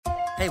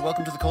Hey,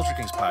 welcome to the Culture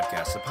Kings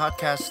podcast, a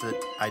podcast that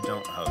I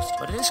don't host,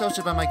 but it is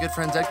hosted by my good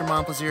friends Edgar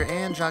Montplaisir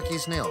and Jacques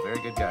Snail.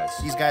 Very good guys.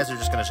 These guys are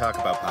just going to talk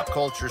about pop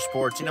culture,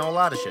 sports, a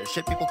lot of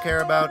shit people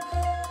care about.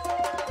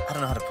 I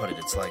don't know how to put it.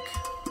 It's like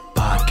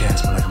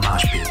podcast, but like a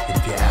mosh pit. And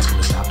if you're asking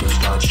to stop, don't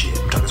start shit.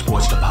 I'm talking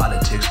sports to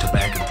politics to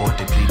back and forth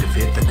to plead the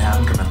fifth. And now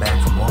I'm coming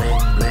back for more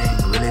bling,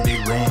 bling, really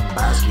big ring.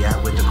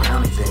 Basquiat with the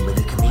crowny thing, but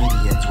the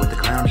comedians with the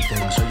clowny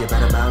thing. So you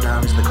better bow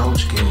down, it's the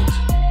Culture Kings.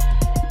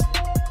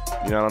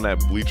 You're not on that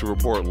Bleacher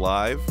Report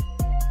Live?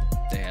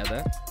 They have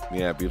that?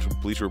 Yeah,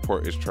 Bleacher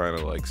Report is trying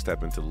to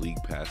step into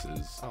league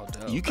passes. Oh,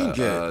 dope. You can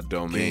get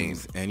domain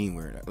games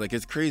anywhere now.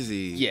 It's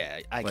crazy. Yeah,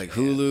 I like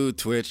can. Hulu,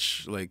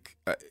 Twitch.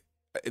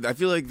 I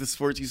feel like the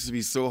sports used to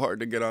be so hard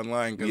to get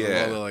online because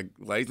of all the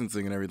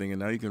licensing and everything, and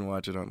now you can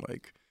watch it on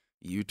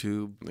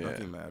YouTube. Yeah.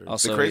 Nothing matters.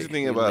 Also, the crazy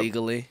thing about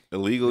illegally,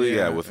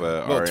 with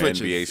our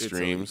Twitch NBA it's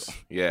streams.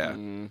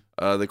 illegal.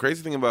 Yeah. The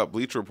crazy thing about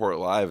Bleacher Report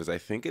Live is I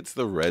think it's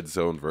the red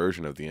zone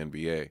version of the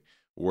NBA,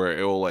 where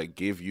it will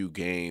give you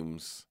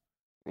games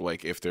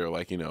if they're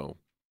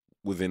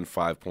within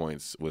 5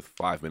 points with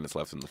 5 minutes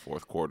left in the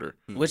fourth quarter.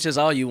 which is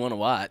all you want to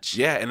watch.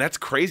 Yeah, and that's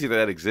crazy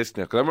that exists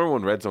now. Because I remember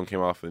when Red Zone came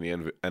off in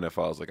the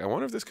NFL, I was like, I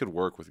wonder if this could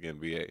work with the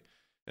NBA.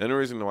 And the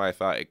reason why I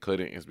thought it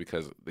couldn't is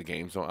because the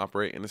games don't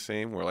operate in the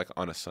same. Where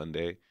on a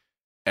Sunday,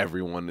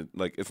 everyone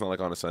it's not like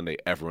on a Sunday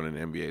everyone in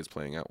the NBA is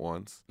playing at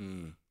once.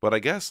 But I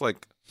guess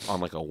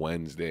on a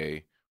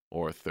Wednesday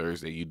or a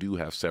Thursday, you do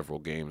have several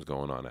games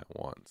going on at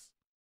once.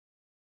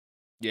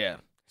 Yeah.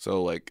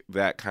 So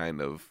that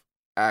kind of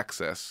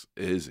access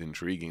is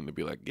intriguing to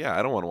be yeah,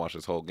 I don't want to watch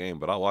this whole game,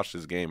 but I'll watch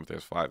this game if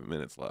there's 5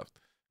 minutes left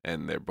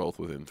and they're both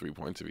within 3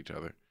 points of each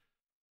other.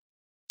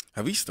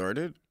 Have we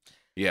started?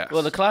 Yeah.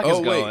 Well, the clock is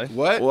going. Wait,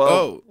 what?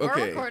 Well, okay.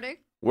 We're recording.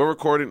 We're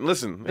recording.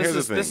 Listen, here's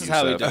the thing. This is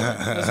how we do it. Yusef.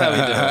 This is how we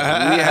do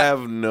it. We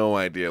have no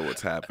idea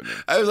what's happening.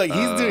 I was like,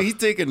 he's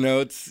taking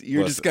notes.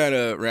 You're just listen. kind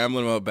of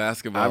rambling about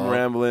basketball. I'm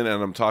rambling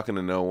and I'm talking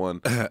to no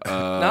one. No,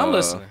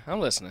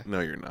 I'm listening. No,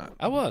 you're not.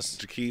 I was.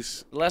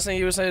 Jaquise The last thing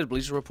you were saying is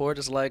Bleacher Report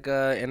is like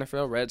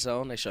NFL Red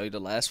Zone. They show you the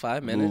last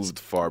 5 minutes. moved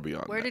far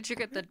beyond Where that. did you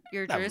get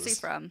your jersey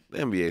from?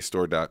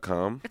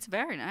 NBAstore.com. It's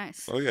very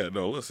nice. Oh, yeah.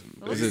 No, listen.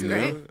 It looks Is it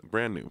great. new?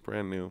 Brand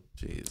new.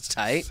 Jeez. It's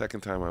tight. Second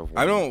time I've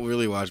I don't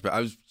really watch, but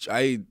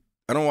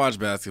I don't watch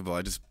basketball.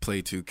 I just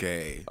play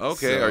 2K. Okay,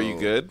 So- are you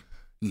good?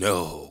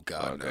 No,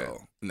 God, Okay. no.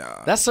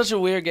 Nah. That's such a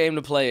weird game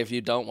to play if you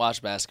don't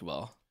watch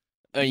basketball.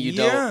 And you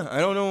don't. Yeah, I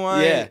don't know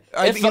why. Yeah.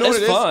 You know what It's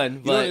it is? fun, You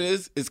know but- what it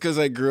is? It's because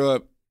I grew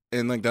up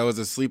and that was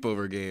a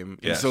sleepover game.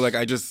 And Yes. so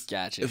I just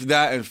Gotcha. if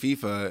that and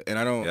FIFA, and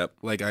I don't Yep.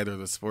 like either of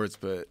the sports,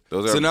 but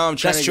Those so are- now I'm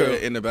trying That's to true.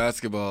 get into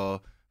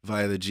basketball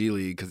via the G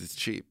League because it's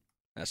cheap.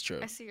 That's true.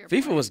 I see your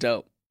FIFA point. was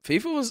dope.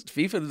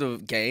 FIFA the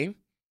game.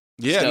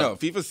 Yeah, Still. no,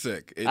 FIFA's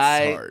sick. It's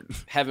I hard.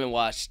 haven't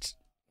watched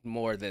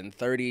more than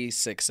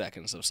 36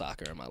 seconds of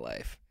soccer in my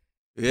life.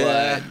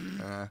 Yeah.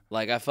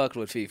 I fucked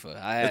with FIFA.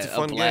 I had It's a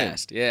fun game.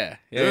 blast. Yeah.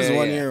 There was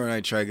one yeah. year when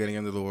I tried getting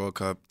into the World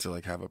Cup to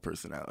have a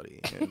personality,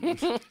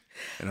 and,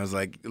 and I was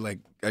like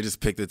I just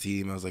picked a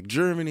team. I was like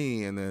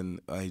Germany, and then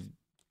I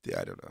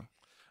don't know.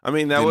 I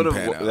mean, that Didn't would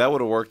pan have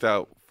out. worked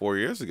out 4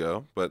 years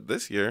ago, but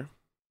this year,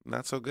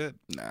 not so good.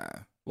 Nah.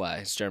 Why?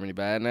 Is Germany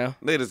bad now?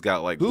 They just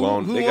got Who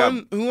blown. who They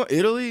won? Who won?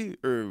 Italy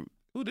or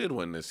who did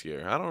win this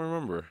year? I don't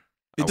remember.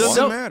 it I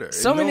doesn't won? matter.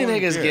 So No many one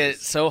niggas cares. get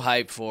so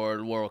hyped for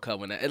the World Cup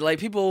when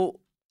people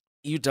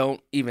you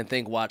don't even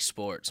think watch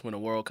sports when a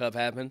World Cup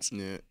happens.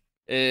 Yeah.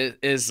 It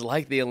is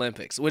like the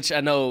Olympics, which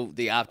I know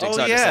the optics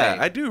Oh are yeah, the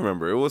same. I do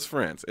remember. It was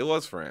France.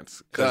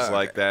 Because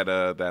Okay.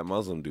 that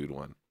Muslim dude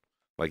won.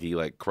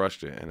 He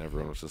crushed it, and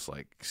everyone was just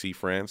like, "See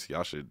France,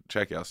 y'all should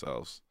check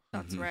yourselves."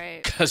 That's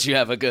right. Because you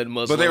have a good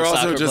Muslim But they were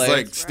also soccer just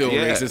player. still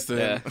Yeah. racist to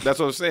him. That's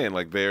what I'm saying.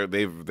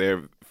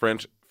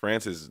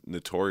 France is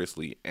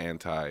notoriously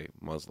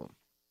anti-Muslim.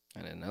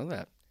 I didn't know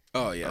that.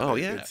 Oh yeah. Oh,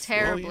 they- yeah. it's-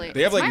 Terribly.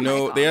 They have It's my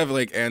mic they off.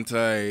 have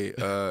anti Say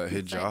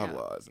hijab no.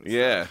 laws. And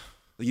Yeah, stuff.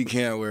 You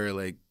can't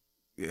wear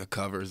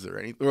covers or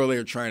anything. Or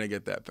they're trying to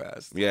get that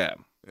passed. yeah.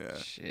 Yeah.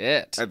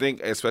 Shit. I think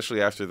especially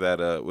after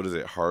that, what is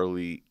it,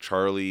 Charlie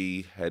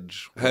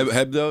Hedge?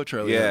 Hebdo,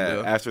 Charlie Yeah,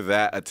 Hebdo. after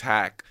that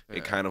attack, Yeah.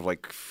 it kind of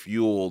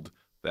fueled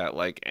that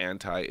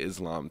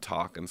anti-Islam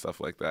talk and stuff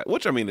like that.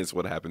 Which I mean is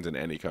what happens in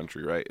any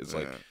country, right? It's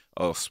Yeah.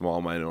 a small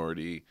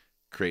minority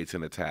creates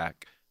an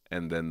attack,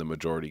 and then the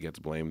majority gets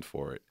blamed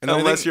for it. And I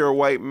Unless think- you're a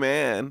white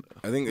man.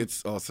 I think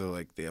it's also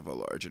they have a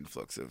large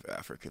influx of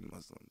African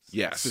Muslims.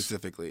 Yes.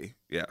 Specifically.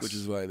 Yes. Which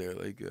is why they're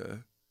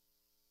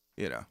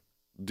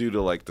due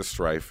to the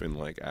strife in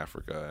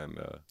Africa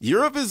and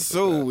Europe is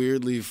so that.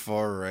 weirdly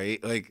far right.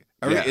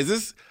 Yeah. Is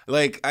this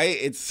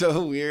it's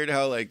so weird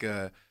how I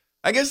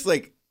guess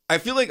I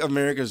feel like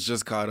America's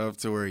just caught up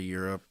to where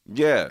Europe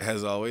Yeah.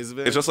 has always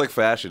been. It's just like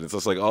fashion. It's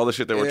just like all the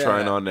shit that we're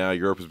trying Yeah. on now.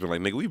 Europe has been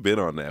like, nigga, we've been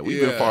on that.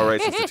 We've been far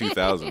right since the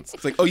 2000s.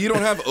 It's like, oh, you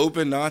don't have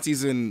open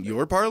Nazis in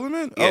your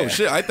parliament? Yeah. Oh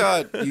shit, I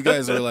thought you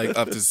guys were like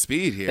up to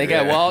speed here. They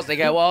got walls. They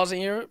got walls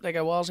in Europe. They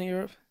got walls in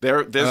Europe.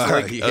 There's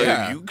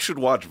yeah. you should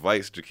watch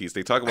Vice, Jaquise.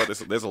 They talk about this.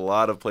 There's a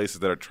lot of places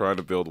that are trying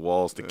to build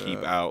walls to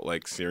keep out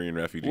like Syrian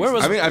refugees. Where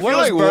was- I mean, I Where feel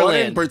was like one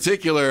Berlin? in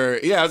particular.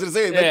 Yeah, I was gonna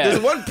say Yeah. there's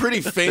one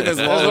pretty famous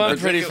wall. There's in one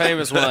pretty particular.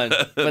 famous one.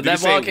 But Did you that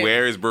say wall.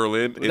 where is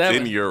Berlin? It's that-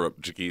 in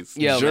Europe, Jaquise.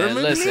 Yo, man,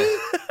 Germany? listen.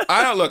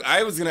 I don't look.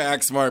 I was gonna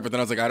act smart, but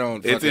then I was like, I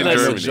don't. It's fucking in know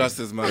Germany. just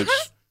as much.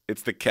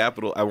 It's the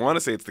capital. I want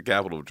to say it's the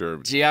capital of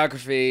Germany.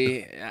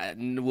 Geography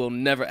will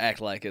never act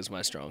like it's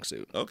my strong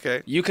suit.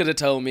 Okay. You could have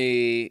told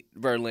me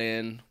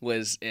Berlin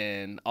was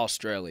in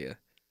Australia.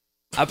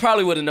 I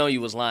probably would have known you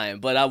was lying,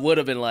 but I would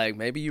have been like,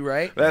 maybe you're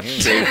right. That's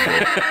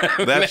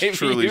shameful. That's Maybe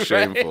truly you're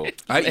shameful.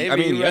 right. I Maybe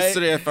mean, you're right.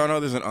 yesterday I found out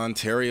there's an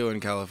Ontario in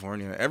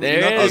California.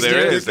 There Oh, is,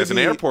 there dude. is. There's an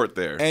airport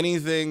there.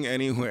 Anything,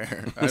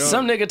 anywhere. I don't-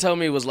 Some nigga told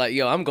me was like,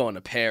 yo, I'm going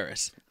to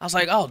Paris. I was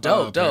like, oh,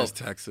 dope, dope. Paris,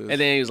 Texas. And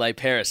then he was like,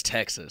 Paris,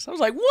 Texas. I was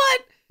like,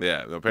 what?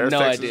 Yeah, no, Paris, No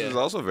Texas idea. is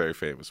also a very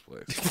famous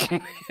place.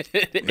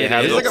 It They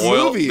have is. the It's like a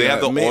oil. movie, They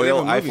have the maybe they have oil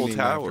a movie Eiffel named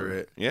after Tower.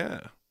 it. Yeah.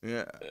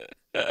 Yeah.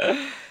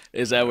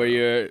 Is that were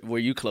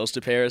you close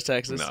to Paris,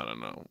 Texas?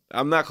 No.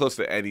 I'm not close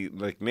to any.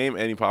 Like, name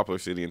any popular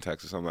city in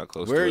Texas. I'm not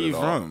close to. Where are it you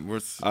at all. from?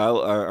 Where's...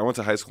 I went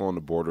to high school on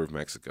the border of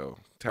Mexico,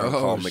 town Oh,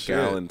 called shit.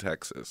 McAllen,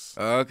 Texas.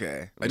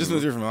 Okay. I just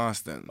moved here from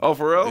Austin. Oh,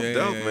 for real? Yeah,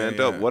 Dope, yeah, man. yeah,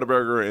 Dope. yeah.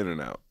 Whataburger or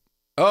In-N-Out?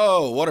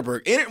 Oh,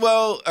 Whataburger.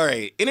 Well, all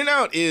right.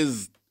 In-N-Out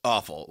is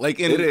awful. Like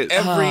in It is.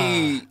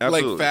 every like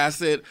Absolutely.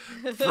 facet,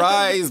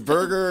 fries,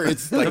 burger.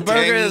 It's like The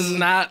burger is tangy.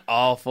 not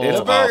awful. It's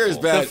The burger is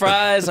awful. bad. The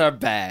fries are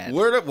bad.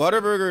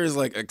 Whataburger is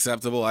like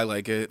acceptable. I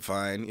like it.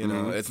 Fine. You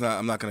know, it's not.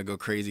 I'm not gonna go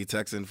crazy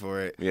Texan for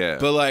it. Yeah.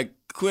 But like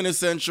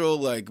quintessential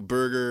like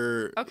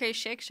burger. Okay,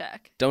 Shake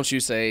Shack. Don't you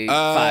say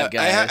Five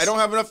Guys? I don't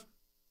have enough.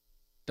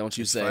 Don't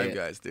you It's say Five it.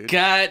 Guys, dude.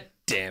 God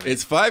damn it.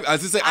 It's five. I was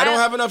gonna say I don't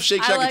have enough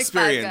Shake I Shack like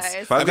experience. Five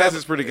Guys. Five I've Guys had-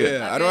 is pretty good.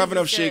 Yeah, Five I don't have Guys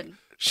enough is Shake.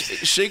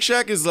 good. Shake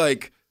Shack is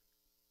like.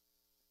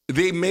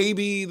 They may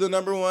be the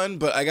number one,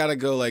 but I gotta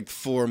go like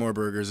 4 more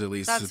burgers at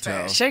least That's to tell.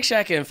 fair. Shake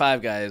Shack and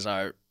Five Guys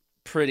are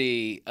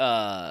pretty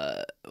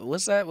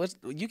what's that? What's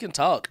you can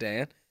talk,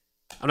 Dan.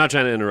 I'm not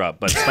trying to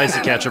interrupt, but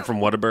spicy ketchup from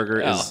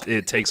Whataburger is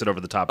it takes it over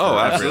the top. Oh, for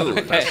every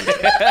absolutely. other fast food.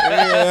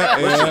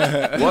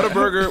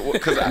 Whataburger,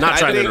 because Not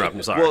trying to interrupt,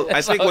 I'm sorry. Well,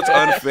 I think what's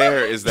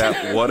unfair is that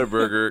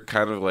Whataburger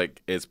kind of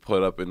like is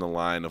put up in the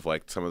line of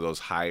like some of those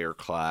higher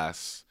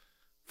class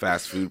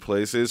fast food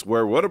places,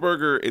 where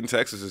Whataburger in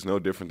Texas is no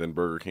different than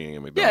Burger King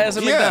and Yeah, it's McDonald's.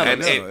 a Yeah,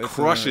 McDonald's. And no, it it's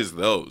crushes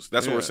those.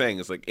 That's what we're Yeah. saying.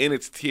 It's like in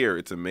its tier,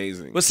 it's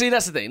amazing. But see,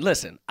 that's the thing.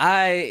 Listen,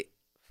 I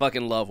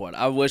fucking love Whataburger.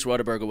 I wish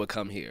Whataburger would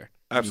come here.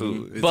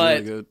 Absolutely. It's But-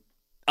 really good.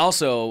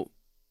 Also,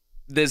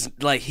 there's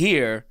like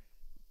here,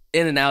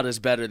 In-N-Out is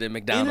better than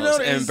McDonald's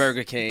In-N-Out and is-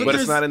 Burger King. But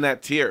there's- it's not in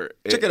that tier.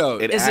 Check it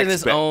out. It's in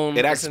its own- It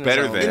it's acts in its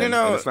better own- than,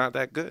 In-N-Out- and it's not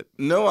that good.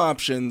 No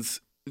options.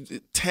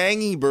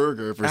 Tangy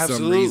burger for some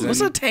Absolutely. reason.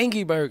 What's a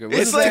tangy burger? What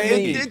It's does that like-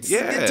 mean?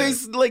 Yeah. It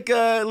tastes like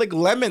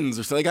lemons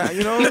or something. Like,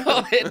 you know,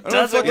 No, it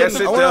doesn't. Yes,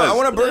 it I does.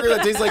 want a burger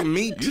that tastes like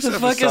meat. Yusuf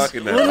fuck is is-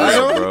 talking that what is-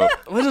 loud, bro.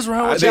 What is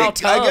wrong with They- y'all I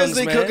tongues, guess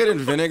they man? cook it in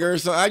vinegar,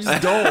 so I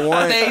just don't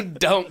want. They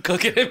don't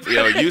cook it in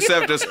Yo,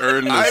 Yusuf just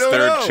earned I this don't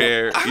third know.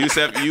 chair.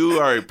 Yusuf, you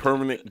are a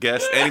permanent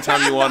guest.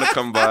 Anytime you want to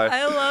come by,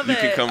 I love you it.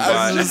 can come I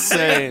by. was just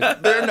saying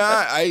they're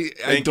not. I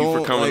Thank don't you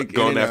for coming, like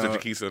going after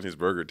In-N-Out. Jaquise on his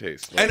burger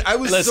taste. And I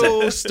was Listen.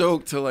 so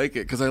stoked to like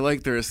it because I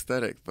like their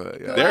aesthetic. But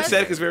yeah. Their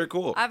aesthetic is very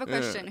cool. I have a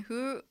question.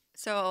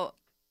 So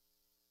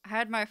I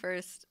had my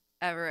first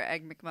ever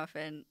Egg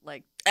McMuffin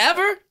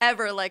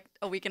ever. like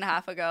a week and a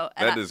half ago.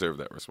 And That deserved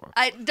that response.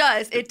 it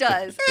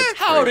does.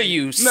 How old are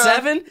you?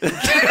 7?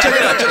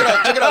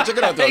 check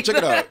it out, though. Check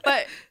it out.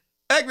 But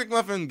Egg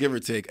McMuffin, give or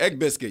take. Egg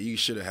biscuit, you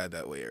should have had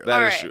that way earlier.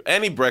 That is Alright. true.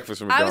 Any breakfast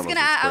from I McDonald's was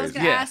is crazy.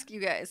 gonna Yeah. ask you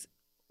guys,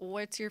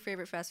 what's your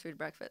favorite fast food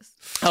breakfast?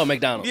 Oh,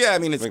 McDonald's. Yeah, I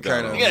mean it's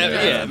kind of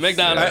McDonald's. Yeah,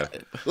 McDonald's.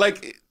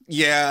 like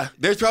yeah.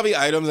 There's probably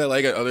items I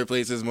like at other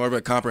places more,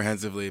 but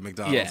comprehensively,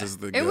 McDonald's Yeah. is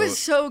the. It goat. was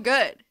so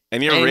good.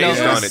 And you're Ain't no-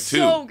 raised It on was it too.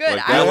 so good.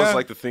 Like that I- was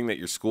like the thing that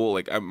your school,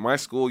 like my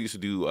school used to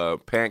do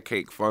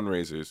pancake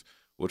fundraisers,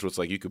 which was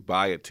like you could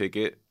buy a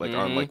ticket, like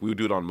on like we would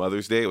do it on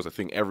Mother's Day. It was a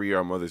thing every year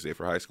on Mother's Day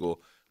for high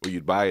school, where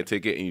you'd buy a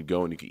ticket and you'd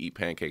go and you could eat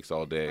pancakes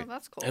all day. Oh,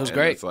 that's cool. It was And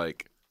great. It's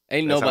like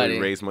Ain't that's how nobody. we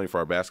raised money for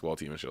our basketball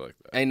team and shit like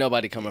that. Ain't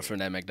nobody coming from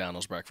that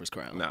McDonald's breakfast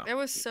crown. No, It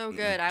was so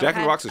good. I Jack in the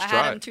had, Box is I had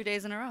tried. them 2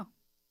 days in a row.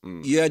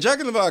 Yeah,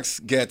 Jack in the Box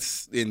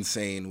gets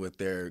insane with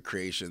their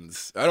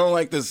creations. I don't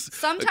like this.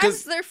 Sometimes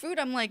 'cause- their food,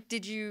 I'm like,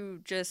 did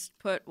you just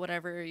put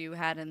whatever you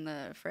had in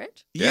the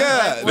fridge? yeah,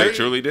 Like, they what-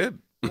 truly did.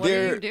 What are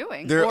They're- you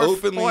doing? they're or,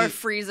 openly- or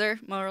freezer,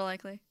 more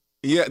likely.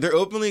 yeah, they're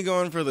openly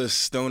going for the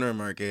stoner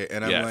market,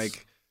 and I'm Yes.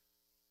 like,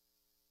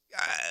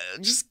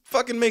 just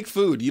fucking make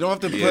food. You don't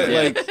have to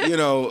Yeah. put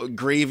like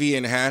gravy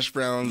and hash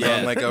browns Yeah.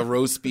 on like a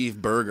roast beef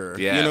burger.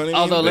 Yeah. You know what I mean?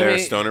 Although, let Their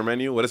me- stoner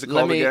menu. What is it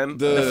let called me- again?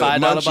 the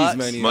 $5 Munchies box?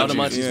 menu. Oh, the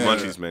Munchies, Munchies.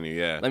 Munchies menu.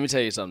 Yeah. Let me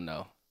tell you something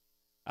though.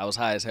 I was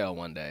high as hell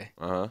one day.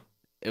 Uh huh.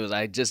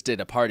 I just did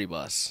a party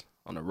bus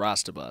on a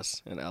roster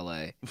bus in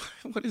LA.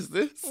 What is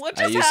this? What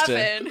I just used to-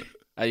 happened?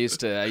 I used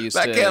to.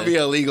 That can't be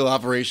a legal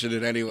operation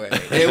in any way.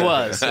 It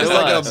was. It's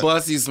like a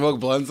bus you smoke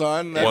blunts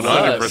on. That's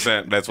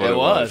 100%. That's what It it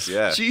was. was.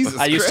 Yeah. Jesus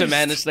I used to Christ.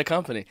 manage the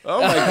company.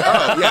 Oh my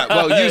god! Oh, yeah,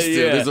 well, used to.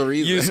 Yeah. There's a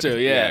reason. Used to,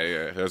 yeah.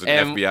 Yeah. There was an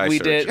And FBI we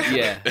search. did,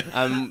 yeah.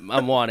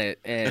 I'm wanted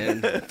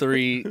in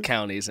 3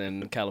 counties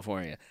in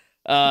California,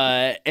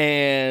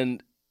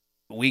 and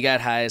we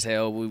got high as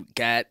hell. We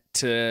got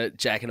to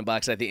Jack in the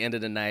Box at the end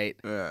of the night.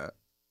 Yeah.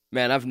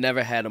 Man, I've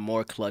never had a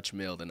more clutch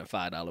meal than a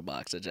 $5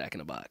 box at Jack in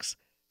the Box.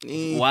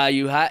 Mm. Why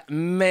you hot?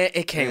 Man,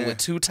 it came with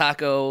 2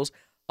 tacos,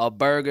 a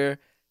burger,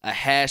 a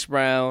hash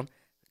brown,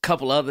 a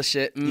couple other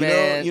shit.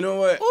 Man, You know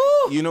what?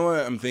 Ooh. You know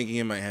what I'm thinking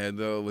in my head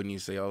though when you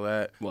say all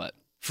that. What?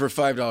 For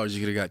 $5, you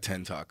could have got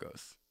 10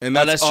 tacos, and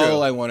Oh, that's that's true.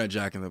 all I want at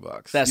Jack in the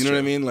Box. That's you know what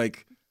I true. mean?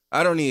 Like,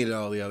 I don't need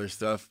all the other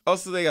stuff.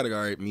 Also, they got a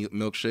alright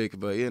milkshake,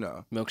 but you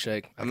know,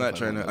 Milkshake. I'm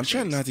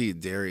trying not to eat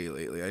dairy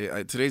lately.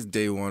 Today's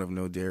day 1 of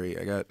no dairy.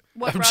 I got.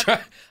 What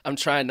brought I'm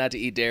trying not to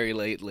eat dairy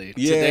lately.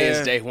 Yeah. Today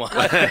is day 1.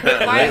 why?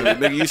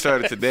 Nigga, you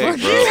started today, bro.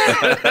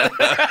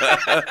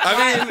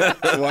 I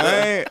mean,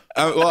 why?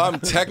 Well, I'm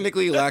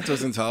technically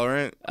lactose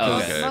intolerant.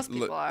 Okay. Most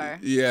people are.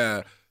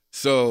 Yeah.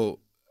 So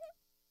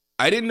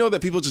I didn't know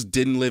that people just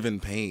didn't live in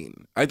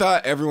pain. I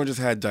thought everyone just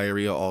had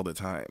diarrhea all the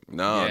time.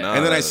 No, Yeah. no.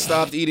 And then I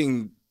stopped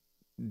eating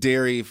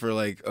dairy for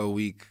like a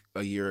week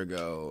a year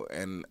ago,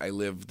 and I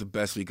lived the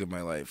best week of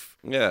my life.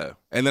 Yeah.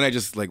 And then I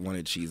just like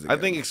wanted cheese again.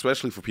 I think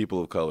especially for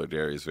people of color,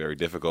 dairy is very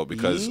difficult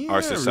because Yeah,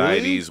 our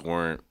societies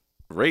weren't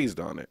raised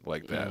on it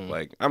like that. Mhm.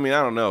 Like, I mean,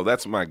 I don't know.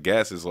 That's my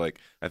guess is like,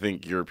 I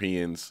think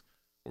Europeans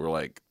were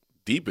like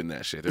deep in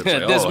that shit. They're just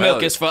like, This oh, milk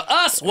hell is for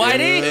us,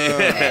 Whitey.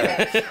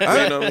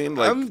 yeah. You know what I mean?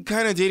 Like, I'm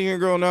kind of dating a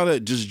girl now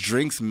that just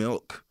drinks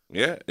milk.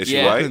 yeah. Is she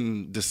Yeah. white?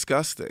 Fucking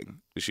disgusting.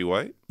 Is she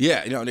white?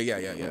 Yeah, yeah.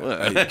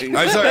 What?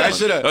 I'm sorry. I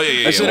should have. Oh,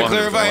 yeah, I should have 100%,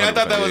 clarified. I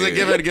thought that was a 100%,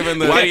 given, given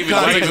the Why are you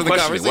context even of the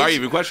questioning? conversation. Why are you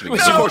even questioning?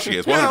 No, Of course she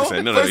is.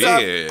 100%. No, first yeah,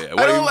 off, yeah. Why I are you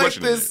don't even like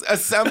questioning? this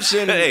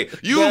assumption. Hey,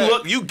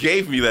 you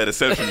gave me that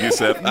assumption,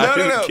 Yusef. I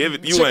didn't no. give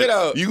it. You Check went. it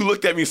out. You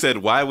looked at me and said,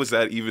 "Why was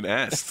that even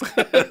asked?"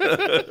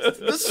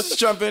 Let's just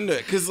jump into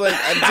it, because like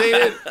I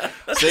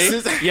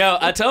dated. Yo,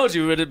 I told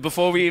you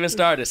before we even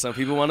started. Some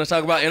people want to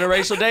talk about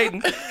interracial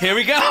dating. Here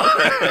we go.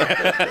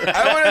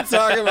 I want to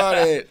talk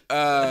about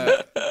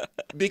it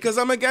because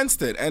I'm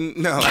against it, and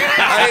no,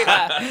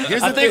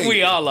 here's the I think thing.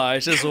 we all are.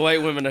 It's just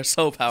white women are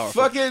so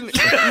powerful. Fucking no!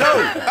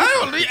 I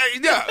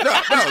don't.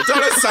 No!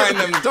 Don't assign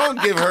them.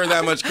 Don't give her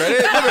that much credit.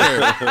 Look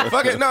at her.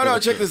 Fucking no!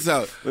 Check this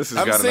out. This has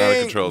I'm gotten out of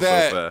saying control so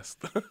that fast.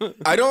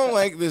 I don't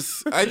like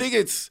this. I think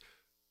it's.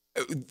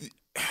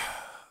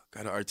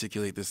 Gotta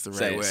articulate this the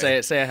right way.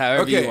 Say it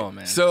however Okay, you want,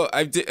 man. so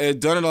I've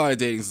done a lot of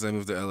dating since I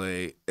moved to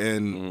LA,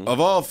 and Mm-hmm. of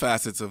all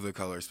facets of the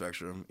color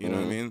spectrum, you know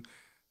what I mean.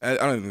 I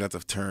don't think that's a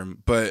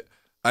term, but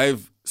I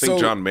think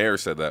John Mayer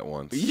said that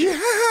once Yeah.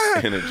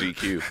 in a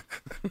GQ.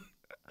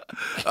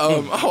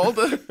 all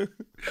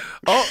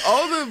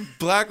the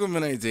black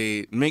women I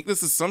date make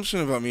this assumption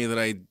about me that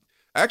I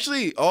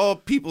actually all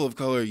people of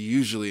color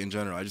usually in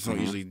general. I just don't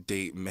usually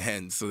date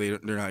men, so they're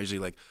not usually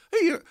like,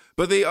 hey, you know,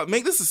 but they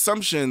make this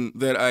assumption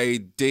that I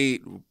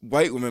date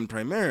white women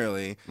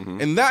primarily,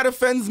 and that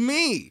offends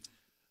me.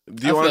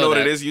 Do you I want to feel know what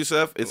that. it is,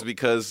 Yusef? It's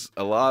because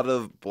a lot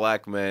of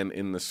black men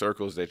in the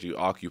circles that you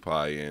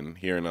occupy in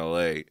here in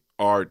LA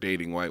are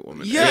dating white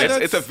women. Yeah,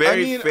 And it's a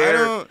very fair.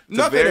 It's a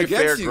nothing very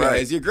against fair you gripe.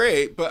 guys. You're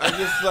great, but I'm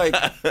just like,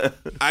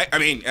 I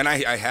mean, and I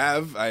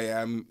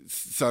am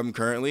some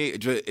currently.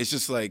 It's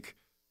just like,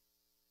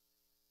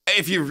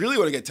 if you really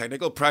want to get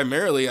technical,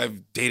 primarily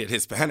I've dated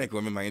Hispanic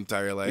women my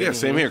entire life. Yeah,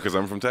 same here because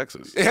I'm from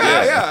Texas.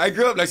 Yeah. I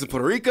grew up next to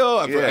Puerto Rico.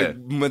 I Yeah.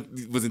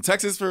 was in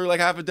Texas for like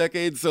half a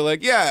decade. So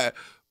like, yeah.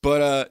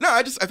 But no,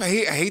 I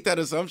hate that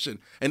assumption.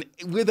 And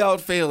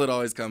without fail, it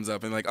always comes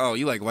up. And like, oh,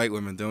 you like white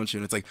women, don't you?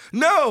 And it's like,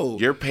 no.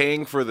 You're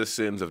paying for the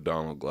sins of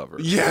Donald Glover.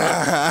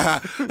 Yeah.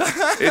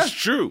 It's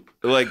true.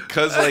 Like,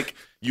 cause like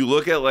you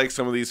look at like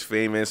some of these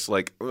famous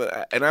like,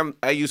 and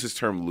I use this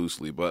term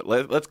loosely, but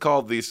let's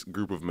call this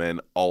group of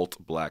men alt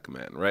black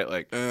men, right?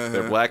 Like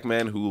they're black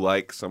men who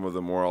like some of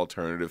the more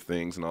alternative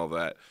things and all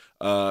that.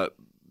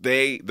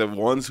 The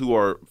ones who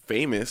are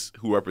famous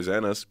who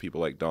represent us, people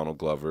like Donald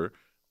Glover,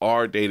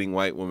 are dating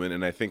white women,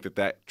 and I think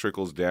that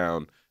trickles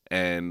down.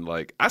 And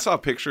like I saw a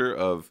picture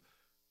of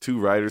 2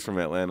 writers from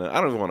Atlanta.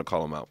 I don't even want to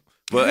call them out,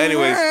 but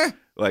anyways.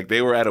 Like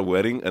they were at a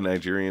wedding, a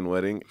Nigerian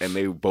wedding, and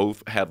they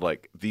both had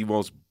like the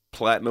most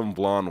platinum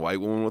blonde white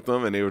woman with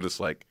them, and they were just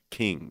like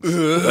kings.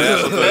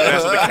 That's what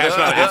the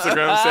caption on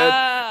Instagram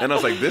said, and I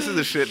was like, "This is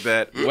the shit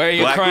that Wear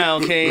your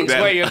crown, kings.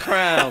 that- Wear your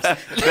crowns.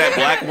 that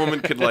black woman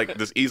could like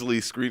just easily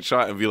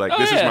screenshot and be like,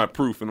 "This is yeah. my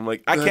proof," and I'm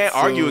like, I That's can't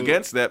argue so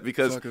against that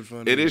because fucking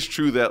funny. it is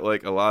true that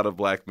like a lot of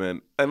black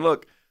men, and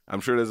look. I'm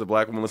sure there's a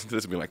black woman listening to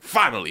this and be like,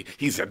 finally,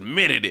 he's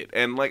admitted it.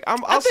 And like, I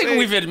I'll think say,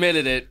 we've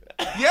admitted it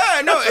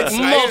Yeah, no, it's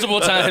multiple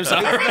times It's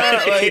not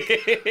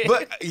already.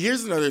 but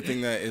here's another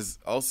thing that is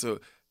also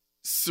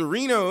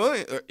Serena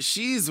Williams.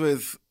 She's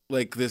with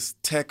like this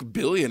tech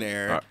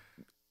billionaire.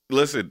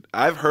 Listen,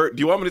 I've heard.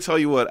 Do you want me to tell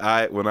you when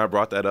I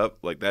brought that up,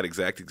 like that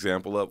exact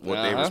example up,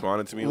 what they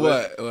responded to me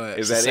with? What?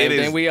 Is that Same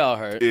thing we all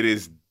heard. It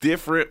is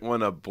different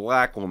when a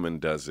black woman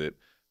does it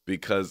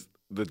because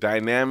the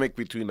dynamic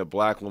between a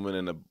black woman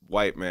and a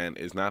white man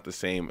is not the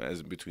same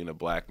as between a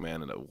black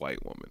man and a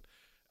white woman.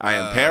 I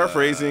am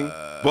paraphrasing,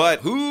 but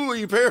who are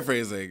you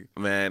paraphrasing?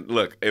 Man,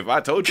 look, if I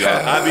told you,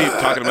 I'd be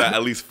talking about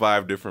at least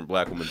 5 different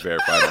black women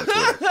verified on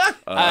Twitter.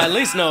 I at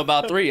least know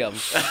about 3 of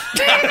them.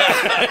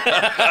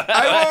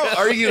 I won't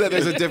argue that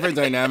there's a different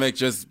dynamic,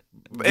 just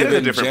It is a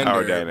given different gender,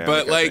 power dynamic,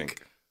 but I like, think.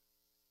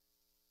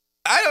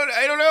 I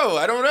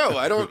don't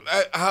know.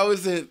 How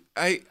is it?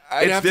 I'd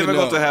It's have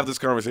difficult to, to know. have this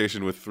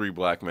conversation with 3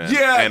 black men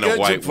Yeah, and a get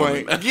white your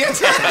woman. point. Yeah.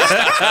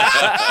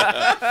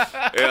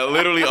 Yeah,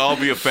 literally all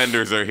the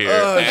offenders are here.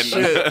 Oh, and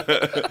shit.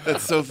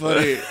 That's so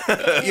funny.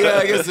 Yeah,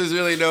 I guess there's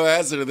really no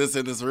answer to this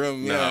in this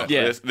room. No, Yeah.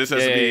 Yeah. this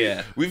has to Yeah, be.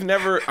 yeah. We've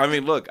never. I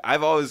mean, look,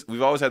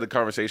 we've always had the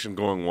conversation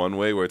going one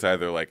way, where it's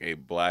either like a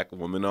black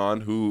woman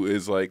on who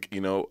is like,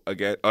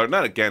 against, or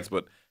not against,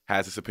 but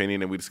has this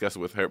opinion, and we discuss it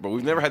with her. But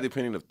we've never had the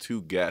opinion of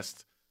 2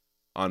 guests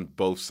on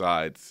both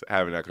sides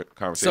having that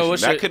conversation.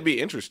 what's That your- could be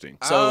interesting.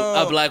 So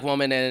a black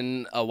woman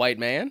and a white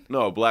man?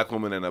 No, a black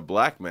woman and a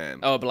black man.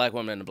 Oh, a black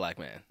woman and a black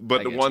man. But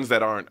I the get ones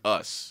that aren't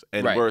us,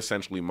 and Right. we're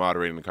essentially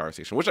moderating the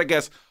conversation, which I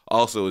guess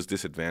also is a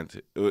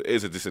disadvantage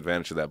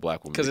of that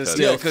black woman because it's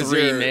Yeah, still 'cause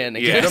 3 you're- men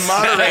Yeah. against. The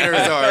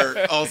moderators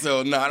are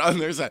also not on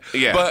their side.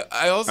 Yeah. But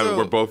I also. mean,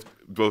 we're both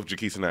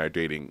Jaquise and I are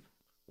dating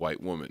white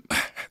women.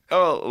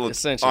 Oh, look,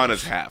 Essentially. on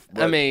as half.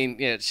 But, I mean,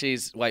 yeah,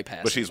 she's white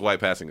passing. but she's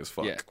white passing as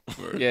fuck. Yeah.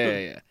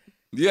 Yeah.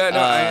 Yeah,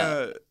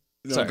 no,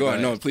 no, sorry, go go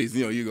on. No, ahead. please,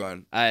 you go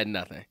on. I had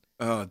nothing.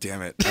 Oh,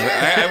 damn it.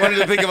 I wanted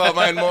to think about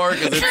mine more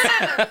because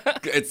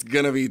it's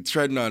going to be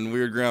treading on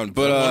weird ground.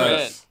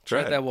 But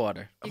Tread that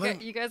water.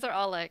 You guys are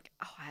all like,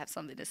 oh, I have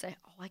something to say.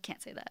 Oh, I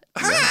can't say that.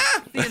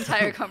 The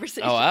entire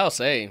conversation. Oh, I'll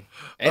say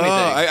anything.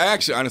 I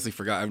actually honestly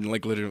forgot. I'm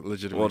like legitimately.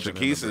 Well, trying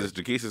to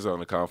Jaquise is on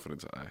a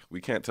confidence high.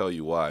 We can't tell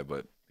you why,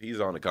 but he's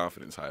on a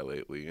confidence high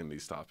lately in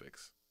these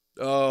topics.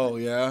 Oh,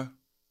 yeah.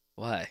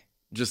 Why?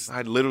 Just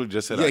I literally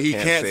just said yeah, I he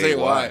can't say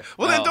why.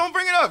 Well, then Oh. don't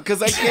bring it up because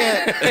I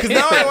can't. Because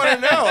now I want to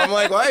know. I'm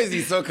like, why is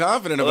he so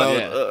confident about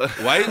yeah.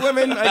 white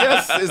women? I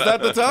guess is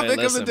that the topic Man,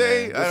 listen, of the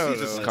day? man. I don't He's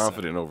know. just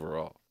confident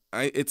overall.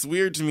 It's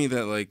weird to me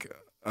that like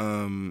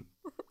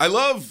I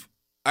love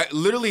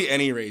literally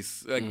any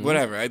race, like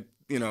whatever.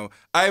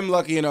 I'm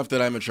lucky enough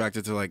that I'm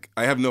attracted to like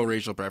I have no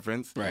racial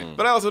preference. Right.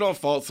 But I also don't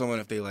fault someone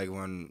if they like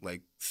one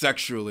like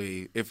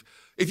sexually. If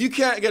you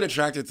can't get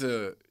attracted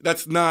to,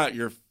 that's not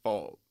your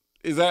fault.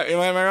 Am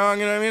I wrong?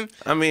 You know what I mean?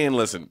 I mean,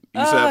 listen,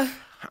 Yusef,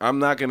 I'm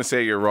not going to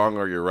say you're wrong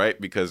or you're right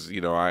because,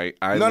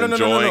 I'm No.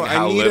 enjoying I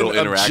how need little an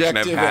interaction I've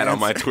objective had on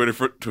my answer.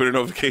 Twitter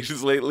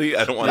notifications lately.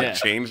 I don't want to Yeah.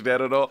 change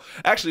that at all.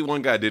 Actually,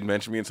 one guy did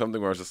mention me in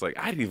something where I was just like,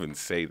 I didn't even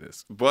say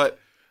this. But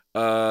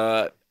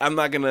I'm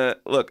not going to,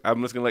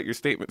 I'm just going to let your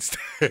statement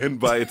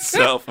stand by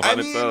itself on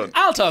its own.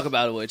 I'll talk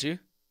about it with you.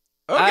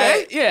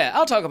 Okay.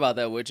 I'll talk about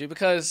that with you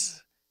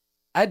because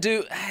I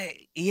do.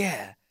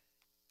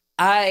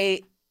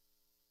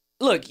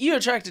 Look, you're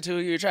attracted to who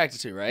you're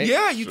attracted to, right?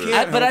 Yeah, you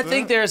can't. But I help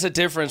think that. there's a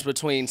difference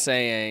between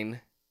saying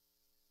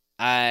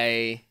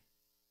I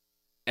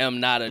am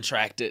not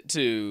attracted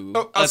to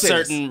I'll a say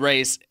certain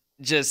race,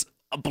 just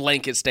a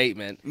blanket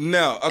statement,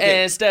 No.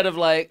 Okay. instead of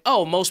like,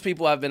 oh, most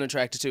people I've been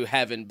attracted to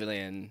haven't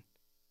been.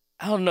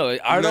 I don't know.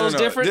 Are No, those no.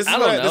 different? This is I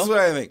don't know. This is what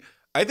I think.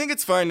 I think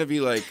it's fine to be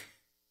like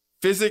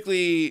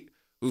physically.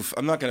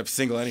 I'm not gonna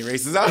single any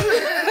races out.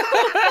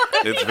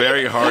 It's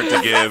very hard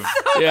to give.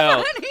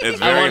 Yo, It's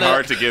very wanna-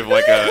 hard to give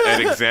like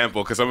an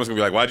example because someone's gonna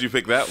be like, "Why'd you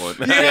pick that one?"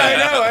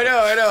 Yeah,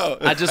 I know.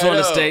 I just want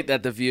to state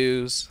that the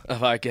views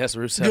of our guest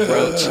Rusev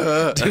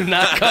Roach do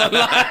not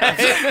collide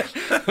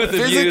with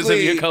the views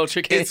of your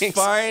culture kings. It's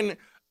fine.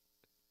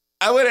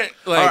 I wouldn't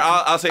like. Or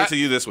I'll say it to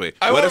you this way: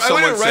 I What if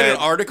someone wouldn't write said? an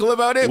article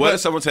about it? What but, if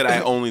someone said,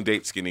 "I only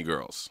date skinny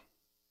girls"?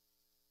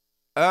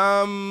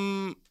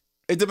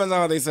 It depends on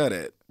how they said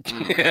it.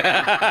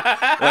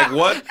 Like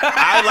what?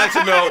 I'd like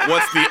to know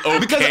what's the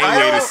okay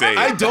way to say it.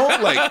 I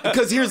don't like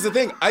because here's the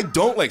thing. I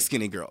don't like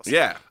skinny girls.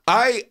 Yeah.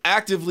 I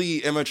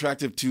actively am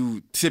attracted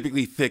to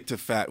typically thick to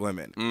fat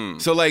women. Mm.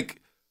 So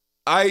like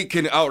I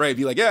can outright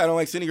be like, yeah, I don't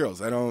like skinny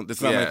girls. It's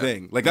not my Yeah.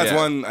 thing. Like that's Yeah.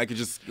 one I could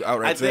just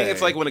outright I think say.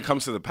 it's like when it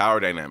comes to the power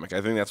dynamic. I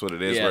think that's what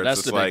it is. Yeah, where it's that's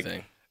just the like, big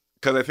thing.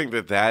 because I think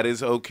that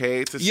is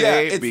okay to Yeah,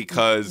 say it's-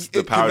 because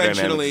the power dynamic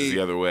conventionally, is the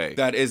other way.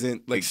 That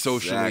isn't like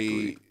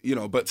Exactly.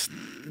 socially, but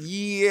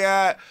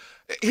yeah.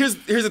 Here's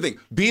the thing.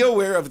 Be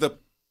aware of what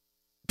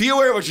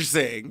you're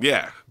saying.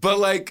 Yeah. But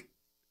like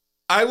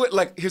I would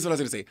like here's what I was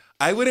gonna say.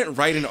 I wouldn't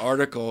write an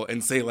article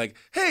and say like,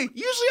 hey,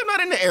 usually I'm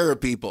not into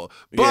Arab people.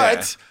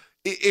 But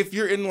if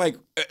you're in like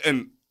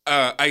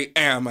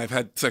I've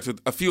had sex with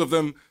a few of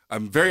them.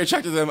 I'm very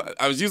attracted to them.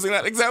 I was using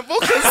that example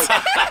because,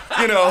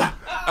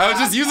 I was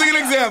just using an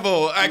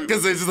example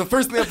because it's just the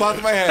first thing that popped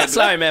in my head.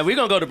 Sorry, man. We're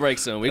gonna go to break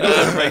soon. We're gonna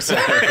go to break soon.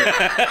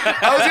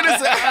 I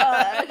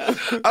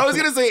was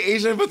gonna say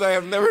Asian, but I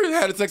have never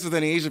had sex with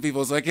any Asian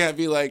people, so I can't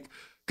be like,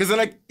 because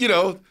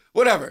then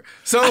whatever.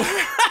 So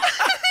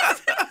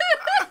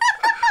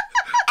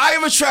I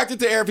am attracted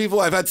to Arab people.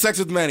 I've had sex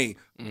with many.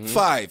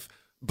 5.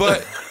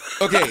 But,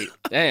 okay.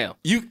 Damn.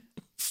 You,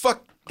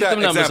 fuck Get that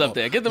them numbers example. up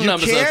there. Get them You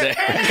numbers up can't-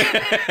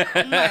 there.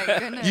 Oh my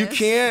goodness. You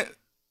can't.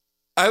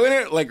 I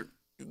wouldn't like,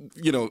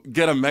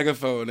 get a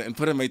megaphone and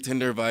put in my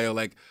Tinder bio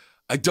like,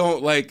 I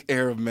don't like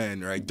Arab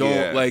men or I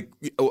don't like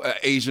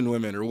Asian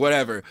women or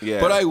whatever. Yeah.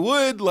 But I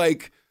would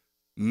like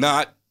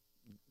not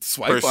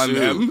swipe on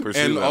them pursue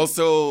and them.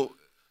 also,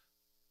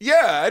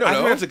 I don't I know.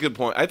 think that's a good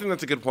point. I think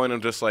that's a good point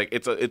of just like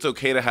it's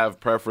okay to have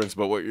preference,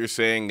 but what you're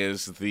saying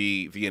is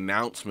the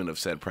announcement of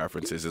said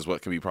preferences is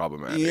what can be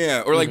problematic.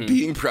 Yeah, or like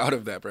being proud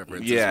of that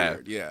preference. is Yeah.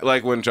 weird. Yeah.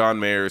 Like when John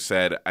Mayer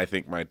said, "I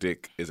think my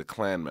dick is a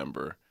Klan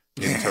member,"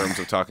 in terms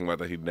of talking about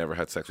that he'd never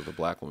had sex with a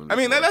black woman. I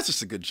mean, before. that's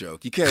just a good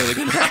joke. You can't really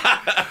get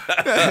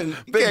mad. You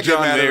Big can't get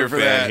John mad at Mayer him for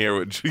fan that. here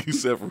with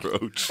Yusef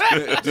Roach.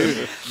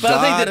 Dude, But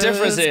I think the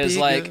difference daughters is, be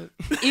like,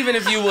 good. even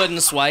if you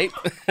wouldn't swipe,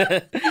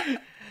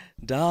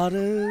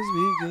 daughters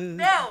be good.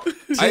 No.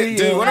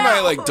 Dude, one of my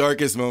like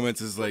darkest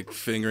moments is like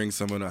fingering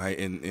someone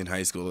in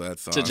high school to that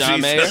song. To John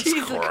Mayer?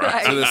 Jesus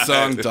Christ. To the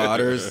song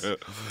Daughters.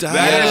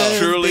 That is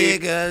truly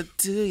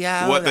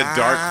what what the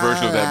dark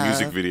version of that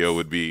music video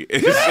would be.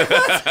 Is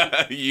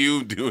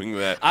you doing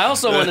that. I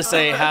also want to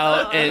say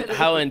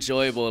how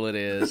enjoyable it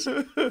is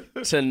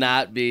to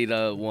not be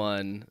the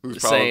one Who's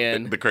probably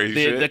saying the crazy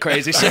shit? The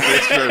crazy shit.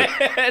 That's true.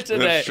 Today.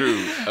 That's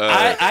true.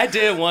 I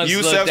did once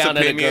look Yusef's down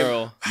at a opinion-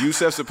 girl.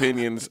 Yusef's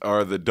opinions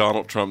are the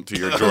Donald Trump to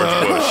your George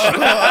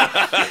Bush.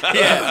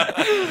 Yeah.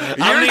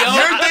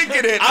 You're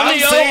thinking it. I'm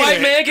the old saying white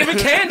it. man giving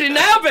candy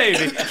now,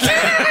 baby.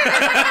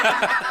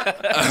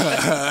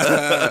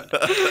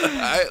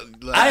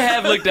 I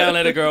have looked down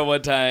at a girl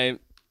one time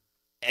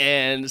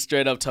and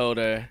straight up told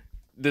her,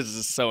 "This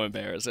is so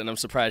embarrassing. I'm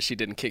surprised she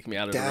didn't kick me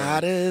out of the room."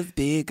 Daughters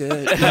be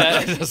good.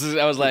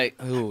 I was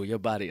like, "Ooh, your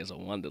body is a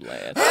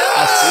wonderland."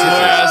 I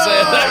swear I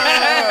said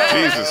that.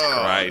 Jesus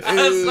Christ.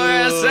 I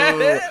swear I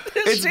said it.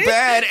 It's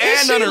bad and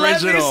she let me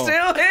unoriginal.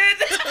 still hit.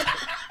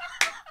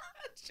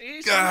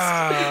 Jesus.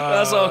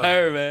 That's on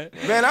her, man.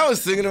 Man, I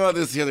was thinking about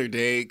this the other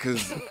day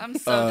because I'm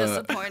so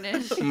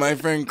disappointed. my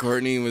friend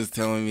Courtney was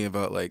telling me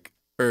about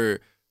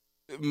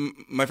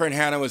my friend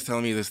Hannah was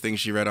telling me this thing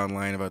she read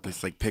online about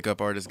this like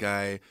pickup artist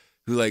guy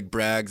who like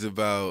brags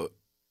about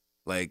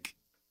like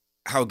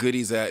how good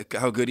he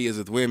is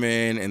with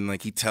women, and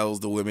like he tells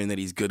the women that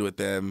he's good with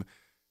them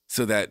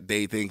so that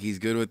they think he's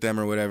good with them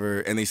or whatever,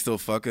 and they still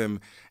fuck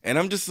him. And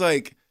I'm just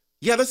like,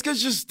 yeah, that's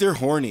because just they're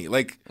horny.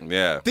 Like,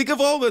 Yeah. think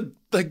of all the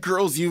like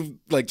girls you've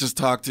like just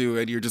talked to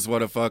and you just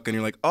want to fuck and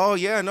you're like, oh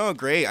yeah, no,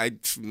 great.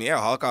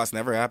 Holocaust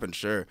never happened.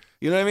 Sure.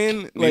 You know what I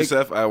mean? Like,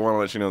 Yusef, I want to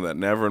let you know that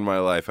never in my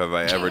life have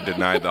I ever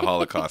denied the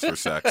Holocaust for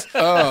sex.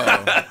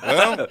 oh,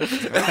 well,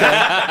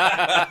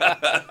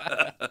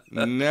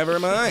 never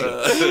mind.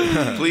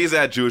 Please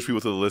add Jewish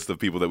people to the list of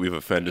people that we've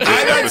offended this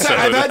I've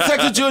episode. had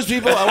sex with Jewish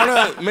people. I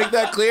want to make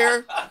that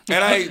clear.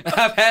 And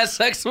I've had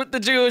sex with the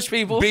Jewish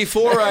people.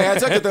 before I had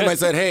sex with them, I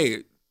said,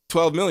 hey,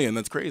 12 million,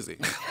 that's crazy.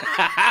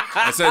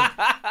 I said,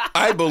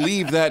 I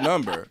believe that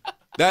number.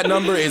 That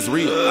number is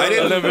real. I That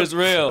didn't number is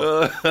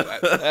real.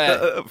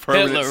 Permanent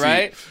Hitler, seat.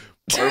 right?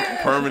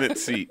 Permanent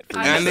seat. for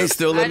And they Yusef.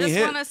 still let I me just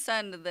hit. want to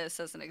send this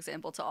as an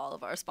example to all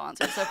of our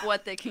sponsors of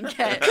what they can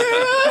get.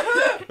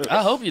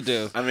 I hope you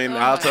do. I mean,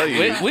 I'll tell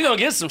you. We gonna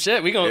get some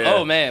shit. We gonna. Yeah.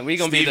 Oh man, we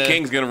gonna Steve be the.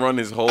 King's gonna run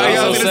his whole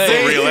I was gonna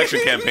say.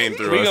 re-election campaign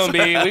through We us.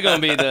 gonna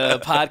be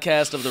the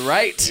podcast of the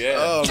right. Yeah.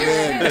 Oh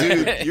man,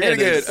 dude, you're gonna In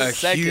get a a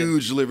second.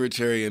 huge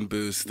libertarian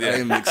boost. I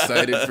am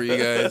excited for you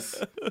guys.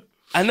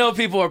 I know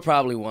people are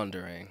probably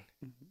wondering.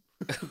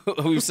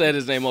 We've said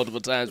his name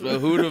multiple times, but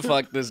who the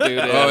fuck this dude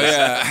is? Oh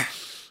yeah,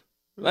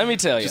 Let me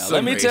tell Just y'all. Let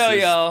some me tell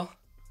racist. y'all.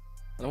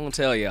 I'm gonna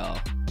tell y'all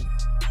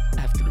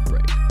after the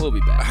break. We'll be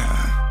back.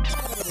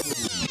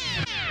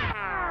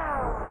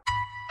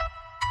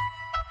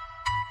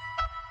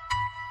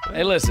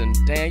 Hey, listen,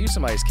 Dan, you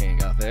somebody's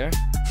king out there.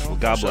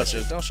 God bless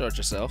you. Don't short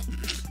yourself.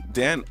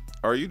 Dan,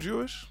 are you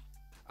Jewish?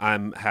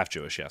 I'm half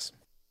Jewish, yes.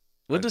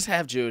 What does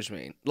half Jewish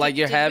mean? Like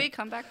you're Did half. we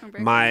come back from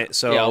break?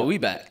 Yeah, we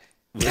back.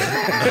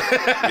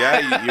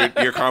 Yeah,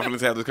 you're confident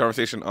to have this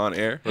conversation on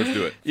air? Let's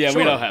do it. Yeah, we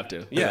Sure. don't have to.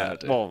 We don't Yeah, have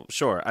to. well,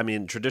 sure. I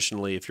mean,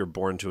 traditionally, if you're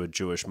born to a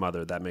Jewish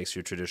mother, that makes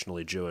you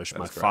traditionally Jewish. My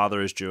correct.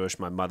 father is Jewish.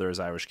 My mother is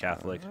Irish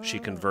Catholic. She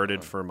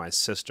converted for my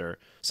sister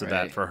so Right.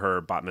 that for her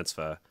bat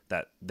mitzvah,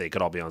 that they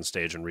could all be on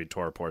stage and read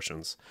Torah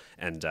portions.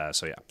 And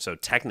so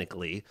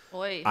technically,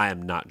 Boy, I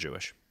am not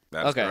Jewish.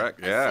 That's Okay.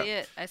 correct. I Yeah. see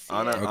it. I see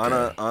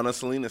Anna, it. Anna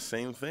Selena,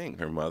 same thing.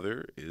 Her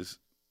mother is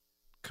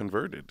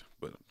converted,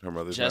 but her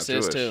mother's Jess not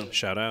is Jewish. too.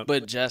 Shout out.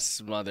 But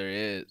Jess' mother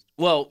is.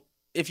 Well,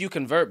 if you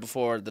convert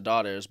before the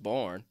daughter is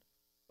born,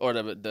 or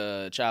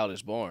the child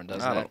is born,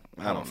 doesn't I it?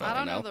 don't I don't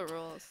fucking know the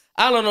rules.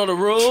 I don't know the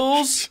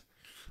rules.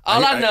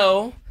 All I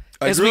know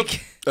I is grew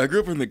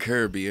we. up in the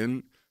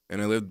Caribbean,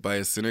 and I lived by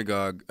a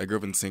synagogue. I grew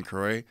up in St.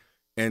 Croix,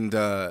 and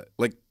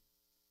like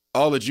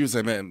all the Jews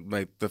I met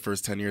in the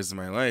first 10 years of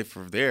my life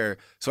were there.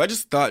 So I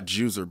just thought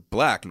Jews are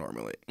black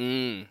normally.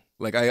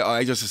 Like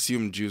I just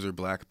assumed Jews are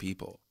black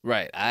people.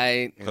 Right.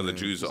 So all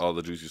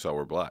the Jews you saw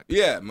were black.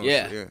 Yeah, mostly,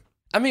 Yeah. yeah.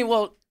 I mean,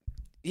 well,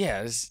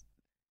 yeah,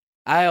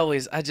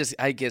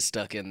 I get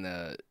stuck in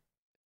the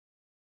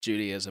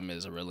Judaism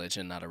is a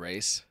religion, not a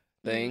race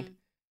thing. Mhm.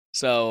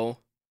 So,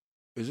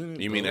 Isn't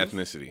it You mean both?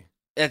 ethnicity?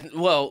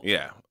 well,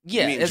 Yeah.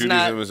 yeah, You mean it's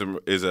Judaism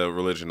is a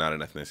religion, not an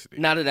ethnicity.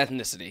 not an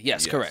ethnicity.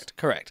 Yes, Yes.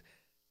 correct.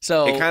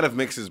 So It kind of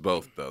mixes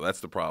both, though. That's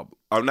the problem.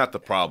 Or not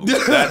the problem.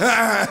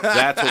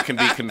 That's what can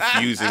be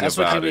confusing that's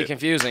what about can be it.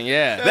 confusing.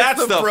 Yeah, That's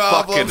the the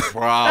problem. fucking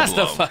problem. that's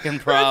the fucking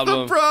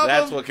problem.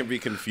 That's what can be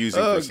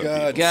confusing Oh, for some God.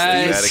 people.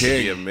 Guys. That it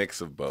can be a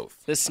mix of both.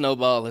 This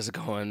snowball is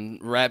going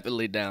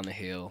rapidly down the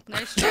hill.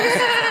 Nice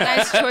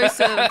choice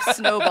of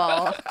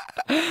snowball.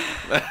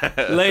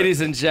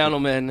 Ladies and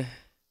gentlemen,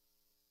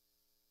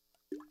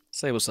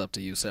 say what's up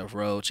to you, Seth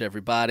Roach.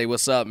 Everybody,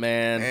 what's up,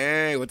 man?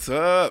 Hey, what's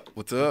up?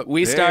 What's up?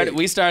 We Hey.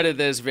 started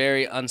this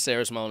very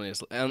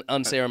unceremoniously.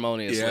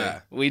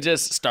 Yeah. We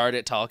just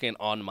started talking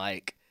on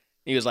mic.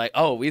 He was like,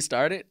 "Oh, we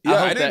started." Yeah,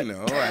 I hope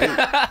didn't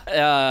that-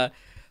 know.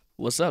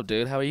 What's up,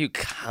 dude? How are you?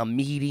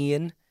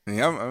 Comedian,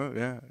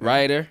 Yeah.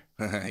 writer.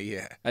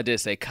 Yeah. I did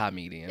say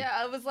comedian. Yeah,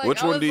 I was like,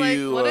 Which one do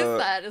you, what is uh,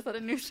 that? Is that a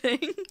new thing?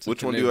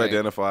 Which a one new do you thing.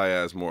 identify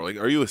as more? Like,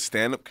 are you a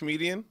stand-up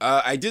comedian?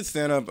 I did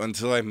stand up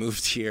until I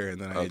moved here,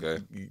 and then Okay.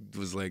 I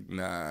was like,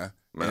 nah.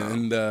 No.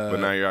 And But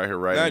now you're out here now I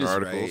writing just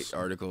articles. write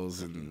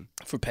articles and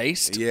For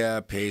Paste. yeah,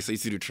 pace. I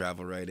used to do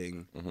travel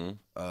writing,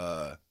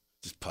 Mm-hmm.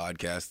 just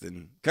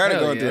podcasting, kind of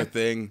Hell going through yeah. a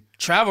thing.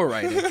 Travel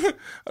writing.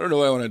 I don't know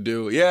what I want to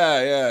do.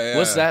 Yeah.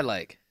 What's that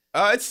like?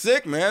 It's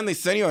sick, man. They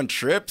send you on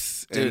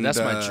trips. Dude, and, that's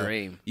my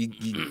dream.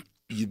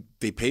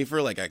 They pay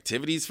for like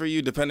activities for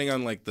you depending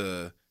on like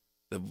the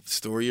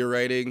story you're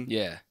writing.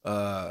 Yeah.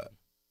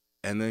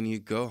 And then you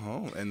go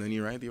home and then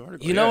you write the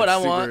article. You know what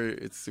it's I want?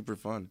 It's super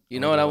fun. You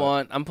know what I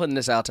want? I'm putting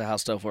this out to How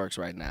Stuff Works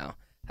right now.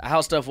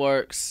 How Stuff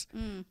Works,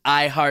 Mm,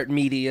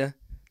 iHeartMedia.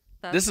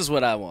 that's- This is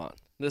what I want.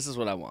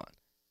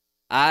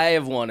 I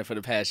have wanted for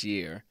the past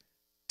year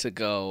to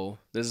go.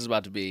 This is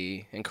about to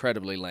be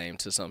incredibly lame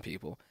to some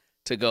people.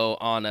 To go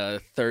on a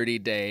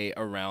 30-day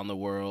around the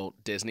world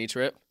Disney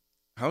trip.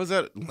 How is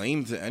that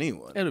lame to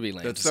anyone? It'll be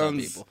lame That to some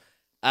sounds- people.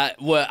 I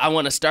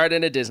want to start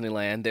in a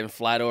Disneyland, then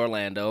fly to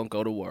Orlando and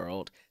go to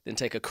World, then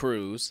take a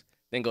cruise,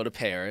 then go to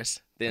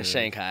Paris, then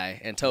Shanghai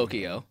and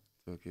Tokyo,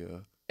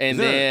 Tokyo. and Is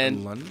there then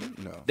in London?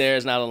 No.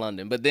 there's not a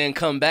London, but then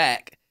come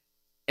back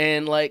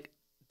and like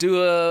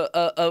do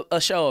a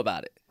show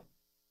about it.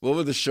 What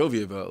would the show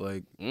be about?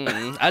 Like,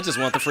 I just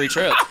want the free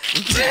trip.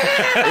 You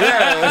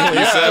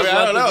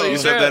I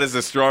said that is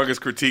the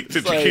strongest critique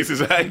to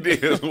Jaquiz's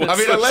ideas. I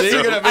mean, unless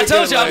you're gonna I make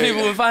told it y'all like,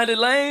 people would find it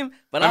lame,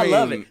 but I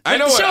love it. I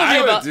know The what show would be I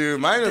would about- do.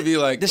 Mine would be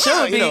like, The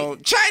show would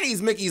be-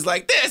 Chinese Mickey's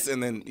like this,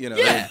 and then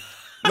Yeah.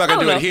 I'm not I gonna don't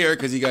do know. it here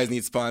because you guys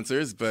need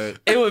sponsors, but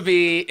It would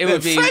be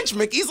French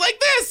Mickey's like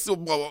this.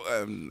 Well,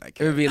 I It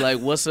can't. would be like,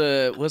 what's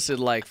it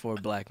like for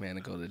a black man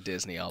to go to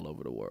Disney all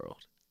over the world?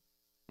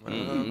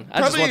 I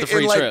just want the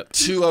free in, like, trip.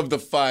 2 of the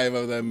 5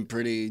 of them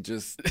pretty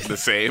just. the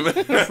same.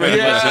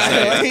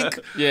 Yeah, like,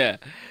 Yeah,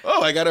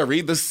 I gotta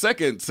read the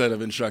second set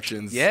of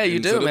instructions. Yeah, you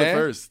instead do, of man. The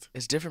first.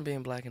 it's different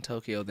being black in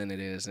Tokyo than it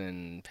is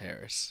in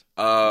Paris.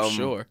 Sure.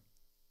 Sure.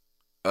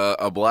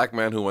 A black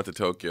man who went to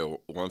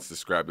Tokyo once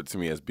described it to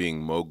me as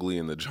being Mowgli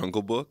in the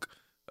Jungle Book.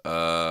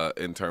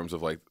 In terms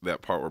of like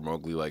that part where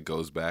Mowgli like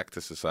goes back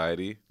to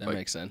society. That like,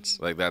 makes sense.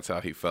 Like that's how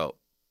he felt.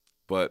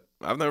 But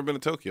I've never been to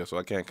Tokyo, so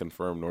I can't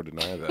confirm nor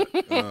deny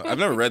that. I've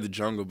never read the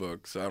Jungle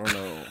Book, so I don't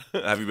know.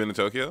 Have you been to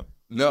Tokyo?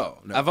 No.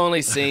 I've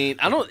only seen.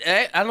 I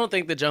don't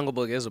think the Jungle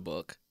Book is a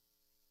book.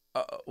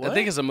 I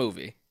think it's a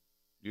movie.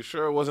 You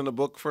sure it wasn't a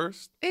book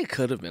first? It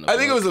could have been. I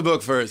think it was a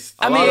book first.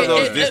 A lot of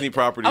those Disney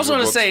properties. I was were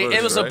going to books say first,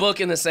 it was a right? book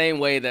in the same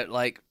way that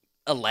like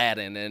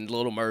Aladdin and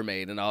Little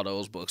Mermaid and all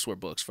those books were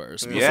books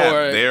first. Yeah,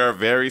 Before, they are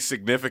very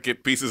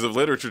significant pieces of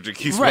literature.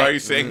 Jaquez, why Right. are you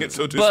saying it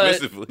so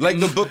But- dismissively? Like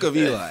the Book of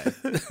Eli.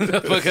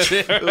 the book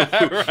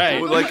of,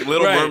 right. Like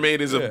Little Right. Mermaid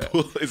is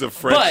a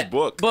French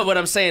book. But what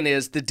I'm saying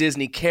is the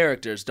Disney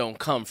characters don't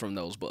come from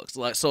those books.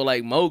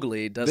 Like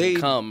Mowgli doesn't They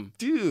come.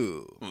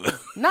 do.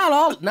 Not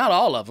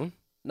all of them.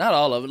 Not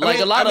all of them. Like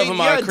mean- a lot I of mean,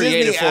 them are yeah,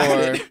 created Disney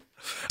added- for.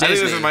 I think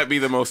Disney. this might be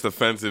the most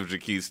offensive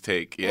Jaquez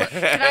take. Yeah.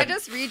 Can I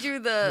just read you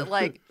the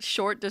like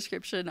short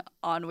description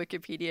on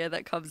Wikipedia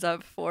that comes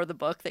up for the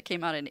book that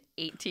came out in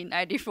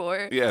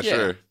 1894? Yeah,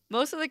 sure.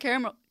 Most of the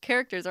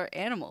characters are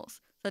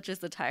animals, such as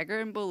the tiger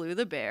and Baloo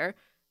the bear,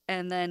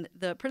 and then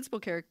the principal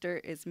character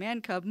is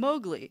man cub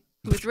Mowgli,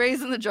 who was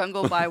raised in the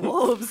jungle by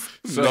wolves.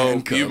 So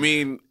Man cub. you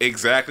mean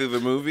exactly the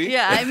movie?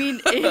 Yeah, I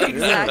mean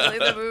exactly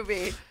the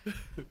movie.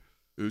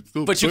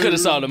 But you could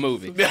have saw the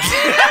movie.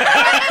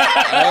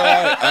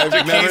 I've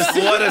never Jaquez,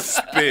 seen. what a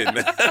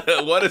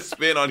spin! What a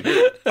spin on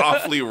your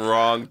awfully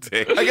wrong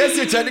take. I guess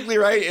you're technically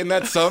right in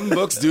that some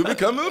books do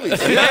become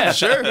movies. Yeah,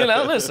 sure. You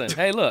know, listen.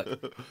 Hey, look.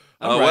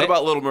 I'm What right.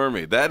 about Little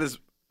Mermaid? That is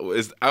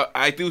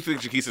I do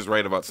think Jaquise is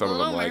right about some of them.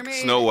 Little Like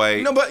Mermaid. Snow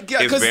White No, but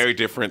yeah, is very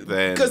different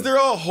than because they're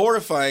all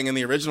horrifying in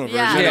the original version.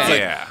 Yeah. It's like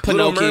Yeah.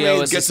 Little Pinocchio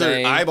Mermaid is the gets her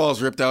same.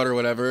 eyeballs ripped out or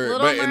whatever. Little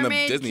but in the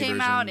Mermaid Disney came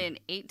version, out in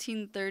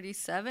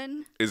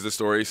 1837. Is the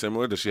story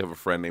similar? Does she have a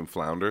friend named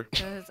Flounder?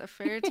 It's a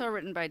fairy tale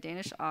written by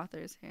Danish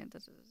authors. Hand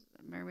that is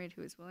a mermaid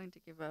who is willing to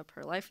give up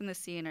her life in the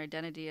sea and her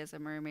identity as a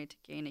mermaid to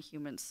gain a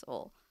human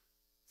soul.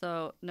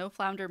 So no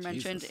flounder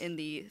mentioned Jesus. in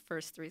the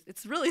first three.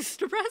 It's really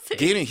depressing.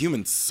 gain a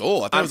human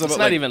soul. I thought it was It's about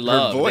not like, even her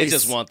love. They voice.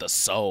 just want the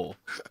soul.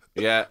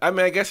 Yeah, I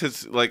mean, I guess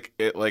it's like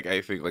I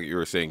think like you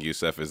were saying,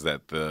 Yusef, is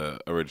that the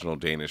original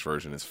Danish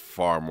version is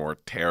far more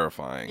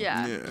terrifying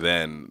Yeah.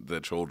 than the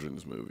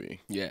children's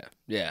movie. Yeah.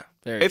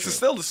 Very It's true.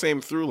 still the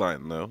same through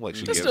line though. Like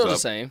she It's gives still the up,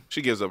 same.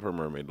 She gives up her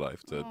mermaid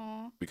life to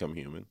Aw, become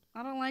human.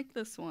 I don't like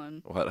this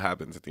one. What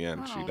happens at the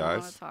end? I She don't dies.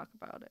 want to talk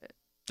about it.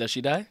 Does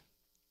she die?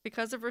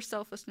 Because of her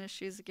selflessness,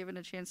 she is given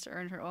a chance to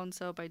earn her own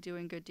soul by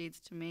doing good deeds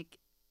to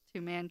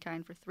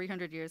mankind for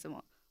 300 years and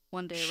will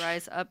one day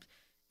rise up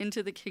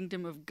into the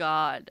kingdom of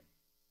God.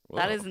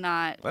 That Whoa. is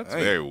not. That's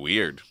Hey. very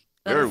weird.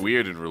 That Very is-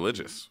 weird and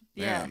religious.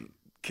 Yeah. Man,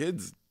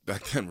 kids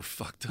back then were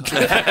fucked up.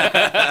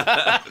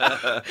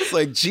 It's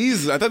like,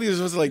 Jesus, I thought they were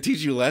supposed to like teach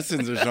you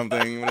lessons or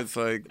something. But it's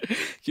like, Can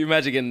you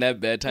imagine getting that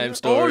bedtime oh,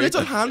 story?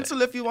 little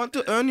Hansel, if you want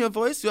to earn your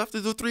voice, you have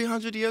to do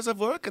 300 years of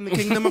work in the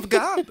kingdom of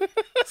God.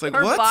 It's like,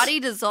 Her what? body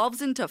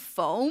dissolves into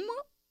foam?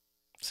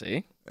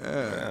 See? Yeah,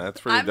 Yeah,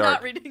 that's pretty I'm dark.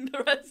 not reading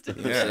the rest of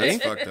yeah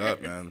it. that's fucked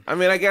up, man. I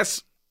mean, I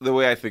guess the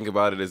way I think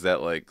about it is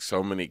that like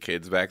so many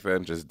kids back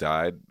then just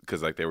died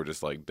because like they were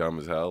just like dumb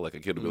as hell. Like a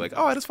kid would be like,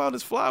 "Oh, I just found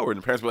this flower,"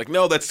 and the parents would be like,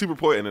 "No, that's super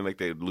poison," and then like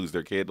they'd lose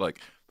their kid. Like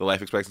the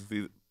life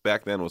expectancy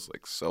back then was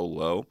like so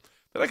low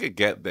that I could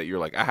get that you're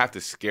like, I have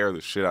to scare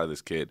the shit out of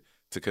this kid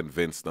to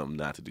convince them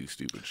not to do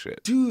stupid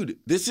shit. Dude,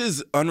 this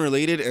is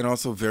unrelated and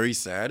also very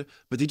sad.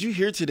 But did you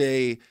hear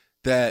today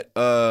that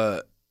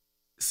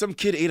some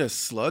kid ate a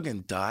slug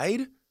and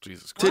died?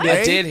 Jesus Christ.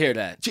 Today? I did hear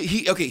that.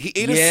 He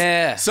ate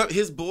Yeah.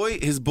 his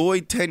boy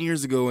 10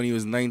 years ago when he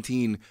was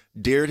 19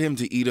 dared him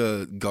to eat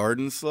a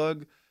garden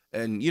slug,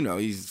 and you know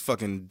he's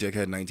fucking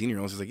dickhead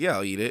 19-year-old. He's like, yeah,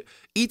 I'll eat it.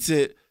 Eats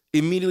it,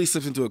 immediately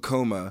slips into a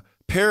coma,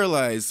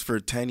 paralyzed for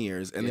 10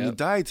 years, and then he Yep.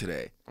 died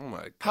today. Oh my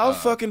god. How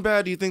fucking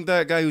bad do you think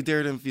that guy who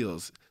dared him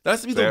feels? That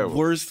has to be Terrible. the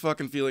worst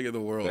fucking feeling in the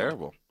world.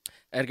 terrible.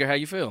 Edgar, how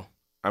you feel?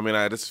 I mean,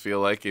 I just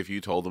feel like if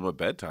you told them a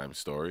bedtime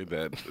story,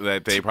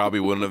 that they probably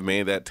wouldn't have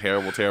made that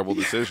terrible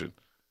decision.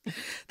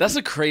 That's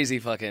a crazy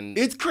fucking.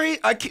 It's crazy.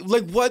 I can't,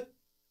 like what?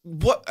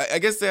 I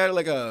guess they had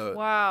like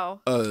Wow.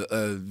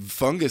 a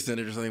fungus in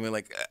it or something. But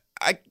like,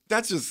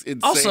 that's just insane.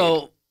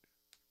 Also,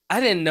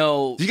 I didn't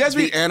know. do you guys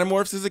read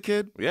Animorphs as a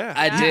kid? Yeah.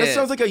 I Yeah. did. That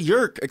sounds like a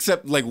yerk,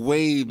 except like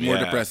way more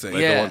Yeah, depressing.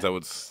 Like Yeah. the ones that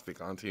would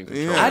stick onto you. And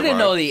control Yeah. I your didn't mind.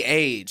 know the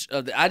age.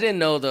 I didn't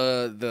know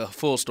the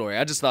full story.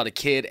 I just thought a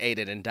kid ate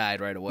it and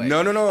died right away. No.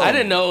 I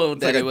didn't know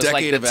It's that like it a was like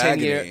decade the of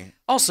 10-year. agony.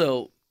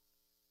 Also,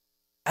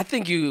 I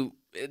think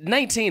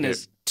 19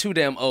 is too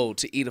damn old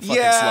to eat a fucking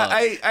Yeah, slug.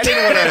 I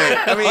didn't want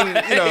to. I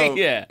mean, you know,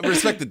 Yeah.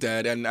 respect the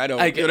dead, and I don't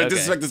I get- you know, okay.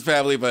 disrespect his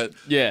family, but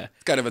Yeah.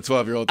 it's kind of a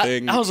 12-year-old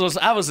thing. I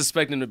was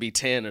expecting him to be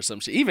 10 or some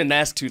shit. Even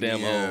that's too damn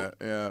yeah, old.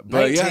 yeah,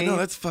 but yeah, 19? no,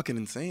 that's fucking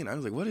insane. I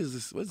was like, what is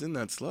this? What's in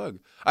that slug?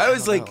 I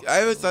always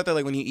thought that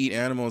like when you eat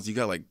animals, you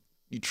got like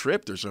you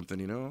tripped or something,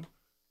 you know?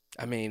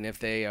 I mean, if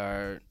they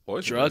are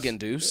Poisonous. drug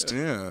induced,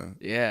 Yeah,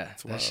 yeah,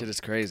 that wild. shit is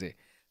crazy.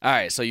 All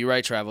right, so you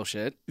write travel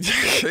shit.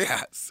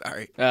 yeah.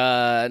 Sorry.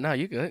 No,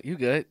 you good. You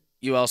good.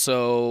 You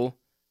also,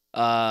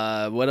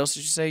 what else did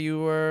you say you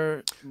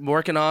were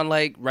working on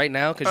like right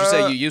now? Because you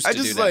say you used to I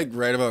just do that. like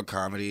write about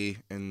comedy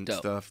and Dope.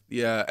 stuff.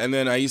 Yeah, and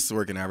then I used to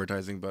work in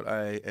advertising, but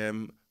I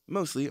am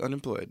mostly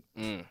unemployed.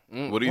 What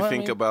do you Well, I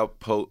think mean- about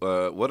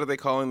what are they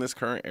calling this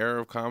current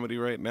era of comedy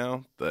right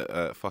now?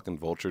 The fucking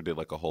Vulture did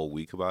like a whole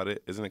week about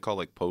it. Isn't it called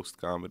like post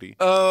comedy?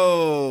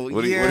 Oh,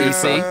 What do you- yeah. what do you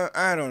think?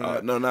 I don't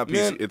know. No, not PC.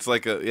 Man, It's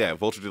like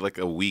Vulture did like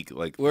a week,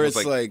 like where it was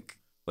it's like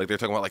they're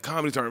talking about like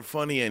comedies aren't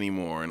funny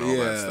anymore and all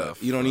yeah, that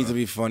stuff. you don't need to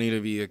be funny to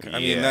be I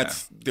mean, Yeah.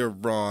 they're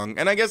wrong.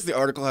 And I guess the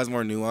article has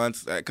more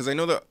nuance because I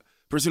know the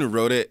person who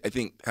wrote it, I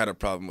think, had a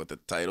problem with the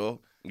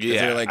title. 'Cause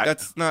Yeah, they're like,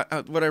 that's not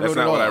what I wrote That's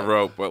at not what I all.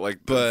 wrote, but like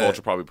But-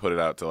 Vulture probably put it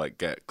out to like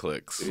get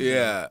clicks.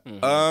 Yeah.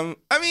 Mm-hmm.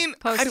 I mean,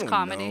 I don't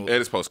Post-comedy. know.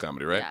 It is post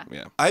comedy, right? Yeah.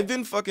 Yeah. I've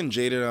been fucking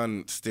jaded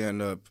on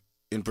stand up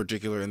in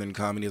particular, and then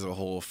comedy as a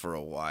whole for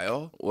a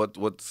while.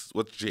 What's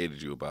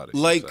jaded you about it?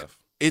 Like, Yusef?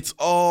 it's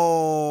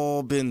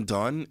all been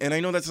done, and I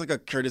know that's like a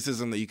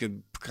criticism that you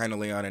could kind of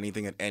lay on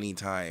anything at any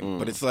time,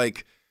 but it's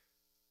like,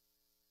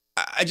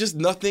 I just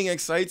nothing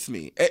excites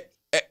me.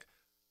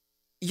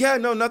 Yeah,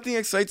 no, nothing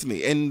excites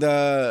me, and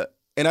I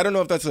don't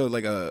know if that's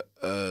a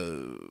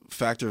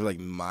factor of like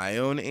my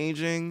own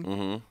aging.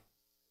 Mm-hmm.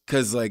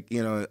 Cause like,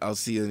 you know, I'll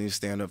see a new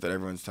stand-up that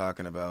everyone's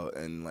talking about,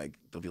 and like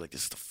they'll be like,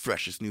 "This is the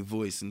freshest new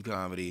voice in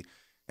comedy,"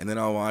 and then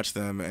I'll watch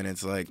them, and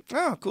it's like,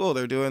 "Oh, cool,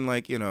 they're doing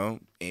like, you know,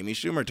 Amy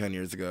Schumer 10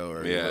 years ago,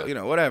 or Yeah. you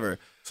know, whatever."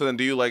 So then,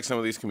 do you like some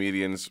of these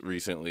comedians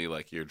recently,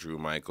 like your Drew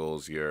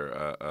Michaels,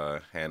 your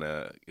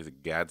Hannah? Is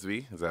it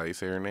Gadsby? Is that how you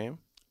say her name?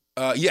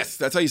 Yes,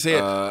 that's how you say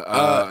it.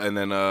 And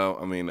then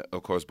I mean,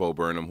 of course, Bo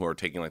Burnham, who are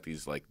taking like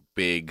these like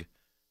big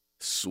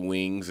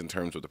swings in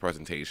terms of the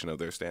presentation of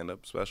their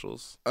stand-up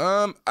specials.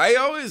 I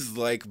always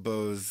like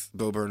Bo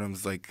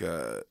Burnham's like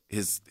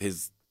his.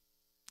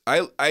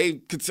 I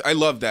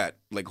love that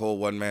like whole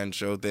one-man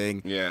show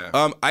thing. Yeah.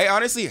 I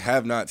honestly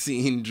have not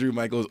seen Drew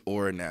Michaels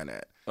or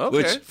Nanette. Okay.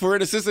 Which for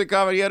an assistant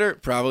comedy editor,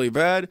 probably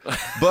bad.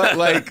 But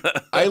like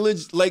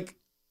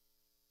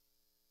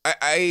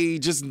I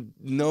just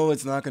know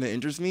it's not going to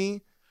interest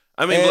me.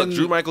 I mean, look, And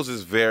Drew Michaels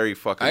is very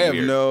fucking I have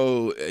weird.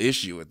 no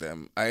issue with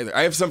them either.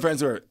 I have some friends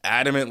who are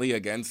adamantly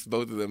against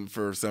both of them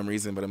for some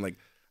reason, but I'm like,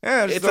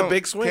 I just It's a don't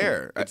big swing.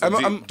 care. It's- I do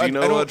you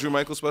know don't- Drew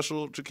Michaels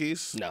special,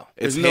 Jaquise? No.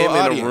 It's There's him no in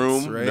audience, a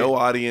room, right? no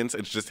audience.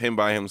 It's just him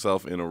by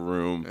himself in a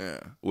room Yeah.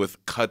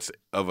 with cuts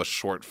of a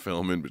short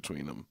film in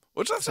between them.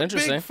 Which that's a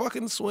Interesting. big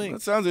fucking swing.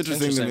 That sounds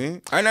interesting to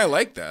me, and I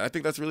like that. I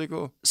think that's really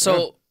cool.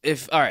 So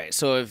if it's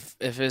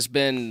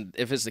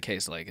the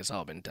case, like it's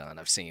all been done,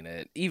 I've seen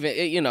it. Even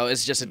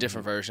it's just a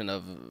different version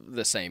of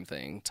the same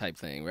thing type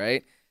thing,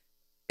 right?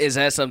 Is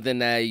that something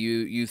that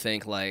you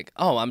think like,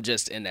 oh, I'm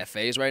just in that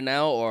phase right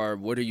now, or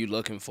what are you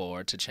looking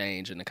for to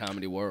change in the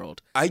comedy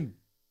world? I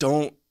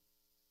don't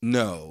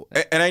know,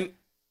 and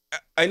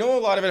I know a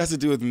lot of it has to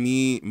do with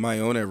my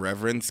own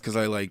irreverence, because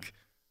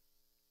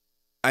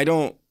I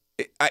don't.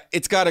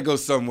 It's got to go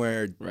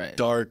somewhere Right.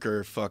 dark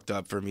or fucked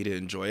up for me to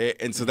enjoy it,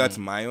 and so that's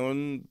my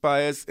own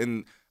bias,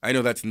 and I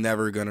know that's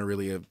never gonna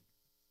really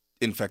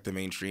infect the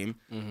mainstream.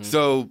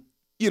 So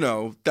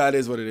that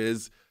is what it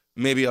is.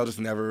 Maybe I'll just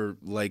never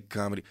like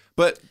comedy.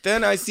 But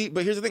then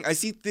but here's the thing: I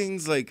see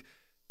things like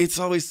It's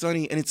Always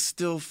Sunny, and it's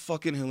still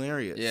fucking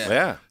hilarious.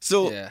 Yeah.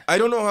 So Yeah. I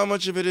don't know how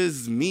much of it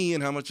is me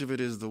and how much of it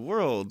is the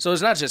world. So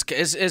it's not just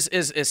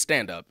it's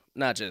stand up,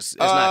 not just it's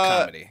not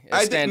comedy.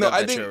 It's stand up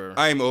I that think you're.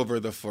 I'm over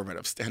the format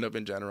of stand up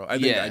in general. I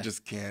think Yeah. I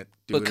just can't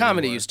do But it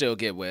comedy anymore. you still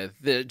get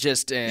with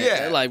just in,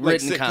 Yeah, like like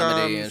written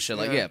comedy sitcoms, and shit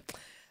like yeah.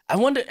 I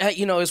wonder,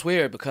 it's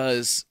weird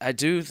because I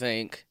do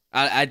think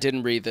I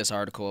didn't read this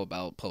article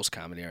about post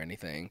comedy or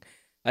anything.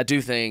 I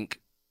do think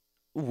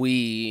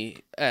we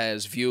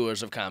as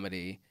viewers of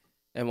comedy,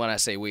 and when I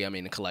say we, I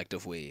mean the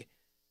collective we,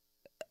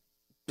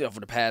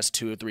 over the past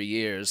 2 or 3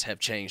 years have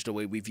changed the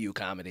way we view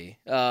comedy.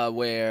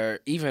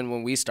 Where even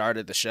when we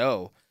started the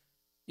show,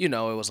 it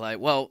was like,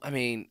 well, I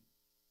mean,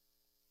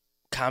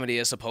 comedy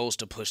is supposed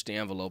to push the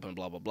envelope and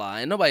blah, blah, blah.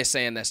 And nobody's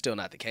saying that's still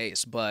not the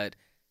case, but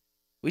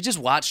we just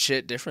watch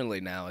shit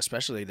differently now,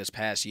 especially this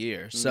past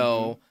year.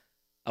 So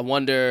I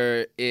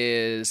wonder,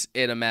 is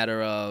it a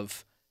matter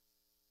of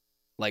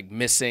like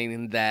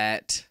missing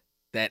that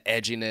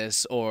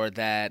edginess or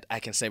that I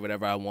can say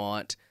whatever I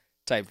want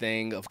type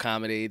thing of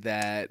comedy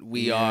that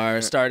we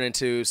are starting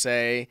to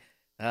say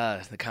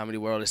the comedy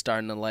world is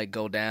starting to like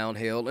go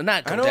downhill, and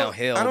not go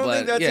downhill. I don't but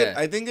think that's yeah. it.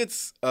 I think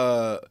it's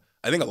I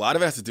think a lot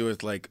of it has to do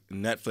with like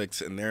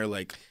Netflix and their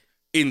like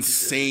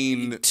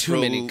insane Too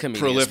many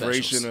comedian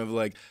proliferation specials. of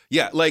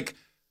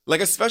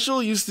like a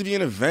special used to be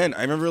an event.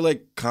 I remember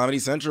like Comedy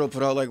Central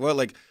put out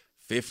like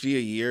 50 a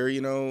year,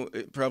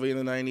 probably in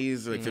the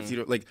 90s, like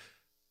 50 like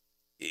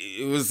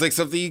it was like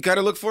something you kind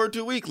of look forward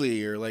to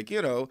weekly, or like,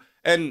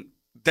 and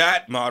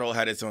that model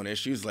had its own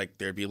issues. Like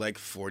there'd be like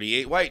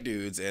 48 white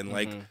dudes, and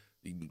like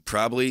you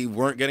probably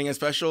weren't getting a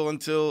special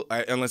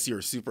unless you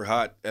were super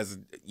hot as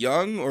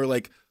young or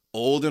like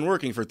old and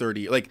working for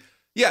 30. Like,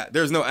 yeah,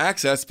 there's no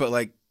access, but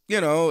like,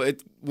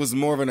 it was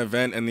more of an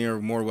event and they were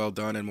more well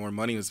done and more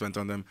money was spent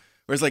on them.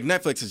 Whereas like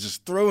Netflix is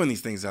just throwing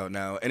these things out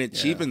now, and it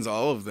cheapens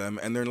all of them,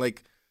 and they're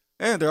like,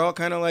 they're all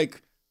kind of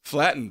like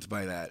flattened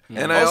by that.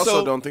 And I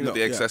also don't think that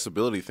the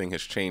accessibility thing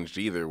has changed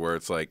either, where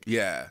it's like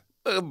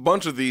a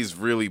bunch of these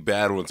really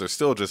bad ones are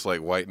still just like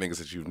white niggas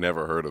that you've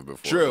never heard of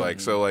before. True. Like,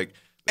 so like,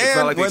 it's And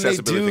not like the when they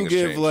accessibility do thing has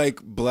give changed.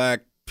 like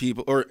black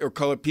people or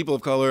people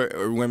of color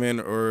or women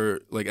or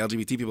like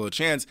LGBT people a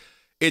chance,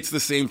 it's the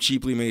same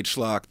cheaply made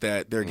schlock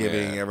that they're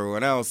giving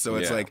everyone else. So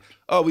it's like,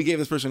 oh, we gave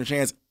this person a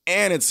chance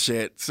and it's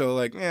shit. So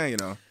like, You're not I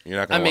going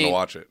to want mean, to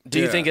watch it. Do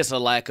you think it's a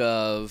lack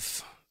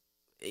of,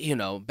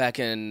 back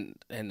in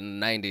the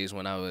 90s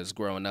when I was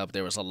growing up,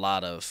 there was a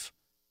lot of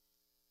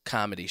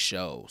comedy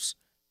shows,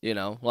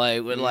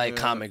 like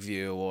Comic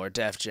View or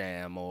Def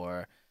Jam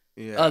or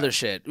other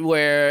shit,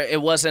 where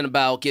it wasn't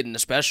about getting a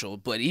special,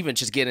 but even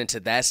just getting to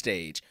that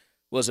stage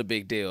was a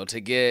big deal. To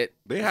get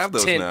They have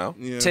those 10, now.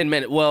 10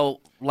 minutes. Well,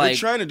 like they're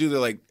trying to do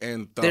the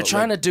they're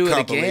trying to do it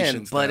again, compilation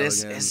but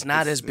style again. it's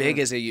not as big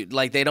as it.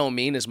 Like they don't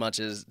mean as much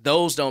as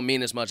don't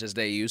mean as much as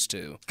they used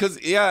to. Because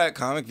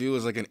Comic View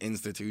was like an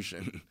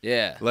institution.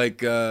 Yeah, Like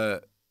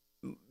the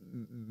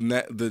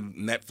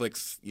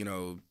Netflix,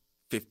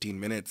 15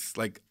 minutes.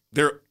 Like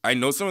I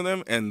know some of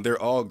them, and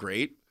they're all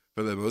great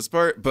for the most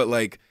part. But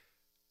like,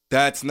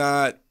 that's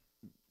not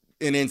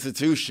an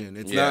institution.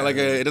 It's not like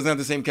it doesn't have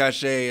the same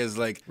cachet as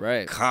like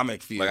Right.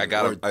 Comic View. Like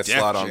or I Def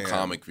slot on Jam.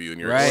 Comic View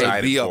and you're Right.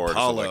 excited the for it, stuff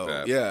Apollo.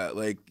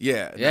 like that.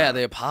 Yeah,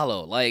 the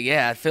Apollo. Like,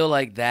 I feel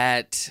like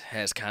that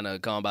has kind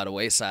of gone by the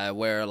wayside.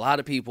 Where a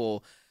lot of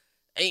people,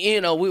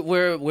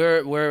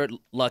 we're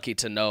lucky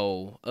to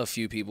know a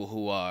few people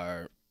who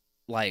are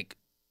like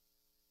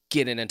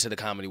getting into the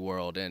comedy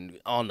world and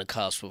on the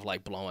cusp of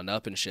like blowing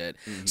up and shit.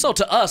 So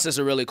to us, it's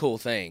a really cool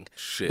thing.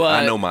 Shit,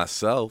 But- I know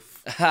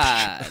myself.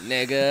 Ha,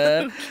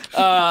 nigga.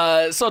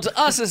 So to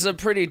us, it's a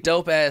pretty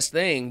dope ass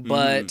thing,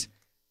 but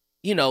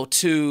you know,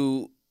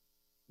 to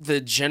the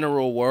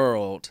general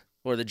world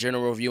or the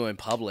general viewing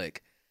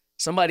public,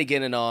 somebody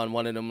getting on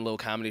one of them little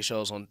comedy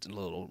shows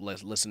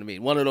listen to me,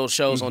 one of those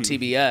shows on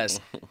TBS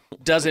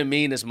doesn't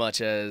mean as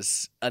much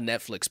as a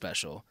Netflix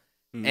special,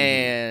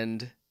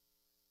 and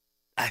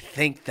I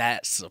think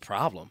that's the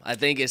problem. I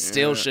think it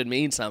still should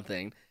mean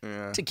something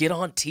to get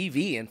on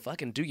TV and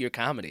fucking do your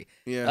comedy.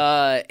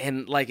 Yeah.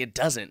 And like it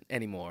doesn't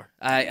anymore.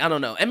 I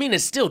don't know. I mean,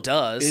 it still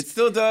does. It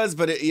still does,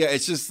 but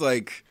it's just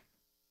like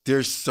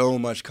there's so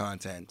much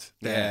content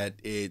that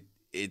the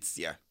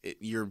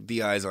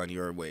eyes on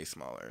you are way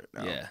smaller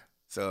now. Yeah.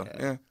 So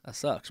yeah. That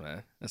sucks,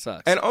 man. That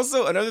sucks. And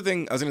also another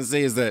thing I was gonna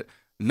say is that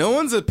no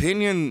one's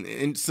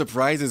opinion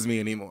surprises me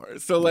anymore.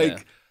 So like.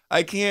 Yeah.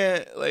 I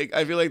can't, like,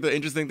 I feel like the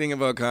interesting thing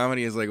about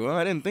comedy is like, well,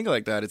 I didn't think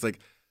like that. It's like,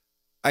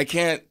 I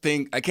can't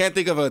think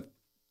of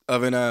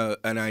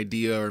an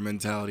idea or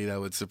mentality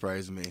that would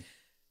surprise me.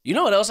 You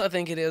know what else I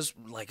think it is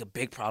like a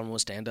big problem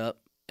with stand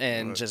up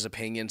and just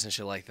opinions and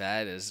shit like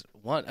that is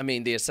one, I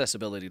mean, the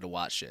accessibility to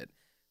watch shit.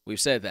 We've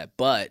said that,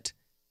 but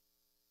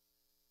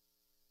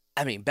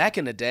I mean, back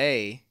in the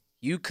day,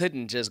 you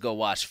couldn't just go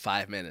watch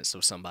 5 minutes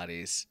of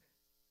somebody's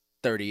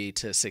 30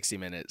 to 60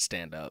 minute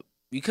stand up.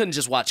 You couldn't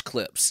just watch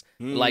clips.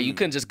 Like, you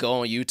couldn't just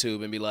go on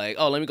YouTube and be like,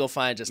 oh, let me go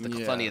find just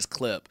the funniest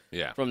clip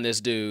from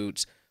this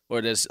dude's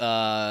or this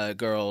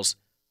girl's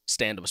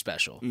stand-up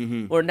special.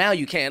 Or now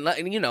you can.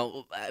 Like, you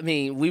know, I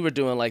mean, we were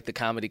doing, like, the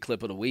comedy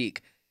clip of the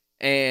week,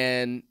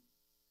 and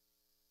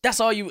that's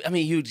all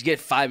you'd get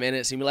 5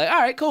 minutes, and you'd be like, all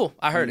right, cool,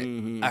 I heard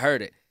it. I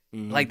heard it.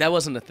 Like, that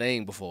wasn't a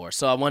thing before.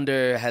 So I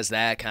wonder, has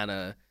that kind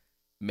of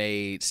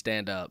made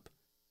stand-up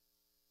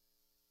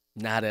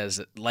not as,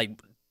 like,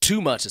 too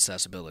much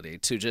accessibility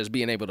to just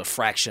being able to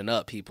fraction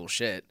up people's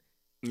shit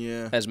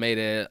has made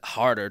it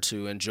harder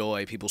to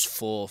enjoy people's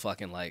full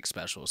fucking like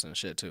specials and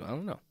shit too. I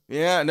don't know.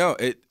 Yeah, no,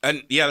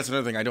 that's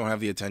another thing. I don't have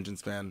the attention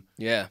span.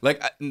 Yeah.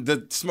 Like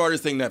the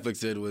smartest thing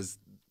Netflix did was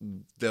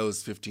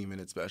those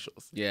 15-minute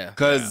specials. Yeah.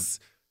 Because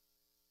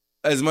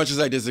as much as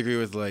I disagree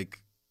with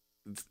like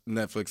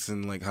Netflix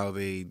and like how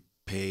they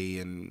pay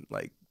and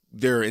like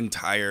their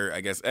entire,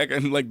 I guess,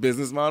 like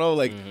business model,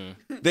 like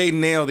they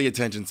nail the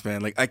attention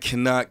span. Like I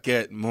cannot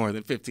get more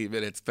than 15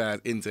 minutes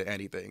fast into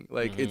anything.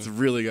 Like it's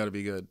really got to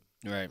be good.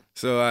 Right.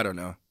 So I don't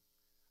know.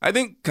 I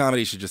think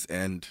comedy should just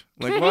end.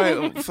 Like why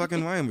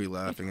am we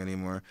laughing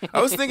anymore?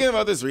 I was thinking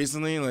about this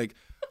recently. Like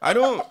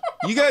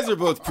you guys are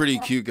both pretty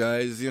cute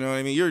guys. You know what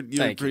I mean? You're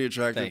pretty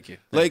attractive. Thank you.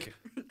 Like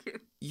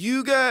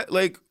you got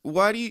like,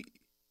 why do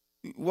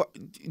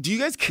you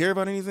guys care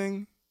about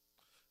anything?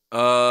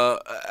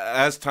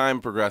 As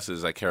time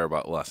progresses, I care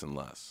about less and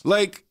less.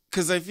 Like,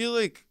 because I feel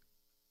like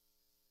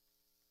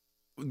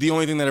the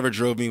only thing that ever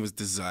drove me was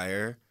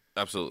desire.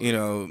 Absolutely. You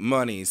know,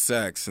 money,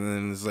 sex, and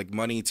then it's like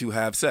money to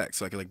have sex,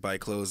 so I could like buy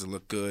clothes and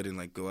look good and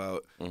like go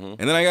out. And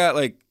then I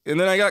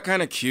got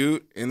kind of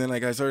cute, and then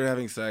like I started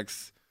having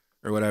sex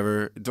or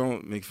whatever.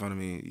 Don't make fun of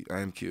me. I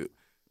am cute.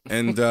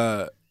 And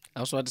I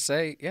was about to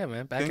say, yeah,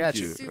 man, back thank at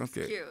you. you. Super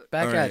Okay. cute.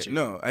 Back All at right. you.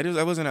 No, I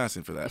wasn't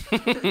asking for that.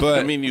 But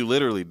I mean, you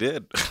literally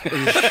did.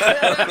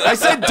 I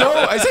said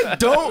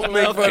don't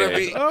make fun of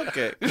me.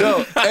 Okay.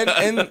 No,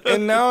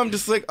 and now I'm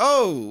just like,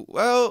 oh,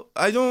 well,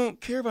 I don't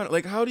care about it.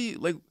 Like, how do you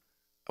like?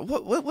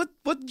 What?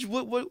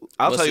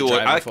 I'll What's tell you the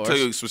what. driving I can tell force?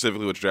 you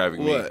specifically what's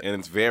driving me, What? and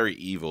it's very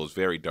evil. It's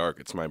very dark.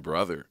 It's my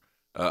brother.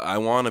 I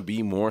want to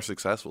be more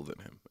successful than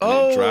him.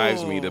 And it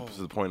drives me to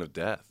the point of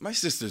death. My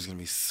sister's gonna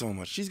be so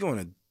much. She's going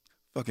to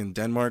fucking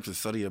Denmark to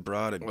study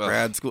abroad at Well.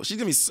 grad school. She's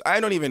gonna be. I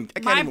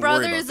can't My even worry about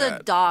brother's a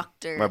that.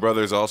 doctor. My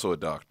brother is also a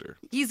doctor.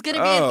 He's gonna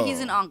Oh. be.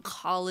 He's an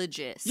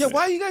oncologist. Yeah,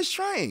 why are you guys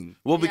trying?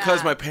 Well, because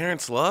Yeah. my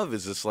parents' love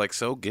is just like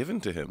so given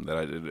to him that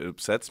it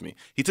upsets me.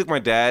 He took my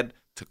dad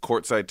to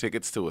courtside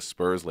tickets to a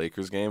Spurs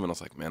Lakers game, and I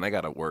was like, man, I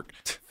gotta work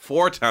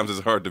 4 times as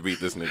hard to beat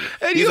this nigga.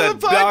 And He's you a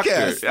have a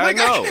podcast. doctor. I Like,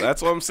 know.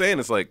 That's what I'm saying.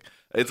 It's like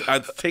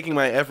I'm taking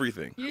my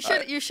everything. You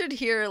should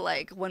hear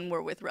like when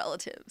we're with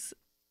relatives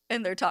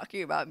and they're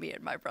talking about me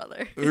and my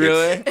brother.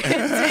 Really?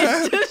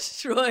 It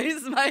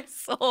destroys my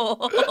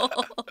soul.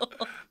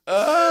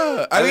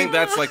 I think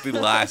that's like the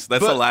last.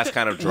 That's the last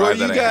kind of drive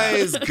Were that you I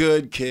have. guys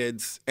good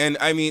kids? And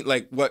I mean,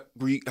 like,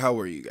 how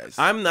were you guys?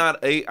 I'm not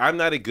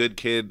a good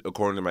kid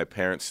according to my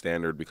parents'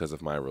 standard because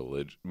of my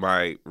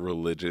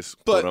religious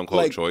quote unquote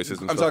like, choices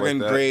and I'm stuff talking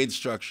like that. grade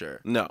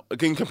structure. No,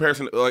 in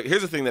comparison, like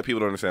here's the thing that people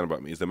don't understand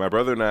about me is that my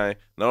brother and I,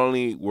 not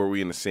only were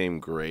we in the same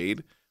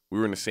grade, we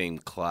were in the same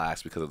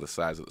class because of the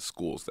size of the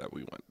schools that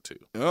we went to.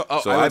 So I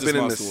went I've to been in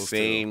small the schools,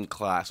 same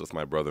class with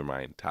my brother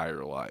my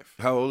entire life.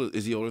 How old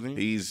is he? Older than you?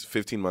 He's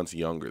 15 months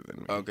younger than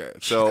me. Okay.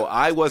 So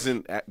I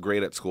wasn't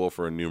great at school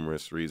for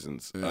numerous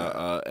reasons,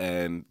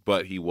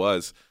 but he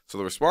was. So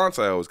the response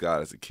I always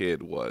got as a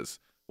kid was,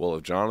 well,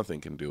 if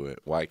Jonathan can do it,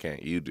 why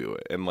can't you do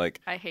it? And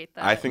like, I hate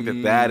that. I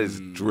think that has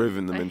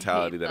driven the I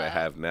mentality hate that I that.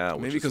 have now.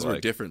 Maybe because because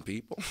we're different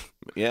people.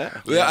 Yeah.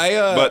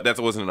 Yeah, but that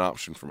wasn't an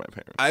option for my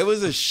parents. I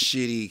was a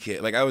shitty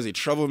kid. Like I was a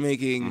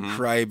troublemaking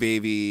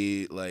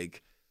crybaby,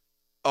 like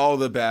all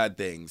the bad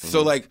things.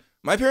 So like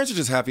my parents are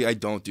just happy I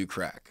don't do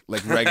crack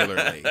like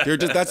regularly. They're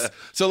just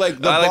so like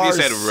the I like bar you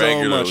said is so much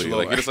regularly. lower.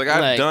 Like you're just like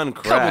I've Like, done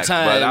couple crack,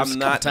 but I'm times,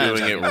 not couple doing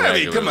times it I've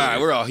regularly. I mean, come on,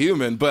 we're all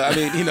human, but I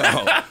mean, you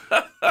know.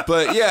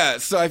 But yeah,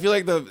 so I feel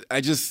like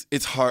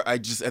it's hard. I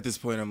just at this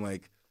point I'm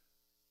like,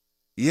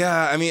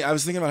 yeah. I mean, I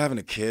was thinking about having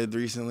a kid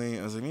recently.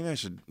 I was like, maybe I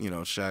should,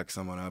 shack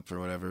someone up or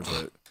whatever.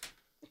 But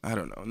I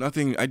don't know.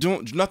 Nothing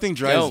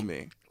drives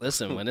me.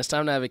 Listen, when it's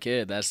time to have a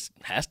kid,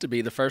 has to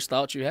be the first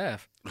thought you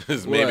have.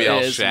 maybe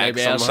I'll shack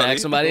Maybe I'll shack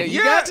somebody. You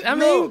Yeah, got. I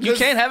mean, you 'cause-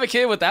 can't have a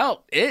kid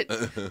without it.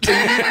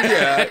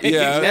 Yeah.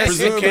 Yes,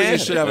 Presumably, you you can.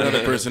 should have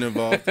another person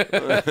involved.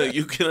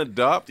 You can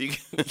adopt.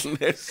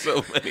 There's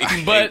so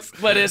many.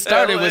 But it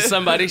started with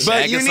somebody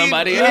But shacking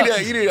somebody up.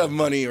 you need to have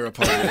money or a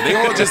partner. They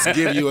won't just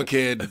give you a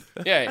kid.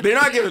 Yeah. They're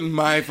not giving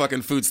my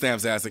fucking food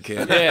stamps as a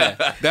kid. Yeah,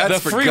 That's the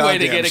for free way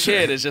to goddamn get a sure.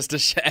 kid is just to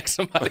shack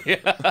somebody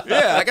up.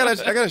 Yeah, I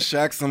gotta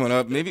shack someone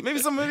up. Maybe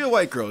a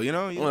white girl. You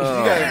Oh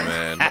gotta-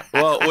 man.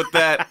 Well, with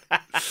that,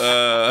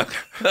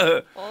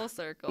 Full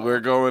circle. we're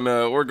going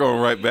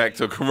right back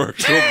to a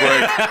commercial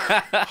break,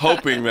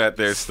 hoping that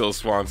there's still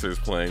sponsors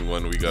playing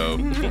when we go.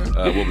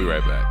 We'll be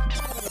right back.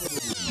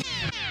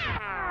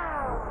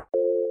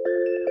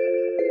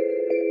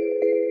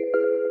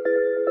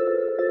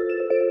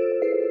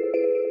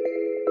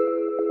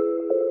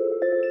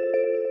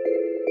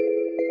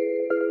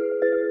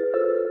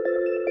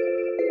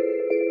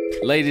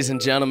 Ladies and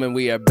gentlemen,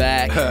 we are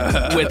back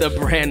with a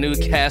brand new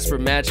Casper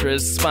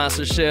mattress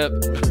sponsorship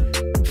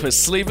for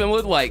sleeping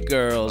with white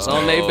girls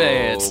on their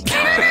beds.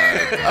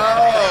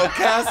 Oh,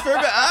 Casper.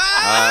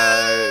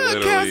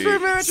 Casper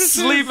mattresses.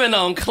 Sleeping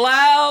on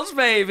clouds,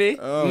 baby.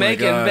 Oh my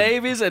Making God.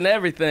 babies and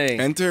everything.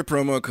 Enter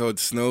promo code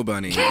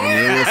SNOWBUNNY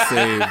and you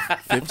will save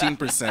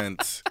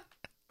 15%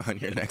 on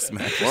your next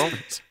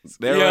mattress.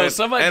 There Yo, was,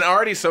 somebody- and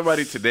already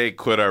somebody today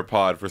quit our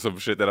pod for some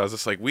shit that I was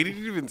just like, we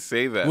didn't even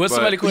say that. What's But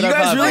somebody quit You our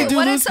guys pod really for? do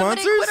What did lose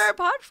somebody sponsors? quit our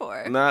pod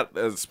for? Not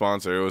as a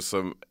sponsor. It was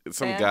some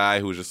Fan? guy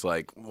who was just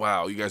like,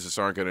 wow, you guys just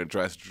aren't going to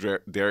address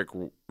Derek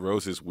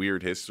Rose's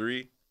weird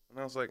history. And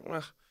I was like,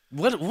 well,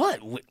 What?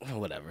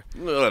 Whatever.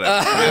 whatever.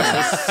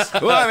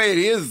 Well, I mean,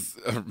 he is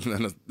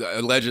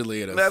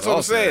allegedly an That's what I'm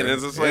assaulter. saying.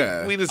 It's just like,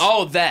 Yeah. we just...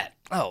 Oh, that.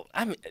 Oh,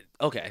 I mean,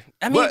 okay.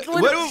 I mean,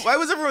 Why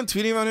was everyone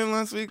tweeting about him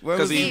last week? Why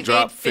Because was he He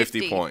dropped made 50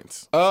 50.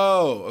 points.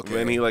 Oh, okay.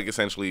 Then he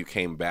essentially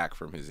came back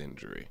from his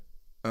injury.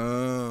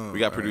 Oh, We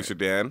got all producer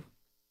Dan.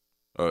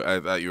 Oh,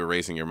 I thought you were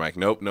raising your mic.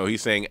 Nope, no.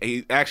 He's saying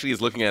he actually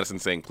is looking at us and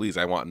saying, "Please,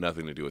 I want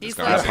nothing to do with this He's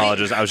I like- conversation."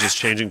 apologize. I was just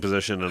changing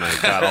position and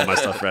I got all my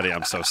stuff ready.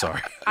 I'm so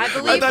sorry. I right.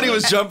 believe I thought he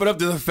was jumping up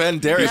to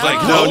defend Derek. He's No.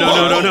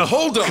 like, No,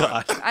 hold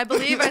on. I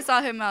believe I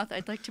saw him mouth.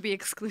 I'd like to be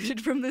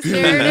excluded from this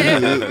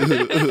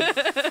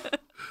narrative.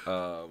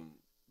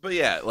 But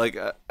yeah,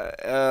 I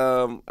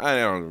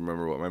don't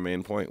remember what my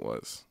main point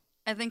was.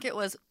 I think it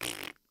was.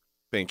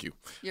 Thank you.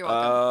 You're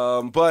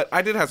welcome. But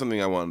I did have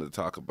something I wanted to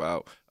talk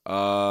about.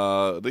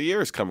 The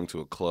year is coming to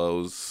a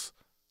close.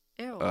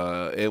 Ew.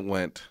 It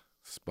went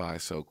by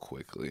so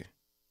quickly.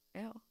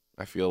 Ew.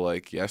 I feel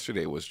like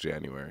yesterday was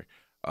January.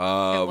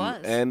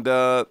 was. And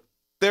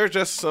there are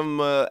just some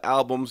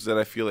albums that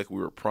I feel like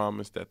we were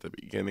promised at the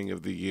beginning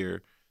of the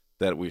year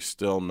that we're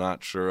still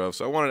not sure of.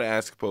 So I wanted to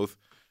ask both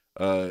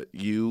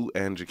you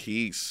and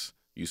Jaquise,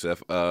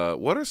 Yusef,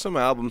 what are some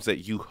albums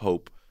that you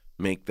hope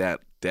make that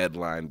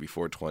deadline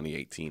before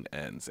 2018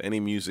 ends? Any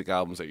music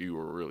albums that you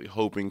were really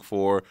hoping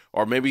for,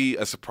 or maybe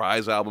a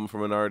surprise album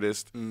from an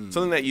artist,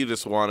 something that you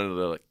just wanted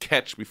to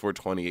catch before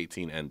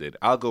 2018 ended?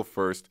 I'll go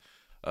first.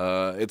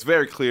 It's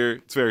very clear.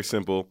 It's very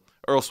simple.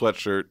 Earl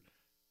Sweatshirt.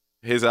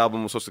 His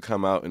album was supposed to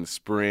come out in the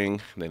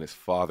spring. Then his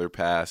father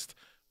passed,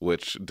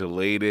 which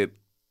delayed it.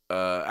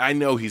 I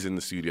know he's in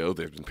the studio.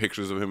 There's been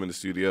pictures of him in the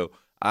studio.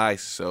 I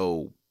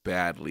so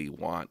badly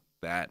want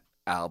that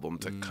album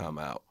to come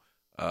out.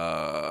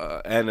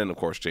 And then, of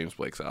course, James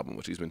Blake's album,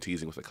 which he's been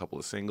teasing with a couple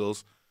of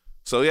singles.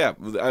 So, yeah,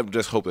 I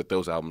just hope that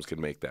those albums can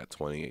make that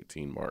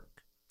 2018 mark.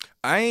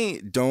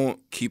 I don't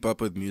keep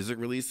up with music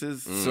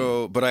releases,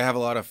 but I have a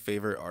lot of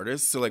favorite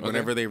artists. So,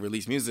 whenever they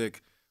release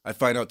music, I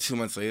find out 2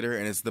 months later,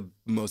 and it's the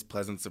most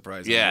pleasant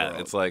surprise in the Yeah,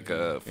 world. it's like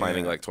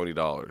finding Yeah.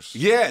 $20.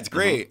 Yeah, it's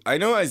great. I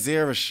know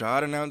Isaiah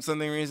Rashad announced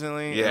something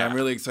recently. Yeah. And I'm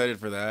really excited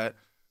for that.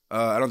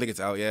 I don't think it's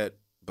out yet,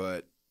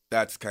 but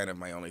that's kind of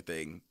my only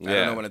thing. I Yeah.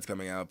 don't know when it's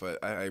coming out,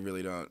 but I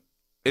really don't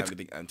It's- have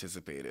anything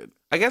anticipated.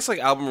 I guess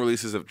album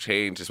releases have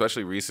changed,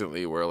 especially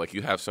recently, where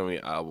you have so many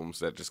albums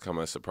that just come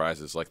as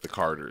surprises, like the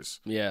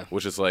Carters. Yeah.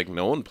 Which is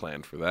no one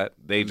planned for that.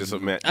 They just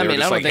met. I They were mean,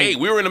 just I don't like, hey,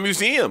 think- we were in a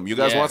museum. You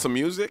guys Yeah. want some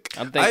music?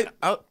 I'm thinking.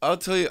 I'll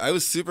tell you, I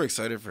was super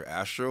excited for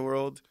Astro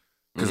World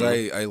because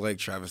I like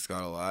Travis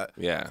Scott a lot.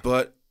 Yeah.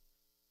 But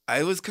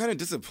I was kind of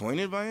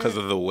disappointed by it. Because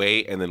of the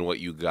weight and then what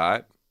you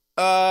got.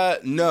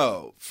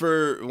 No.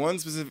 For one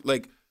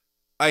specific,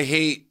 I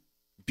hate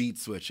beat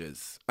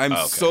switches. I'm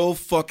Okay. so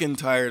fucking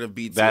tired of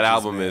beat switches. That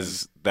album man.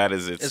 its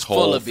It's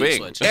whole full of beat thing.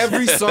 switches.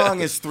 Every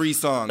song is 3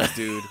 songs,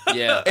 dude.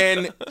 Yeah.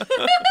 And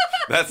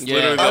That's Yeah.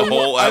 literally the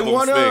whole I album's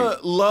wanna thing.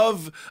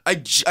 love.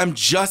 I'm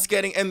just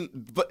getting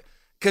but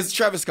because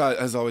Travis Scott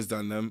has always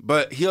done them,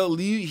 but he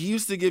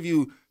used to give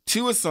you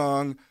 2 a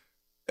song,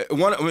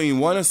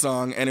 one a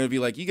song, and it would be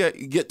like you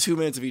get 2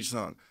 minutes of each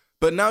song.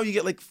 But now you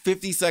get like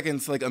 50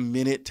 seconds, like a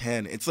minute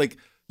 10. It's like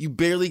you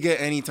barely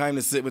get any time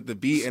to sit with the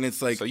beat, and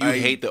it's like So you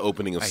hate the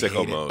opening of I Sicko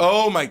hate it. Mode.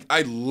 Oh my!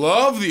 I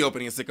love the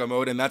opening of Sicko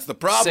Mode, and that's the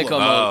problem. Sicko Oh.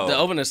 mode. The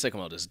opening of Sicko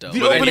mode is dope. The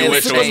But then opening you of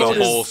wish it Sicko was the Mode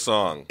is- whole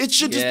song. It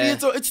should just Yeah.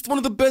 be it's one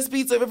of the best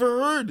beats I've ever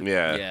heard.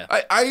 Yeah.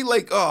 Yeah. I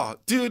like. Oh,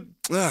 dude.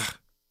 Ugh.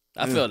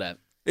 I feel that.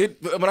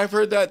 When I've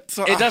heard that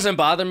song, It doesn't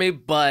bother me,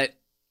 but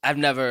I've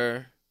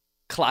never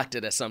clocked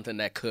it as something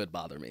that could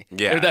bother me.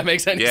 Yeah. If that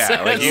makes any Yeah,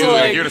 sense. like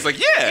you're just like,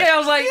 yeah. Yeah, I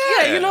was like,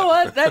 yeah, you know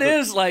what? That Yeah.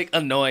 is like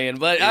annoying,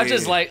 but I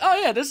just Yeah. like, oh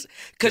yeah, this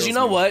because you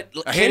know what?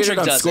 I hated it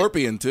on does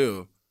Scorpion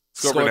too.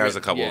 Scorpion has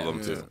a couple yeah.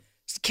 of them too.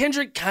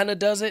 Kendrick kind of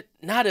does it,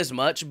 not as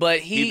much,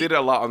 but He did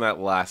a lot on that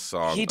last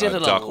song. he did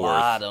it a Duckworth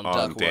lot on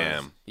Duckworth.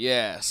 Damn.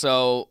 Yeah,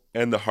 so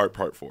And the Heart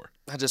Part 4.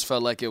 I just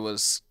felt like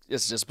it's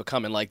just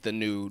becoming like the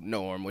new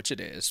norm, which it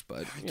is.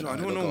 But you know, I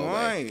don't it'll know go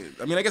away. why.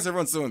 I mean, I guess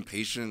everyone's so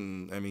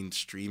impatient. I mean,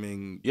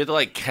 streaming. You have to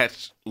like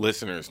catch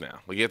listeners now.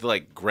 Like you have to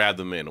like grab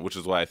them in, which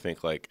is why I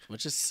think like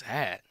Which is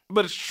sad.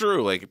 but it's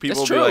true. Like people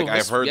will It's be true. like, I've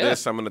It's- heard yeah.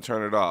 this, I'm gonna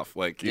turn it off.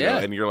 Like you Yeah.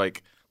 know, and you're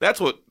like,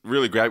 that's what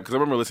really grabbed because I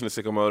remember listening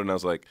to Sicko Mode and I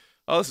was like,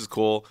 oh, this is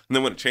cool. And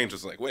then when it changed, I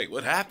was like, wait,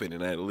 what happened?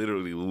 And I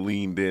literally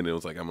leaned in and it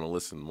was like, I'm gonna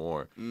listen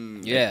more.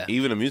 Yeah.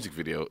 Even a music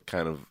video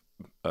kind of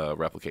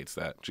replicates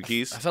that.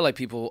 Jaquise? I feel like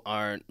people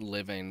aren't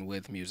living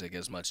with music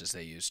as much as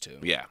they used to.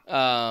 Yeah.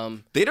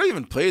 They don't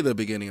even play the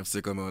beginning of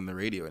Sicko Mode on the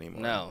radio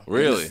anymore. No.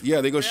 Really? Yeah,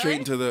 they go straight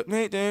into the.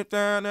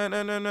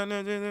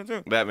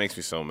 That makes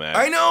me so mad.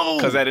 I know.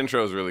 Because that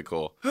intro is really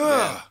cool.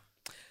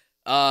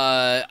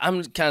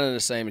 I'm kind of the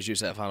same as you,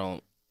 Seth. I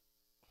don't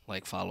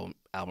like follow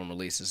album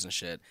releases and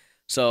shit.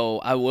 So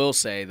I will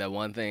say that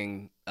one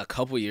thing a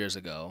couple years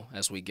ago,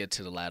 as we get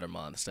to the latter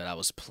months, that I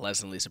was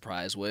pleasantly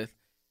surprised with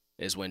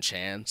is when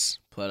Chance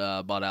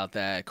bought out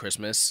that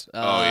Christmas.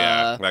 Oh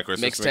yeah, that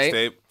Christmas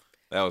mixtape.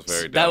 That was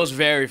very dope. That was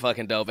very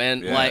fucking dope,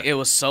 and Yeah. like it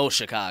was so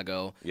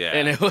Chicago. Yeah.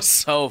 and it was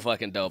so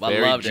fucking dope.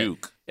 Very I loved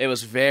juke. it. It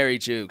was very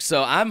juke.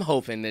 So I'm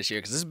hoping this year,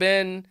 because it's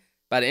been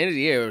by the end of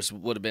the year,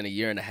 would have been a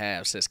year and a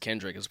half since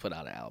Kendrick has put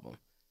out an album.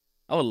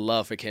 I would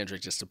love for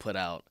Kendrick just to put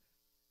out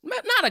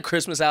not a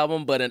Christmas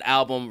album, but an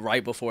album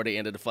right before the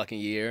end of the fucking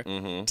year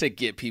to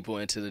get people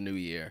into the new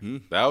year.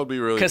 That would be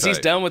really Because he's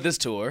tight. done with this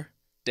tour.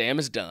 Damn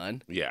is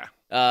done. Yeah.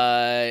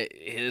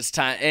 His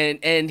time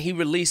and he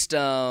released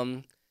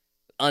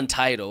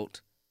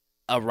Untitled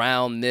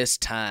around this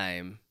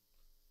time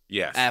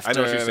Yes. after I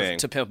know what you're saying.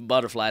 To Pimp a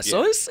Butterfly.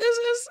 So Yeah.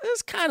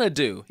 it's kind of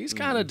due. He's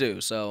kind of due.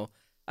 So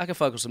I can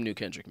fuck with some new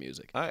Kendrick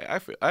music. I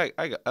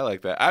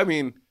like that. I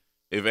mean,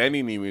 if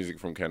any new music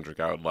from Kendrick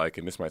I would like,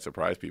 and this might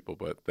surprise people,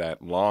 but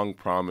that long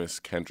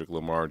promised Kendrick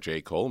Lamar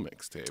J. Cole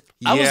mixtape.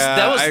 I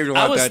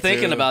want was that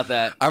thinking too. about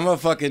that. I'm a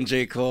fucking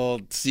J.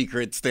 Cole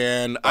secret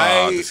stan.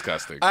 Oh,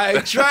 disgusting. I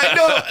tried.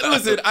 No,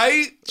 listen.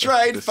 I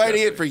tried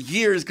fighting it Disgusting. for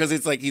years because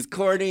it's like he's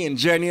corny and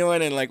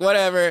genuine and like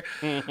whatever.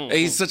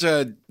 He's such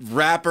a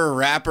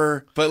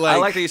rapper, but like I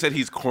like that you said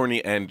he's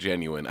corny and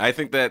genuine. I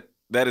think that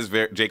is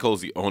J. Cole's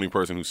the only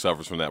person who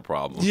suffers from that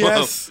problem. Yes, Where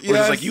it's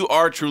yes. like you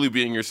are truly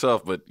being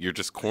yourself, but you're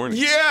just corny.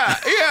 yeah.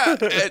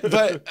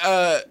 But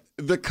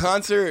the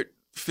concert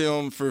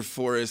film for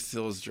Forest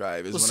Hills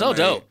Drive is Was one so of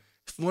my, dope.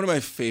 One of my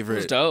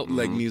favorite dope.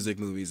 like music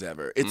movies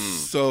ever. It's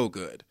so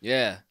good.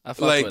 Yeah, I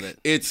fucked Like with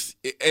it.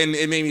 and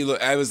it made me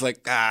look. I was like,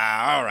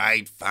 all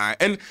right, fine.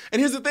 And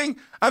here's the thing,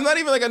 I'm not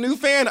even like a new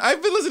fan.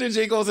 I've been listening to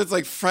J. Cole since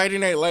like Friday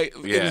Night Light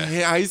Yeah.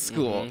 in high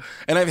school,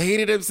 and I've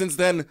hated him since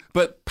then.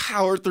 But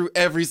powered through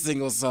every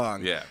single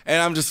song. Yeah.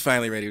 and I'm just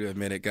finally ready to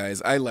admit it,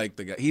 guys. I like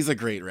the guy. He's a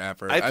great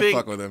rapper. I think-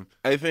 fuck with him.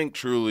 I think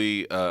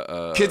truly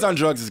Kids on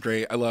Drugs is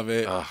great. I love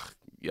it. Ugh,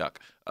 yuck.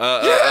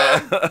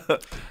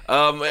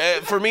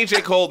 For me,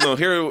 J. Cole, no,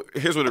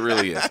 here's what it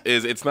really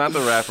is it's not the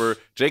rapper.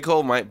 J.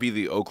 Cole might be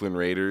the Oakland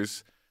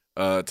Raiders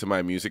to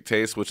my music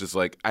taste, which is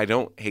like, I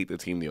don't hate the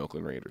team, the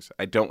Oakland Raiders.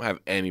 I don't have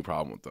any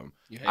problem with them.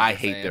 hate I their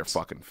hate their fans.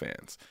 fucking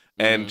fans.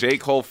 And J.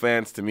 Cole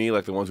fans, to me,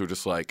 like the ones who are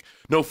just like,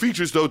 no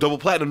features though, double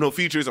platinum, no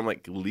features. I'm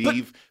like,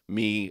 leave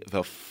me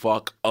the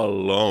fuck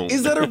alone.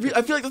 Is that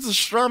I feel like that's a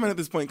straw man at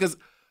this point because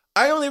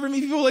I only ever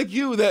meet people like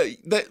you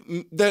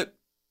that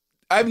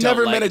I've Don't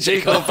never like met a J.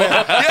 J. Cole Cole.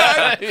 fan.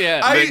 Yeah,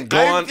 Yeah.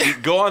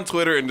 Then go on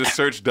Twitter and just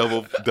search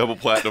double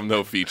platinum,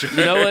 no features.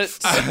 You know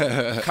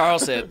what? Carl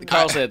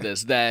said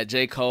this, that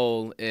J.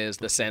 Cole is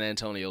the San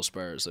Antonio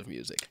Spurs of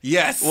music.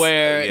 yes.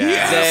 Where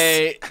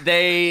Yes.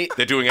 they're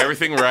doing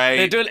everything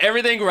right. doing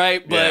everything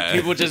right, but Yeah.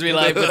 people just be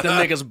like, but them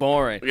niggas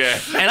boring. Yeah.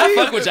 And I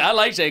fuck with you. I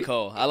like J.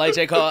 Cole.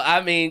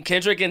 I mean,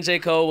 Kendrick and J.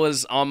 Cole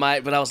was on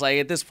my, but I was like,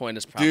 at this point,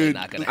 it's probably Dude,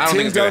 not gonna I don't happen.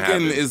 think Tim it's gonna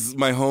Duncan happen. is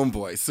my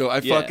homeboy, so I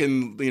Yeah.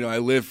 fucking I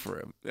live for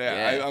him. Yeah.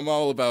 Yeah. I'm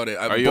all about it.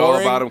 Are you all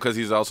about him because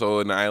he's also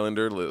an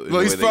Islander?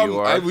 Well, he's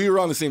from. We were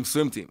on the same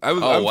swim team. I'm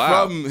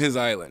from his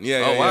island. Yeah. Oh,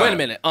 yeah, wow. yeah. Wait a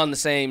minute, on the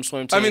same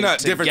swim team. I mean, not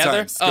together? different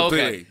times. Oh, okay.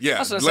 Completely. Yeah. I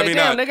was gonna Let say, me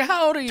damn, not- nigga,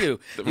 how old are you?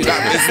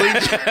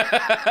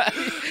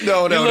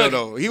 No.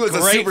 look He was a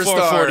Great for a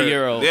superstar.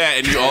 40-year-old. Yeah,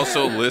 and you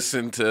also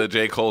listened to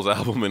J. Cole's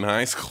album in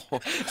high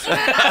school.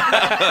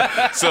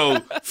 So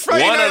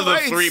Friday one Night of the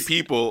Lights. 3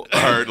 people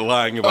are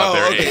lying about Oh,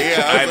 their okay, age.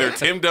 yeah, I was Either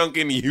Tim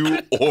Duncan, you,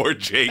 or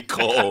J.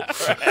 Cole.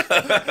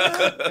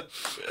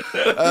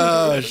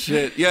 Oh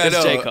shit! Yeah, It's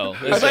no. J. Cole.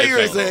 I It's thought J. you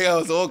were Cole. saying I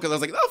was old because I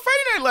was like, oh,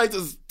 Friday Night Lights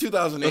was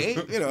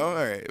 2008. You know, all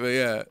right, but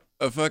yeah,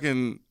 a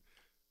fucking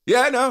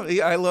yeah. No,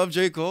 I love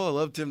J. Cole. I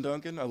love Tim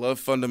Duncan. I love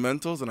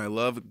fundamentals, and I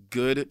love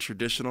good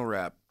traditional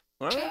rap.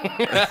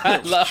 I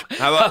love,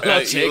 How about I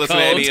love you J. listen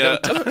Cole, to any, Tim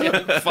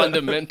Duncan,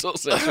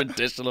 fundamentals and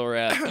traditional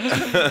rap.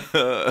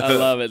 I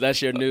love it.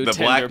 That's your new the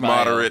Tinder Black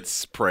bio.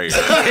 Moderates prayer?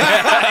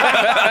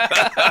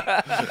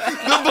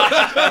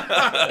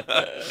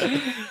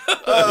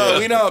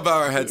 We know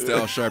about our head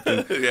style,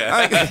 Sharpton.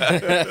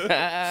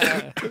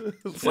 Yeah.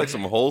 It's like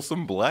some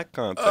wholesome black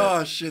content.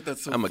 Oh shit,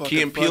 that's so. I'm a fucking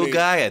Key and Peele funny.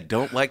 guy. I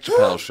don't like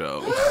Chappelle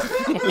Show.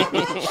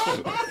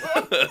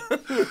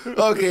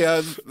 Okay,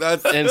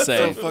 that's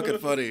Insane. so fucking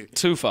funny.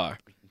 Too far.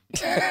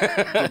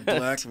 The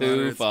Black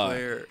Moderates far.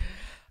 player.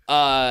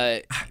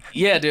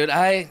 Yeah, dude.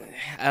 I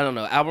don't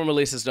know. Album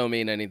releases don't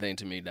mean anything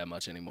to me that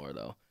much anymore,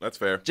 though. That's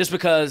fair. Just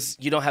because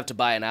you don't have to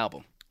buy an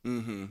album.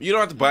 You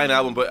don't have to buy an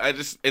album, but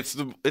it's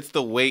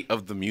the weight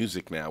of the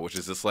music now, which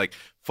is just like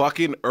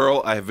fucking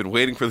Earl. I have been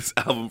waiting for this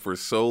album for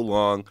so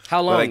long.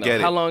 How but I long? get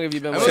it. How long have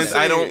you been I waiting? Since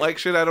I don't like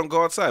shit, I don't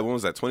go outside. When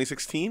was that?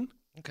 2016?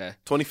 Okay.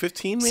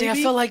 2015 maybe? See, I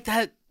feel like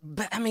that.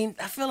 But I mean,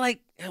 I feel like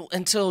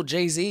until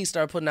Jay-Z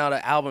started putting out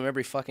an album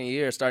every fucking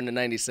year, starting in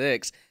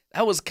 '96,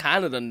 that was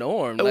kind of the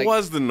norm. it Like,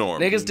 was the norm.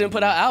 Niggas didn't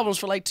put out albums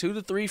for like 2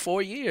 to 3,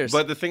 4 years.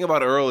 But the thing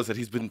about Earl is that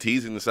he's been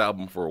teasing this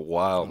album for a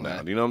while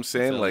now. You know what I'm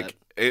saying? feel Like,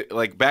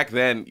 like back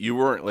then, you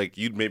weren't like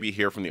you'd maybe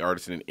hear from the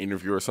artist in an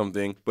interview or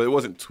something, but it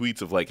wasn't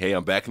tweets of like, "Hey,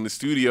 I'm back in the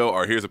studio,"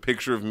 or "Here's a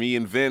picture of me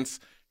and Vince.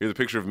 Here's a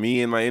picture of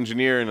me and my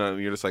engineer," and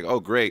you're just like,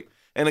 "Oh, great."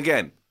 And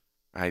again,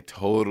 I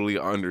totally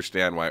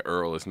understand why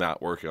Earl is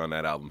not working on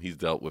that album. He's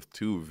dealt with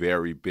 2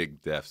 very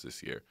big deaths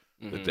this year: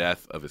 the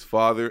death of his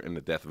father and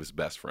the death of his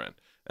best friend.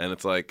 And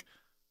it's like,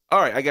 all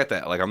right, I get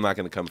that. Like, I'm not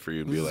going to come for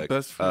you and Who's be his like,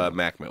 best friend?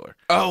 Mac Miller.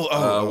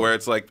 Where Where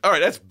it's like, all right,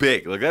 that's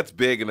big. Like, that's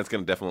big, and it's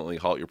going to definitely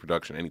halt your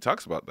production. And he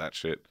talks about that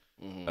shit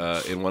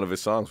in one of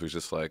his songs, where he's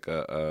just like,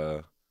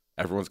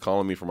 everyone's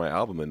calling me for my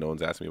album, and no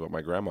one's asking me about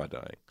my grandma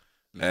dying.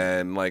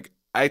 And, like,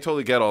 I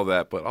totally get all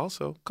that, but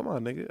also, come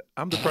on, nigga,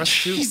 I'm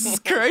depressed too. Jesus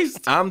Christ.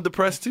 I'm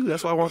depressed too.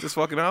 That's why I want this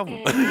fucking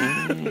album.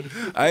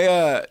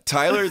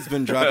 Tyler's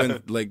been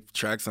dropping like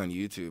tracks on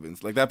YouTube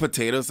and like that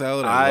potato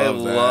salad. I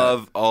love that.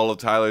 love all of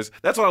Tyler's.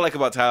 That's what I like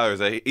about Tyler is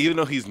that even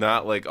though he's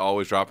not like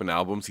always dropping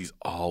albums, he's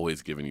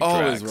always giving you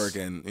Always tracks.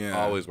 working. Yeah.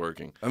 Always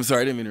working. I'm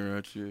sorry, I didn't mean to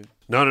interrupt you.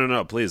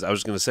 No, please. I was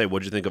just going to say,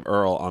 what'd you think of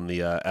Earl on the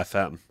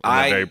FM?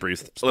 A very brief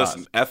spot.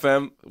 Listen,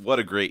 FM, what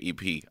a great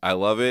EP. I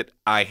love it.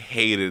 I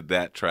hated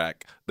that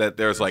track. That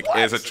there's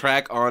a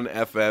track on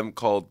FM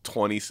called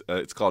 20.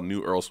 It's called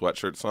New Earl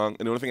Sweatshirt Song,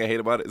 and the only thing I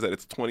hate about it is that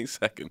it's 20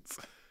 seconds.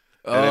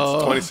 And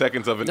it's 20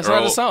 seconds of an That's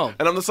Earl. not a song.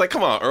 And I'm just like,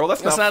 come on, Earl,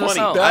 that's That's not not a funny.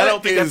 song. I That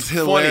don't think is that's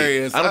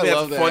hilarious. funny. I don't think I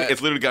love that's funny. that.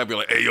 It's literally got to be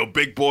like, hey, yo,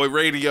 big boy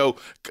radio,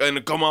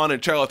 and come on and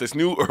check out this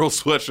new Earl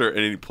sweatshirt. And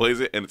then he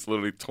plays it, and it's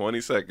literally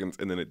 20 seconds,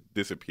 and then it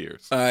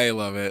disappears. I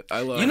love it. I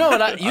love You know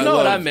what I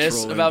love miss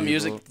trolling about people.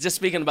 music? Just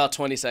speaking about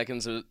 20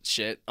 seconds of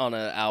shit on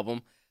an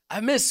album,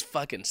 I miss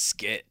fucking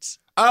skits.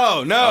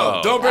 Oh no!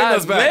 Oh. Don't bring I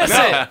us back.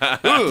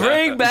 miss No. it.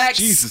 Bring back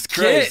Jesus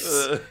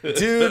skits.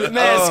 Dude,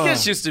 Man, oh.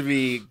 skits used to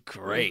be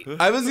great.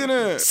 I was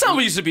gonna. Some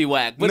used to be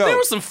whack, but No. there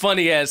were some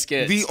funny ass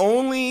skits. The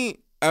only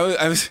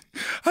I've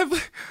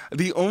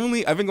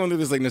been going through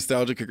this like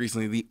nostalgia kick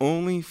recently. The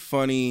only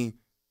funny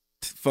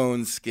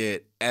phone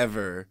skit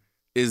ever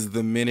is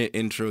the minute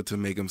intro to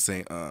Make 'Em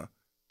Say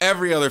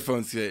Every other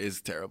phone skit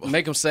is terrible.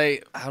 Make them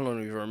say, I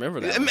don't even remember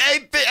that. one.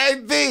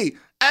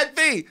 I'd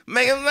be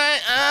make 'em say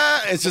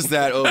It's just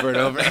that over and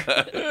over.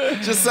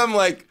 Just some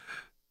like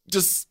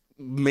just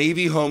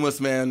maybe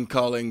homeless man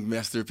calling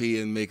Master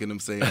P and making him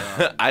say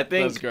I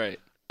think That's great.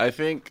 I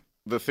think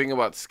the thing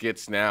about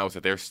skits now is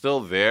that they're still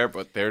there,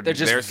 but they're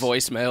Just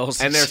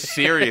voicemails. and they're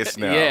serious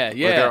now. Yeah, Like,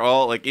 yeah. they're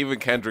all like even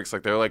Kendrick's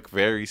like they're like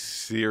very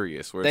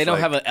serious. Where They it's don't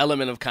like, have an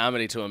element of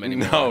comedy to them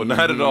anymore. no,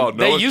 not at all. No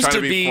they one's used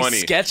trying to be funny.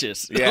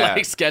 sketches. Yeah.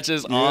 Like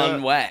sketches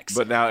on wax.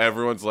 But now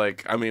everyone's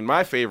like, I mean,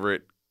 my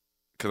favorite,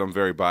 because I'm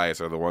very biased,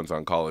 are the ones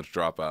on College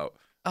Dropout.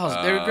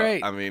 Oh, they were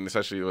great. I mean,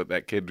 especially with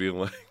that kid being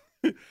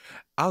like,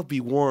 I'll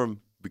be warm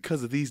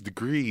because of these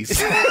degrees.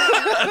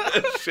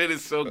 Shit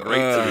is so great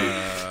to me.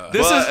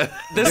 This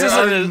There isn't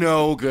are a,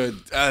 no good.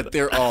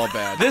 They're all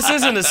bad. this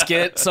isn't a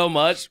skit so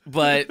much,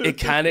 but it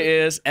kind of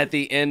is at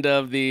the end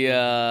of the.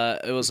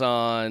 It was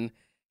on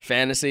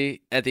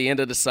Fantasy at the end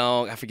of the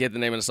song. I forget the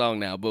name of the song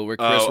now, but where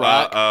Chris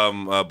Rock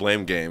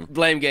Blame Game.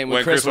 Blame Game when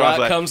When Chris Chris Rock's Rock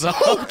like, comes on.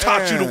 Who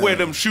taught you to wear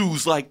them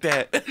shoes like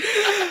that?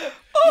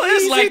 Oh,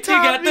 it's like you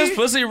got this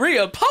pussy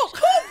real.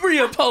 Who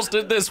Maria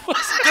posted this.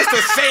 It's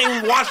the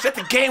same watch that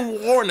the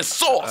game wore in the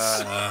source.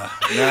 No,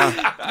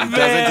 it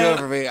doesn't do it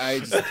for me. I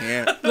just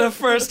can't. The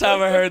first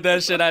time I heard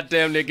that shit, I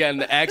damn near got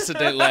an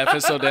accident laughing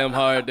so damn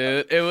hard,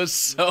 dude. It was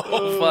so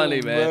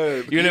funny,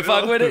 man. You didn't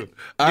fuck with it?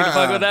 You didn't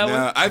fuck with that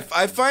one?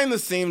 I find the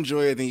same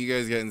joy I think you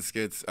guys get in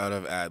skits out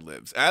of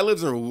ad-libs.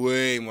 Ad-libs are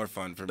way more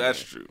fun for me.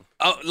 That's true.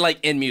 Oh, like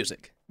in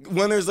music.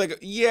 When there's like,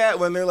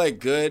 when they're like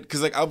good,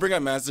 because like I'll bring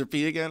up Master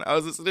P again. I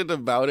was listening to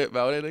About It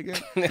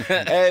again.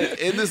 And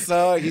in the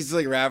song, he's just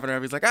like rapping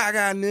up. He's like, I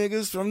got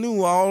niggas from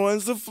New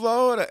Orleans to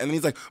Florida. And then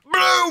he's like,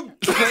 boom!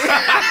 He just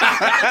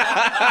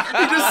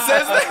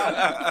says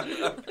that.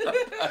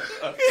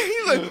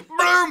 He's like,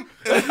 boom!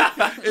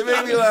 It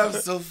made me laugh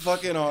so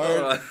fucking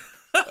hard.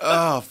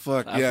 Oh,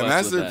 fuck. I Yeah, fucks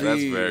Master with P that.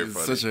 That's very is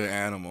funny. such an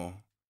animal.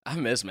 I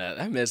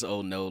miss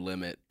old No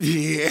Limit.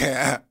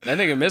 Yeah. That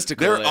nigga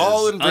Mystical They're is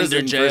all in prison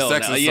under jail for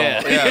sex now.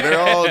 assault. Yeah. They're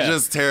all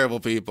just terrible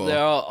people.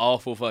 They're all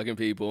awful fucking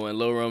people, and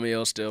Lil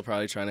Romeo's still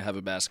probably trying to have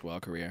a basketball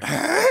career. Is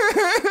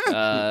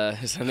that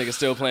nigga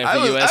still playing for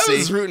USC? I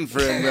was rooting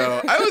for him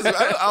though.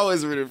 I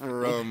always rooted for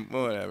Rome.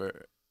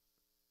 Whatever.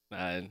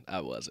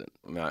 I wasn't.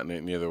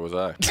 Neither was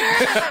I.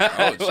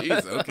 Oh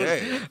jeez.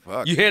 Okay.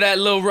 Fuck. You hear that,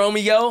 Lil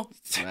Romeo?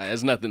 Nah, it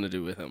has nothing to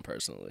do with him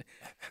personally.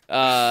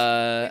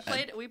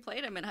 We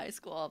played him in high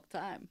school all the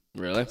time.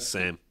 Really?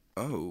 Same.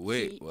 Oh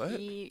wait. What?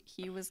 He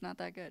was not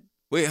that good.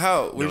 Wait.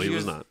 How? No, Where'd he you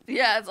was guys- not.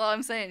 Yeah, that's all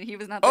I'm saying. He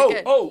was not that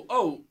good.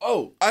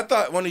 Oh! I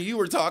thought one of you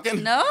were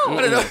talking. No.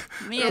 I don't know.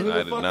 Me Who and the I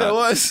did fuck not. that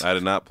was? I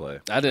did not play.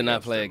 I did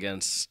not play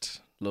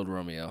against Lil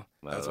Romeo.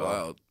 Not That's at all.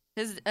 wild.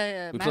 his.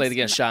 We played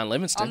against Sean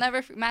Livingston. I'll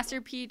never.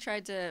 Master P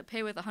tried to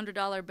pay with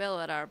 $100 bill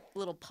at our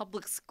little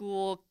public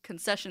school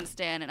concession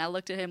stand, and I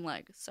looked at him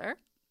like, "Sir,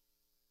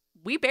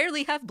 we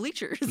barely have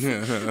bleachers." Y'all He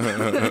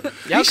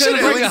couldn't should've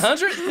at bring least-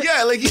 100?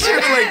 Yeah, like he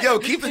should have been like, yo,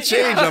 keep the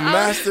change. I'm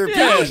Master P.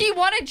 No, he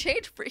wanted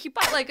change for. He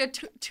bought like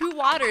two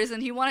waters,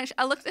 and he wanted.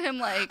 I looked at him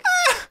like,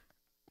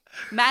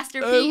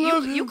 Master P,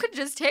 you could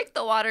just take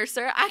the water,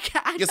 sir. I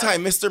can't. Yes, hi,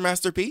 Mr.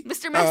 Master P.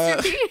 Mr.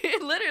 Master P,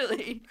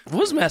 literally.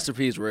 What's Master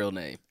P's real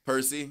name?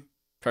 Percy.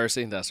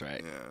 Percy? That's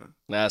right. Yeah.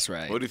 That's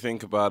right. What do you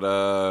think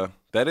about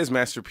that is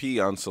Master P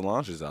on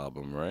Solange's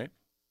album, right?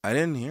 I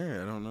didn't hear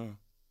it. I don't know.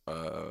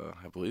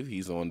 I believe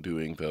he's the one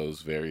doing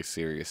those very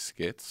serious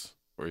skits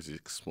where he's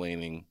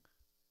explaining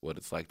what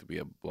it's like to be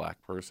a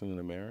black person in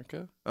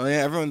America. Oh yeah,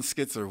 everyone's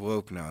skits are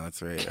woke now.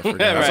 That's right. I Right, forgot.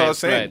 That's what I was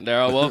saying. right.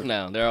 They're all woke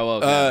now. They're all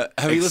woke now.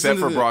 Have you Except listened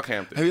for to the,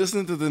 Brockhampton. Have you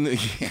listened to the new?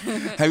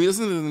 Have you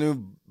listened to the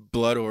new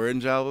Blood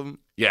Orange album?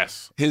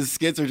 Yes. His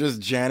skits are just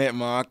Janet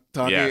Mock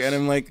talking, Yes. and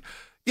I'm like,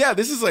 yeah,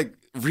 this is like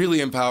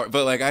really empowering.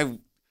 But like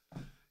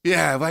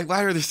like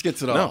why are there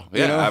skits at all? No. You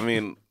Yeah. know? I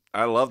mean,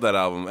 I love that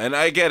album, and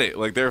I get it.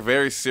 Like they're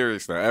very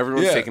serious now.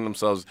 Everyone's Yeah. taking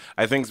themselves.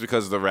 I think it's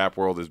because the rap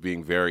world is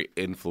being very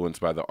influenced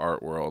by the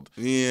art world.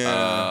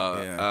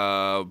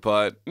 yeah.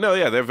 But no,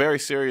 yeah, they're very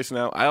serious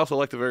now. I also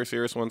like the very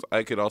serious ones.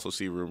 I could also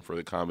see room for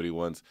the comedy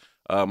ones.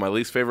 My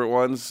least favorite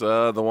ones,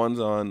 the ones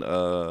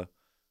on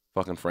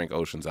fucking Frank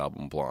Ocean's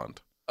album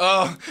Blonde.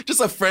 Oh,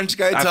 just a French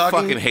guy I talking.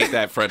 fucking hate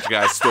that French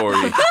guy story.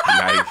 And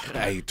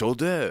I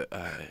told her,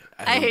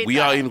 I hate we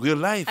that. are in real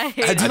life. I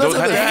hate I do that. not don't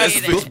have have a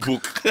hate it.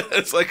 Facebook.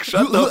 It's like,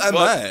 shut Who the am fuck.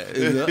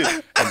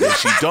 I? And then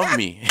she dumped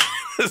me.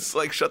 It's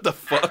like, shut the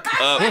fuck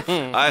up.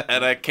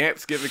 I can't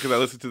skip it because I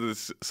listen to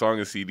this song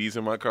of CDs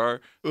in my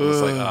car. And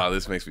it's like, oh,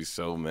 this makes me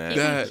so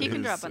mad. He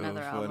can is drop so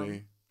another funny.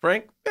 album.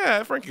 Frank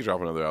can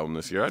drop another album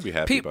this year. I'd be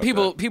happy about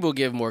that. People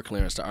give more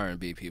clearance to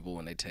R&B people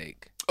when they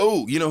take.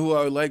 Oh, you know who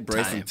I would like?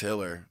 Bryson Time.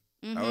 Tiller.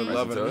 I would Mhm.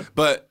 love Bryson it. Tiller?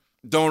 But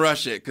don't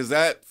rush it, because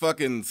that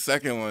fucking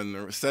second one,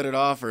 or Set It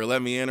Off or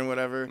Let Me In or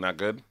whatever. Not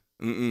good?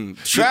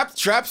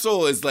 Trap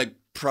Soul is like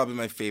probably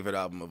my favorite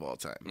album of all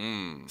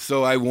time.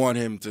 So I want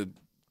him to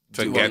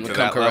To do get one. to Come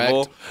that correct.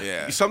 level.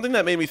 Yeah. Something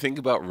that made me think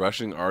about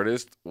rushing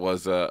artists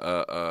was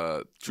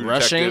True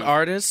Rushing Detective,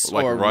 artists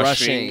like or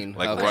rushing,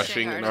 like Okay.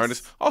 rushing Rushing an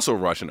artist. artist. Also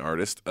Russian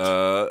artist.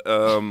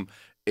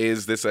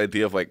 Is this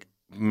idea of like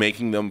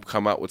making them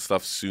come out with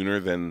stuff sooner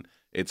than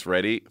it's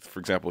ready. For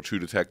example, True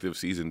Detective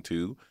season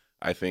 2,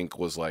 I think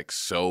was like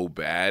so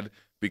bad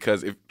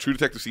because if True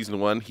Detective season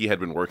 1, he had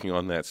been working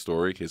on that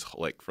story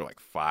for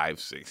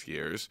 5-6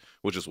 years,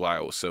 which is why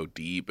it was so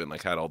deep and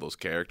like had all those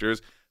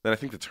characters. Then I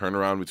think the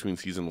turnaround between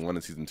season 1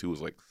 and season 2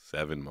 was like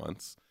 7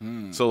 months.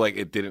 So like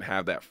it didn't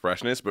have that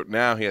freshness, but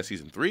now he has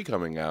season 3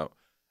 coming out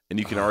and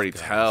you can already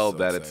tell so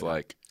that it's excited.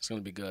 like It's gonna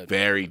be good.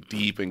 very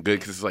deep and good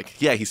because it's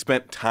like, yeah, he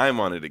spent time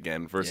on it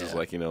again versus Yeah.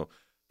 like,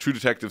 True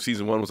Detective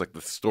season 1 was like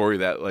the story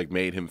that like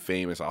made him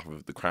famous off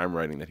of the crime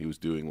writing that he was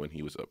doing when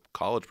he was a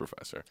college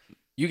professor.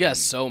 You got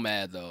so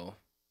mad though.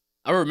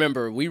 I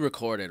remember we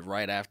recorded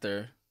right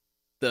after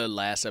the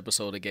last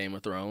episode of Game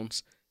of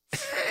Thrones.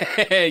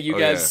 You Oh, got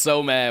yeah.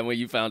 so mad when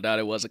you found out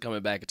it wasn't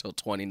coming back until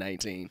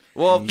 2019.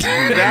 Well,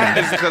 that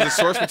is because the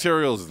source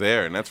material is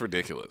there, and that's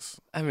ridiculous.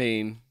 I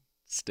mean,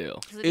 Still.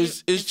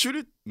 Is True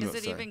to Is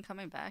it even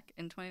coming back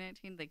in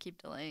 2019? They keep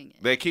delaying it.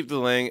 They keep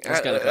delaying. It's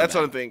gotta come That's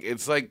what back. I'm thinking.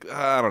 It's like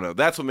I don't know.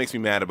 That's what makes me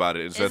mad about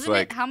it. Is that's Isn't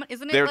like it,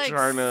 isn't it they're like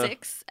trying to-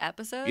 6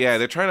 episodes? yeah,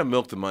 they're trying to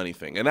milk the money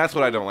thing, and that's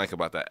what I don't like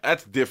about that.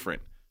 That's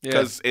different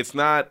because it's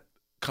not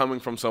coming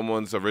from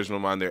someone's original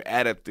mind. They're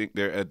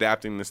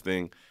adapting this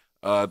thing.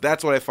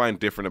 That's what I find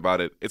different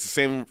about it. It's the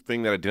same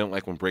thing that I didn't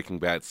like when Breaking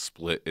Bad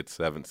split its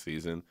 7th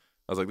season.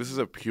 I was like, this is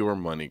a pure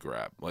money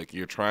grab. Like,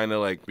 you're trying to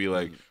like be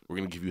like, we're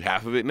gonna give you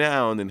half of it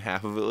now and then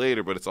half of it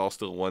later, but it's all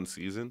still one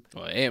season.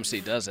 Well,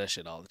 AMC does that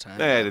shit all the time.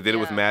 Yeah, they did it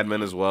with Yeah. Mad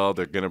Men as well.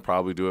 They're gonna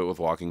probably do it with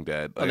Walking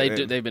Dead. Well, Like,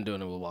 they've been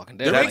doing it with Walking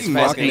Dead. They're Like, making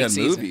past Walking 8 Dead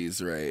seasons.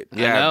 movies, right? I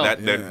know. Yeah,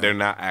 Yeah. they're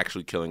not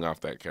actually killing off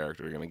that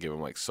character. They're gonna give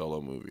him like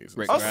solo movies.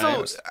 Rick Also,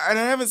 Grimes. and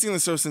I haven't seen the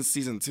show since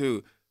season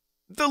 2.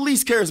 The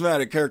least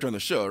charismatic character on the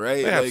show, right?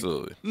 Yeah, Like,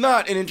 absolutely.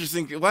 Not an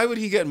interesting. Why would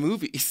he get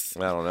movies?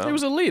 I don't know. He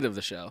was the lead of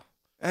the show.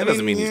 That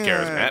doesn't mean he's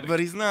charismatic. but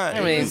he's not.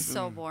 I mean- It's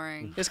so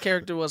boring. His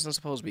character wasn't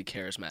supposed to be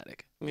charismatic.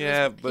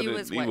 yeah, was- but he it-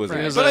 was he white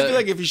wasn't. bread. But I a- feel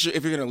like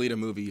if you're gonna lead a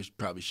movie, you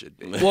probably should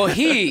be. Well,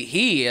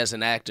 he as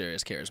an actor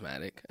is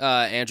charismatic.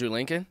 Andrew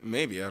Lincoln.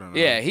 Maybe, I don't know.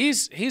 Yeah,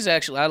 he's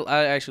actually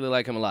I actually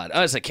like him a lot.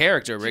 As a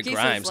character, Rick Jakees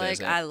Grimes is like, is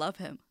it. I love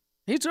him.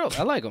 He's dope.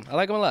 I like him. I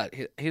like him a lot.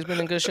 He's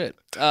been in good shit.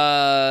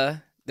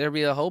 There'll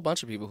be a whole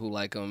bunch of people who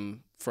like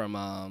him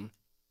from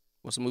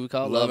what's the movie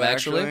called? Love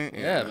Actually.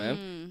 Actually? Yeah, Yeah.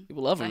 man.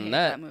 People love I him hate in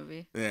that that.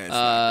 movie. Yeah, it's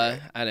not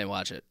great. I didn't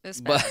watch it,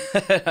 It's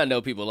but I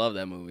know people love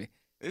that movie.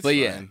 It's but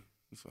yeah, fine.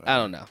 It's fine. I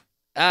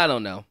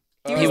don't know.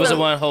 He was was the the-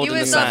 one holding He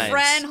the was signs. the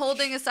friend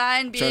holding a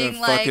sign, Trying being to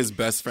like fuck his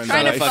best friend's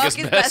trying to wife. fuck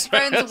his best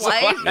friend's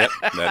wife, Yep,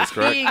 that is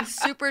correct. being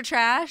super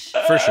trash.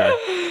 For sure.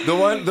 The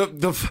one,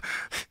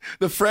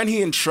 the friend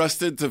he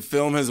entrusted to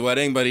film his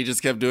wedding, but he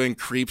just kept doing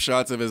creep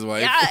shots of his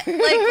wife. Yeah, like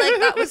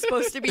that was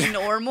supposed to be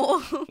normal.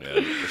 Yeah,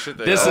 the shit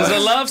they This let- is a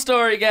love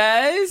story,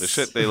 guys. The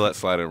shit they let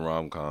slide in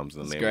rom-coms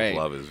in the It's name great. of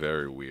love is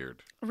very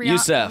weird.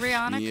 Youssef.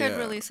 Rihanna Yeah. could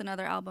release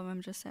another album.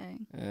 I'm just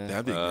saying.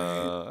 That'd be great.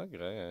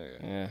 Okay,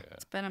 Yeah.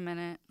 It's been a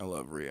minute. I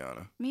love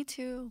Rihanna. Me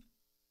too.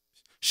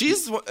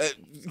 She's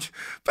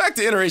back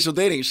to interracial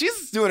dating.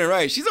 She's doing it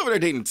right. She's over there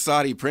dating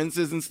Saudi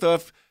princes and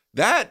stuff.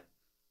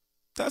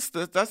 That's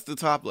the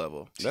top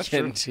level. That's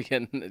true. She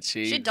dumped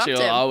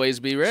she'll him. always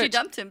be rich. She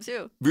dumped him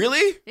too.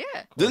 Really?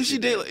 Yeah, Doesn't she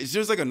date?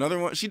 There's like another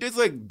one. She dates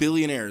like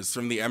billionaires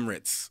from the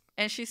Emirates.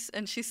 and she's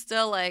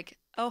still like,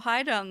 oh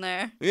hi down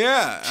there.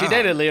 Yeah. She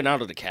dated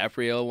Leonardo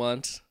DiCaprio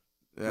once.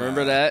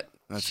 Remember that?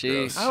 That's She,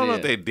 gross. I don't know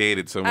if she- they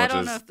dated so I much don't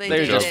as know if they They're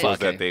the just joke was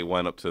fucking. that they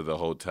went up to the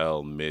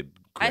hotel mid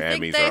I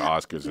think Grammys they or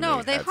Oscars. no,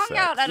 and they had hung sex.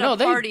 out at No, a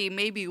they- party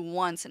maybe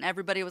once, and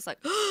everybody was like,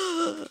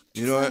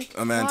 You know what?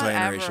 I'm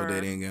anti-interracial whatever.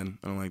 dating again.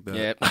 I don't like that.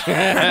 Yep.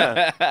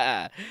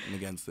 I'm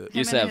against it. him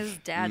Youssef. and his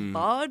dad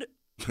bod.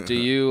 do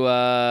you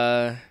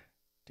have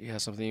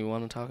something you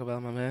want to talk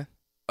about, my man?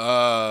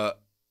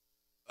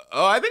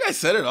 Oh, I think I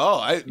said it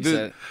all.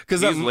 said-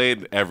 Because He's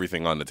laid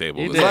everything on the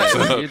table. You this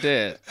did. episode. You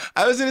did.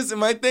 I was gonna say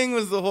my thing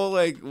was the whole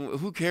like,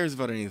 who cares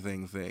about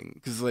anything thing?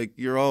 Because like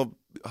you're all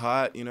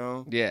hot, you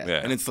know. Yeah.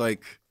 Yeah. And it's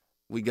like,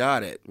 we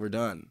got it. We're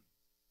done.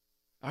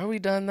 Are we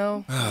done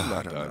though?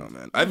 I don't done. know,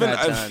 man. Not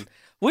done.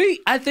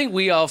 I think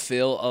we all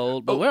feel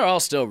old, but we're all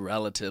still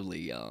relatively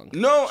young.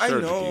 No, I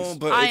Sure, know, Jaquise.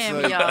 but I it's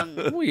am like,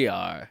 young. We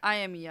are. I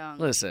am young.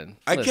 Listen.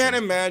 I can't listen.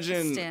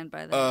 imagine. Stand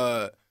by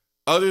that.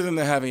 Other than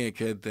the having a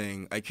kid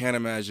thing, I can't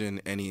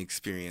imagine any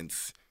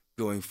experience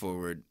going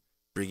forward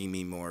bringing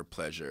me more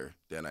pleasure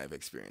than I've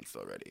experienced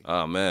already.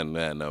 Oh man,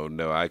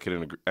 no, I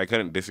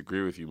couldn't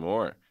disagree with you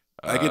more.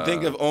 I could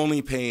think of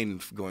only pain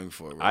going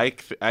forward. I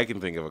can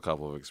think of a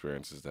couple of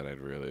experiences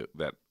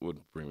that would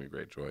bring me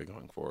great joy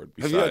going forward.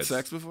 Have you had besides-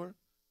 sex before?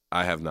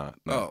 I have not.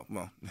 No. Oh,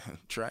 well,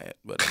 try it.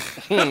 But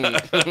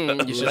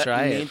You should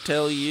try Let me it.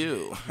 tell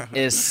you.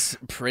 It's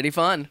pretty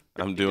fun.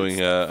 I've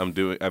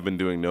been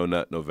doing No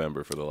Nut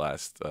November for the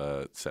last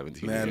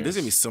 17 years. Man, there's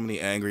going to be so many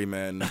angry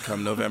men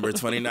come November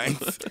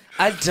 29th.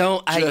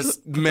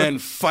 Just men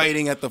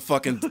fighting at the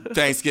fucking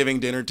Thanksgiving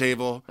dinner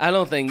table. I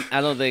don't think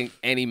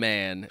any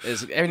man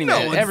is every No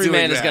man one's every doing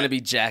man is that. going to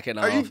be jacking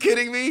off. Are you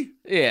kidding me?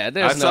 Yeah, I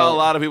there's saw a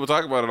lot of people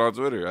talk about it on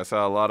Twitter. I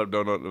saw a lot of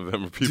No Nut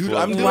November people. Dude,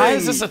 I'm doing Why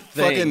is this a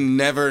thing? fucking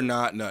never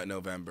not nut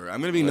November. I'm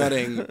going to be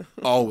nutting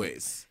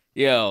always.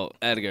 Yo,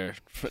 Edgar,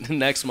 for the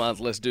next month,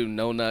 let's do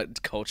No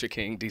Nut Culture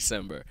King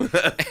December.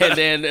 And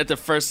then at the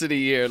first of the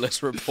year,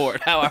 let's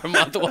report how our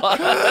month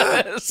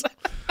was.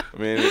 I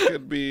mean,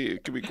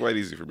 it could be quite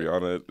easy for me.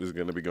 Anna is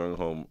going to be going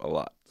home a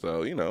lot,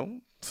 so you know.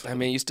 I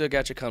mean, you still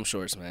got your cum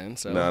shorts, man.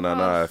 So No,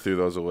 I threw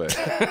those away.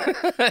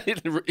 you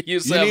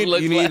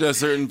You need a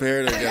certain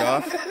pair to get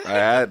off. I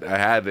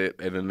had it,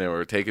 and then they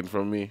were taken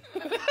from me.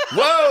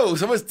 Whoa,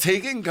 someone's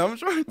taking gum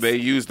shorts? They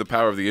used the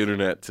power of the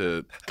internet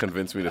to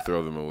convince me to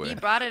throw them away, You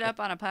brought it up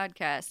on a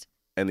podcast.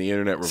 and the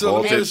internet So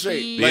let me revolted. get this straight.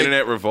 The Like,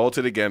 internet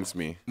revolted against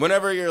me.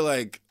 whenever you're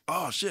like,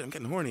 oh shit, I'm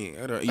getting horny.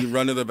 You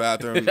run to the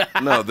bathroom,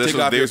 No, these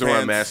Take off your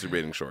are my pants.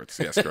 masturbating shorts.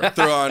 Yes, correct.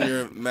 throw on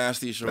your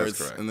masty shorts,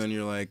 correct. and then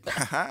you're like,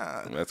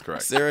 haha, That's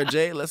correct. Sarah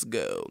J, let's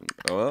go.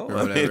 Well, Or I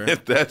mean, whatever.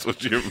 if that's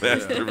what you're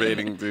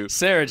masturbating to.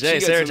 Sarah She J.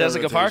 gets Sarah in the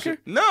Jessica rotation.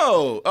 Parker?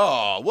 No.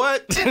 Oh,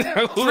 what?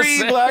 Three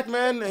Sarah- black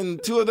men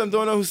and 2 of them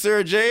don't know who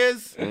Sarah J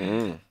is?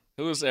 Mm-hmm.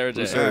 Who is Sarah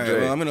J? Who's All Sarah right, J?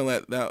 well, I'm going to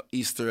let that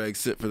Easter egg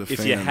sit for the If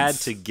fans. you had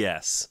to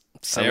guess,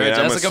 Sarah I'm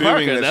Jessica assuming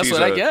Parker. that That's she's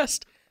what I a-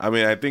 guessed. I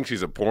mean, I think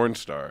she's a porn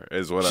star,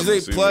 is what She's I'm a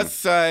assuming.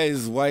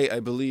 plus-size, white, I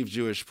believe,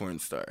 Jewish porn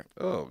star.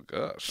 Oh,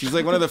 gosh. She's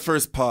like one of the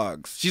first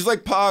Pogs. She's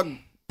like Pog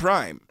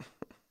Prime.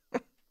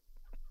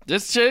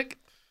 This chick?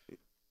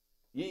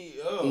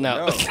 No.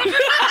 No.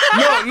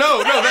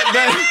 No.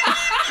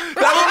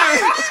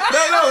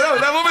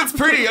 That woman's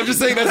pretty. I'm just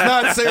saying that's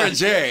not Sarah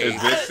J.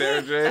 Is this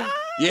Sarah J?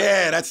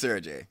 Yeah, that's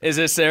Sarah J. Is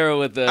it Sarah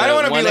with the I don't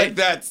want to be 1A? like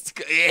that.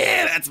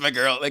 Yeah, that's my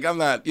girl. Like I'm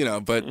not,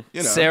 but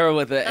Sarah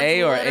with the That's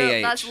A or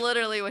literally- AH? That's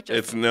literally what just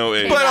It's no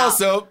A. came But out.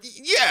 also,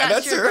 yeah,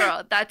 that's your her.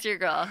 girl. That's your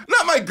girl.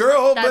 Not my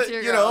girl, That's but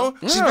your girl.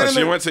 she's No, been in she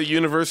the, went to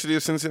University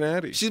of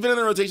Cincinnati. she's been in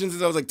the rotation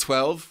since I was like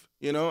 12.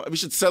 We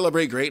should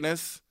celebrate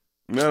greatness.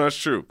 No, that's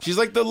true. She's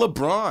like the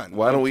LeBron.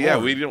 Why don't we? of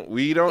Yeah, porn.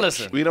 we don't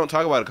Listen. we don't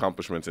talk about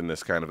accomplishments in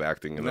this kind of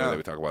acting, and No. then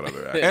we talk about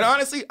other acting. And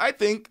honestly, I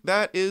think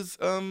that is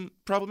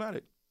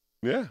problematic.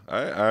 Yeah,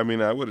 I mean,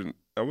 I wouldn't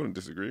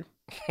disagree.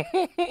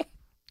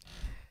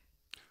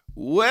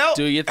 Well,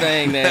 Do your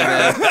thing,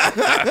 man.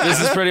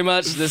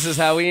 This is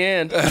how we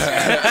end.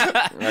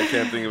 I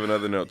can't think of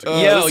another note. To Uh,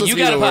 give. Yo, this must you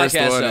be got a the worst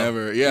podcast one though.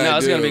 ever. Yeah, no, I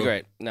it's gonna be do.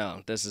 great.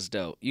 No, this is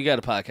dope. You got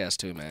a podcast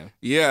too, man.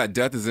 yeah,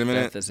 death is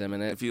imminent. Death is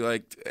imminent. If you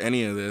liked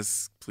any of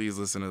this, please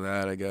listen to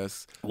that, I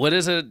guess. What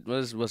is it?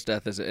 What's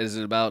death? Is it? Is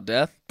it about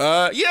death?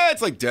 Yeah,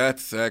 it's like death,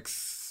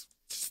 sex.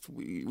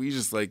 We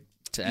just like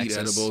To eat access-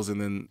 edibles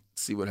and then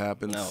see what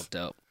happens. No,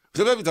 dope.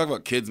 Sometimes we talk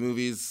about kids'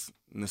 movies,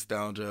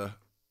 nostalgia.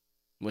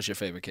 What's your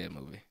favorite kid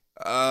movie?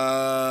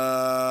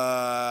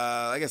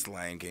 I guess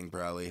Lion King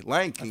probably.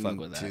 Lion King fuck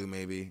with that. 2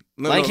 maybe.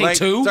 Lion King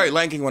 2? Sorry,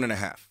 Lion King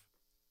 1.5.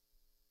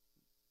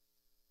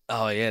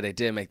 Oh yeah, they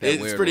did make that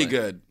It's weird pretty one.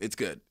 good. It's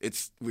good.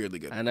 It's weirdly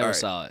good. I never All right.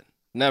 saw it.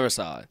 Never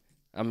saw it.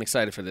 I'm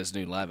excited for this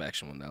new live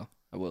action one though.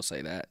 I will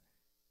say that.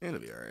 It'll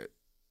be all right.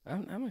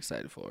 I'm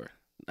excited for it.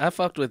 I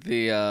fucked with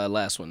the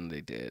last one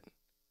they did.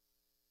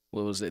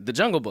 What was it? The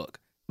Jungle Book.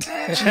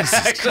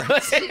 Jesus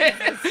Christ.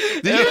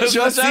 Did you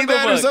just see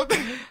that or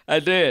something? I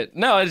did.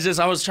 No, it's just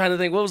I was trying to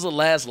think what was the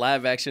last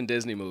live action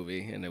Disney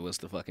movie, and it was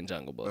the fucking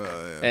Jungle Book.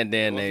 Oh, yeah. And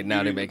then Well, now Beauty they're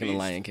and the making the Beast.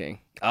 Lion King.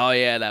 Oh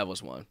yeah, that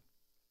was one.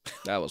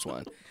 That was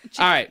one.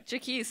 All right.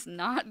 Jackie's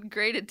not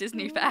great at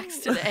Disney facts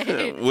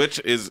today. Which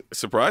is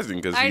surprising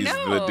because I he's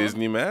the know.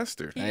 Disney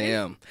master. I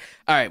am.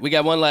 All right, we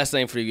got one last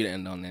thing for you to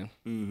end on then.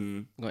 Mm-hmm.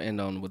 I'm gonna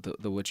end on with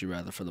the Would You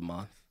Rather for the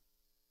month.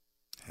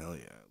 Hell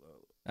yeah.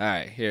 All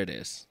right, here it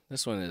is.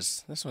 This one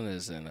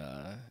isn't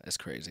as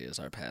crazy as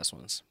our past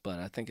ones, but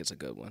I think it's a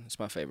good one. It's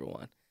my favorite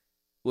one.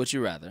 Would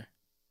you rather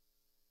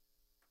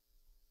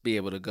be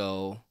able to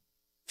go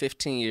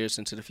 15 years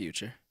into the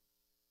future,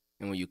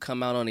 and when you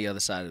come out on the other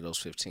side of those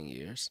 15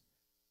 years,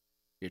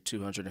 you're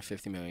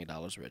 $250 million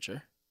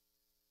richer,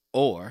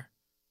 or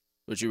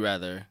would you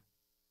rather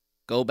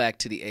go back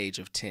to the age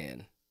of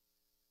 10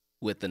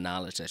 with the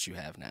knowledge that you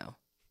have now?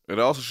 It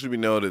also should be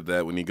noted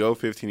that when you go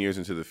 15 years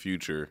into the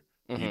future,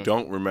 Mm-hmm. you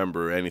don't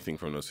remember anything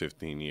from those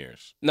 15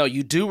 years. No,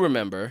 you do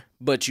remember,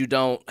 but you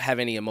don't have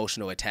any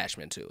emotional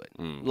attachment to it.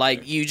 Mm, Like,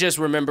 okay. you just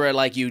remember it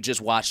like you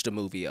just watched a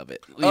movie of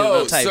it. You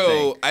know, type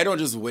so thing. I don't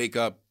just wake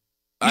up.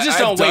 You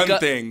just I've don't wake done up-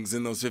 things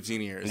in those 15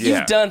 years. Yeah.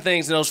 You've done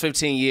things in those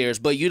 15 years,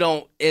 but you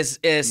don't. It's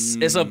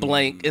a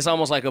blank. It's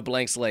almost like a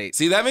blank slate.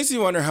 See, that makes me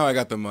wonder how I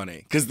got the money,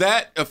 because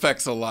that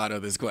affects a lot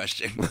of this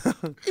question.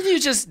 You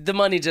just the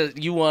money. Just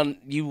you win.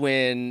 'Cause if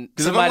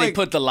I'm Somebody like-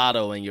 put the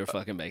lotto in your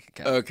fucking bank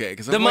account. Okay,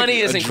 because The I'm money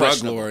like isn't a drug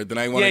questionable. lord, then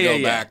I want to Yeah, go yeah,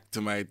 yeah. back to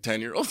my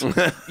 10-year-old.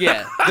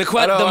 Yeah, the I don't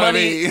wanna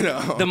money. be, you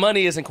know. The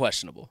money isn't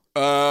questionable.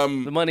 The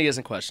money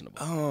isn't questionable.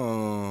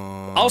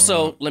 Oh.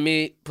 Also, let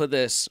me put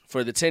this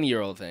for the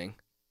 10-year-old thing.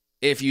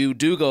 If you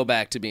do go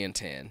back to being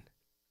 10,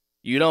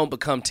 you don't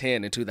become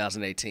 10 in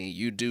 2018.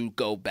 You do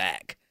go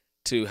back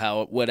to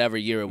whatever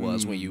year it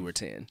was when you were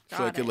 10. so I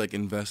Got could it. like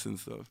invest in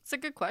stuff. It's a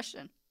good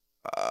question.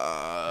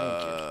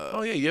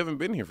 Oh, yeah, you haven't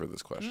been here for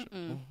this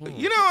question.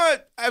 You know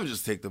what? I would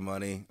just take the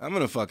money. I'm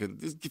gonna fucking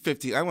just get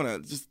 15. I want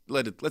to just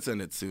let's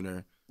end it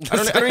sooner. I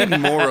don't need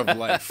more of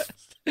life.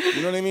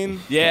 You know what I mean?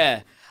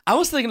 Yeah. I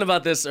was thinking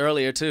about this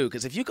earlier, too,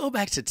 because if you go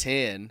back to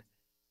 10,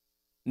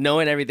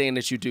 knowing everything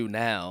that you do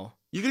now,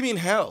 You're gonna be in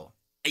hell.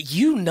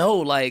 you know,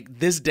 like,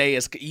 this day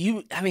is,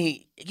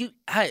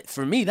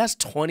 for me, that's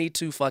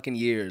 22 fucking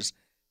years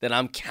that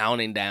I'm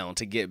counting down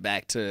to get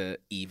back to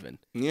even.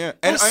 Yeah,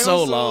 and That's I so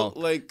also, long.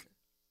 Like,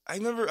 I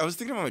was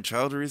thinking about my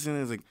childhood recently.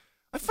 I was like,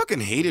 I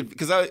fucking hated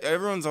because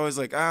everyone's always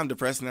like, I'm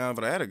depressed now,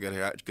 but I had a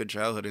good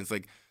childhood. And it's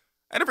like,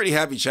 I had a pretty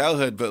happy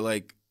childhood, but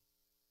like,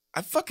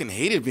 I fucking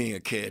hated being a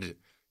kid.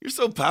 You're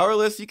so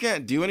powerless. You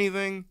can't do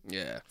anything.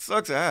 Yeah.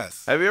 Sucks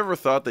ass. Have you ever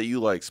thought that you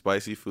like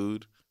spicy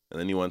food? and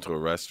then you went to a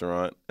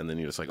restaurant, and then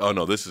you're just like, oh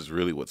no, this is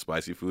really what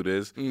spicy food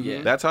is.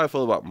 Yeah. That's how I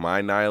feel about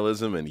my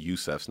nihilism and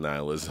Yusef's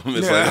nihilism.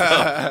 It's like,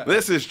 oh,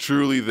 this is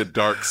truly the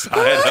dark side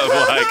of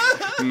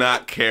like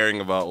not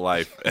caring about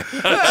life.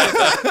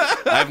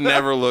 I've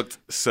never looked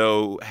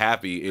so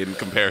happy in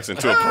comparison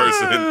to a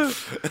person.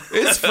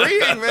 It's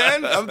freeing,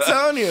 man. I'm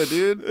telling you,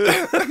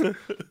 dude.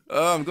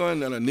 I'm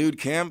going on a nude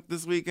camp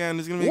this weekend.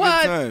 It's gonna be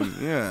What? a good time.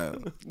 Yeah.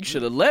 You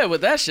should have led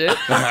with that shit.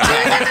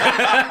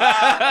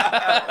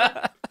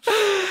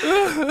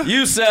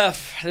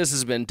 Yusef, this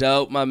has been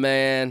dope, my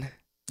man.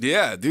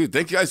 Yeah, dude.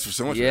 Thank you guys for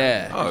so much.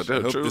 Yeah. For having me. Oh, I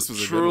dude, hope this was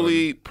a good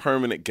truly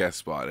permanent guest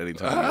spot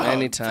anytime.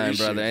 Anytime,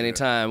 appreciate brother. it.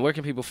 Anytime. Where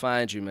can people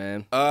find you,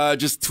 man? one.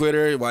 Just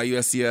Twitter,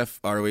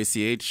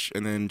 YUSCF,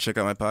 and then check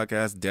out my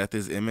podcast, Death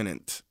is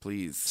Imminent,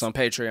 please. It's on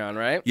Patreon,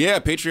 right? Yeah,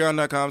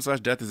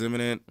 patreon.com/Death is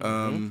Imminent.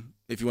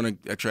 If you want an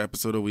extra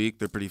episode a week,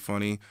 they're pretty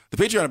funny. The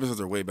Patreon episodes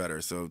are way better,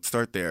 so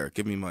start there.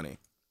 Give me money.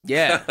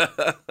 Yeah.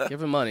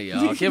 Give him money,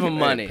 y'all. Give him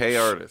money. Pay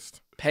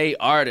artist. Pay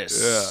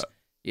artists.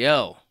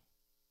 Yo,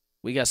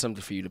 we got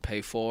something for you to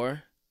pay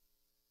for.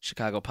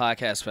 Chicago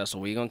Podcast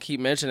Festival. We're going to keep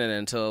mentioning it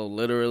until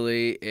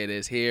literally it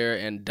is here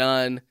and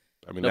done.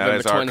 I mean, November that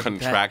is our 20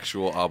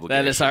 contractual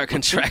obligation. That is our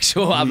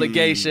contractual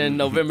obligation.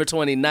 November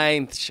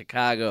 29th,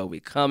 Chicago. We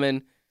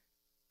coming.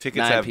 Tickets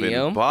 9 have p.m.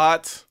 been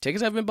bought.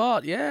 Tickets have been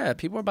bought. Yeah,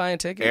 people are buying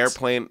tickets.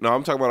 Airplane. No,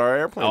 I'm talking about our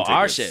airplane Oh, tickets.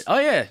 our shit. Oh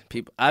yeah,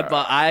 people.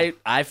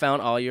 I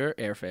found all your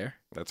airfare.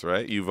 That's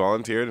right. You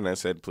volunteered, and I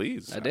said,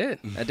 please. I did.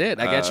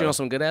 I got you on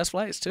some good ass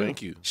flights too.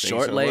 Thank you. Thank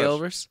Short you so much.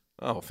 layovers.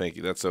 Oh, thank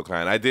you. That's so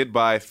kind. I did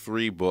buy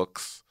 3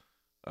 books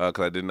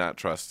because I did not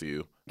trust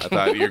you. I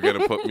thought you were going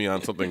to put me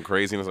on something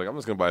crazy. And I was like, I'm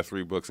just going to buy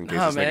 3 books in case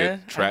Nah, this man. nigga I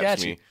got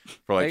traps you. me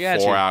for I like got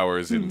 4 you.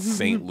 hours in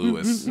St.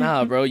 Louis.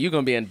 Nah, bro, you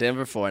gonna be in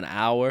Denver for an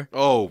hour.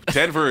 Oh,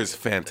 Denver is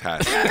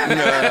fantastic.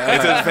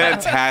 It's a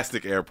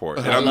fantastic airport.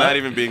 And I'm not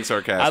even being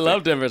sarcastic. I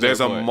love Denver's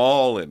There's airport. a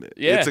mall in it.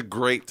 Yeah. It's a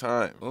great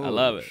time. I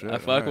love it. I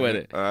fuck with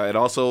it. It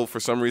also, for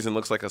some reason,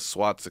 looks like a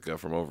swastika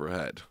from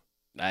overhead.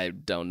 I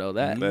don't know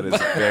that. That is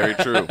very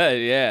true.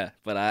 Yeah,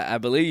 but I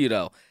believe you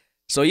though.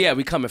 So yeah,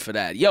 we coming for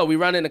that. Yo, we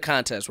running a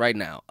contest right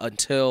now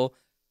until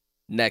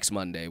next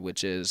Monday,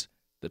 which is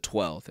the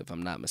 12th, if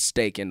I'm not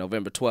mistaken,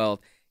 November 12th.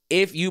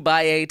 If you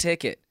buy a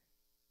ticket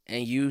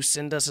and you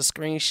send us a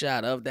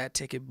screenshot of that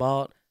ticket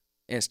bought,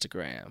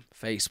 Instagram,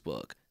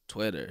 Facebook,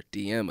 Twitter,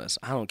 DM us.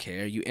 I don't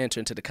care. You enter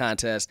into the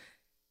contest,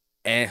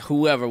 and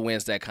whoever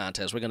wins that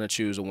contest, we're going to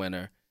choose a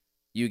winner.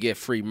 You get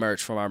free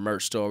merch from our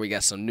merch store. We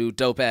got some new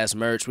dope-ass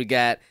merch. We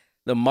got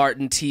the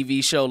Martin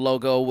TV show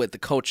logo with the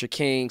Culture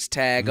Kings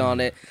tag on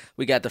it.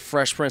 We got the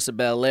Fresh Prince of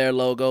Bel-Air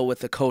logo with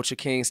the Culture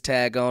Kings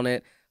tag on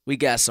it. We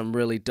got some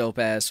really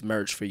dope-ass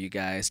merch for you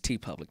guys.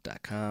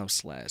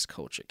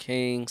 tpublic.com/Culture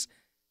Kings.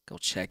 Go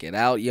check it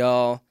out,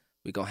 y'all.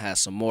 We're going to have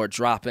some more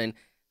dropping.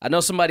 I know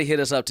somebody hit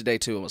us up today,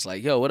 too, and was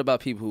like, yo, what about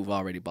people who've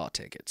already bought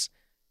tickets?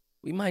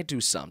 We might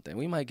do something.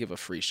 We might give a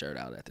free shirt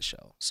out at the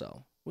show.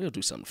 So we'll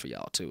do something for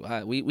y'all, too.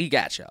 We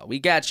got y'all. We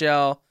got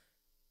y'all.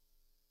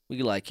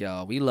 We like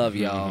y'all. We love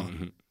y'all.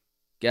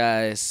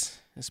 Guys,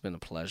 it's been a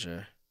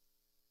pleasure.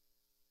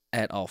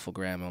 At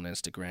Awfulgram on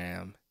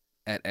Instagram.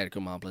 At Edgar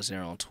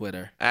Montplaisir on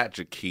Twitter. At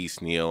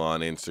Jaquise Neal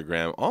on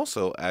Instagram.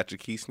 Also at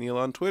Jaquise Neal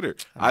on Twitter.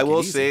 I'll I make it will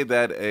easy. say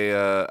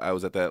that I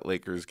was at that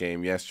Lakers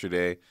game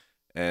yesterday,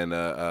 and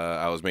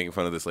I was making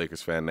fun of this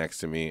Lakers fan next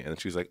to me, and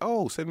she was like,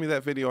 oh, send me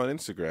that video on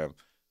Instagram.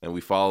 And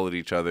we followed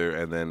each other,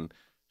 and then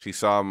she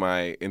saw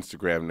my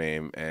Instagram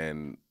name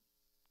and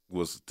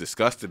was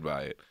disgusted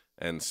by it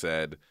and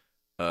said,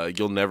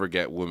 you'll never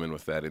get women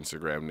with that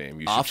Instagram name.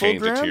 You should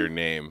change it to Awfulgram? your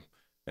name.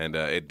 And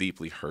it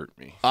deeply hurt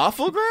me.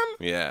 Awfulgram?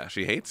 Yeah,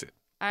 she hates it.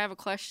 I have a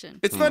question.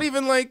 It's not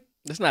even like,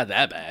 It's not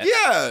that bad.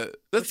 yeah,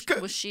 that's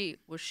good. Was she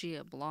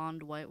a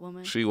blonde white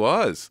woman? She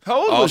was. How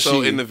old was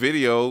Also, she? in the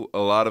video, a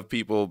lot of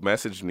people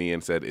messaged me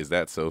and said, is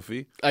that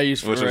Sophie? Are you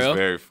for Which real? was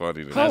very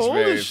funny to me. How That's old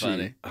very is she?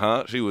 funny.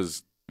 Huh? She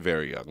was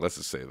very young. Let's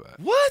just say that.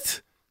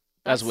 What?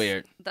 That's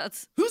weird.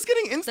 That's Who's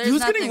getting There's who's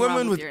nothing getting wrong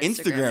women with with your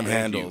Instagram Instagram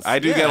handles? I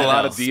do Yeah. get a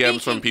lot of I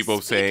DMs from people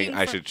saying speaking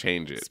I for- should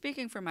change it.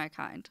 speaking for my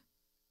kind.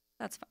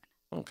 That's fine.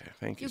 Okay,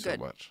 thank you You so good.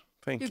 much.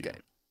 Thank You you.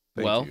 good.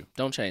 Thank Well, you.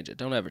 don't change it.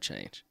 Don't ever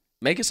change.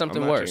 Make it I'm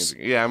something not worse.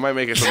 changing it. Yeah, I might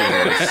make it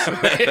something worse.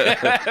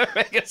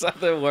 Make it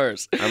something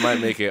worse. I might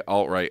make it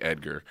alt-right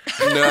Edgar.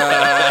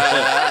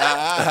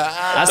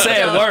 I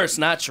say it worse,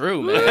 not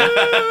true, man.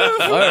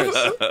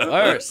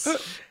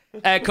 Worse.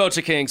 At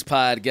Culture Kings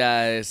Pod,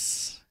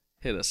 guys,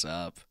 hit us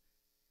up.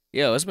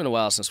 Yo, it's been a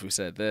while since we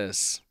said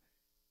this.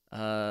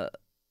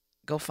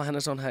 Go find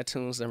us on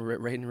iTunes and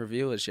rate and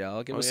review us,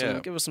 y'all. Give us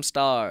some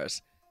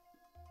stars.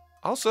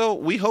 Also,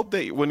 we hope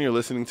that when you're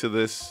listening to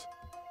this,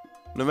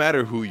 no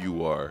matter who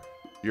you are,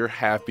 you're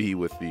happy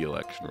with the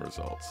election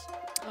results.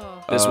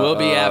 Oh. This will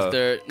be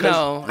after.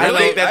 No, I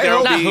think that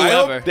there'll not be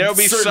whoever. there'll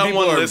be Certain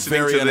people someone are listening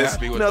very to this.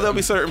 unhappy with No, there'll them.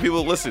 be certain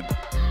people. Listen,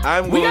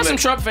 I'm We willing got some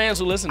to, Trump fans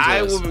who listen to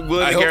I us. will be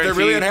willing I to hope they're guarantee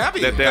really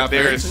unhappy that out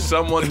there there. is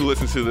someone who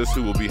listens to this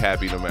who will be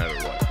happy no matter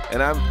what.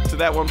 And I'm to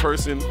that one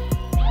person.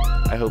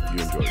 I hope you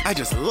enjoyed it. I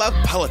just love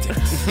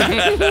politics.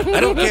 I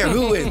don't care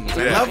who wins.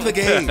 I love the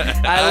game.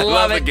 I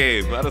love the it.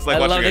 game. I just like I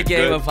watching love the a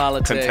game good of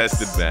politics.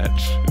 contested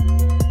match.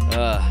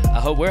 I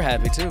hope we're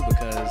happy too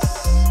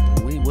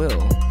because we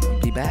will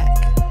be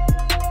back.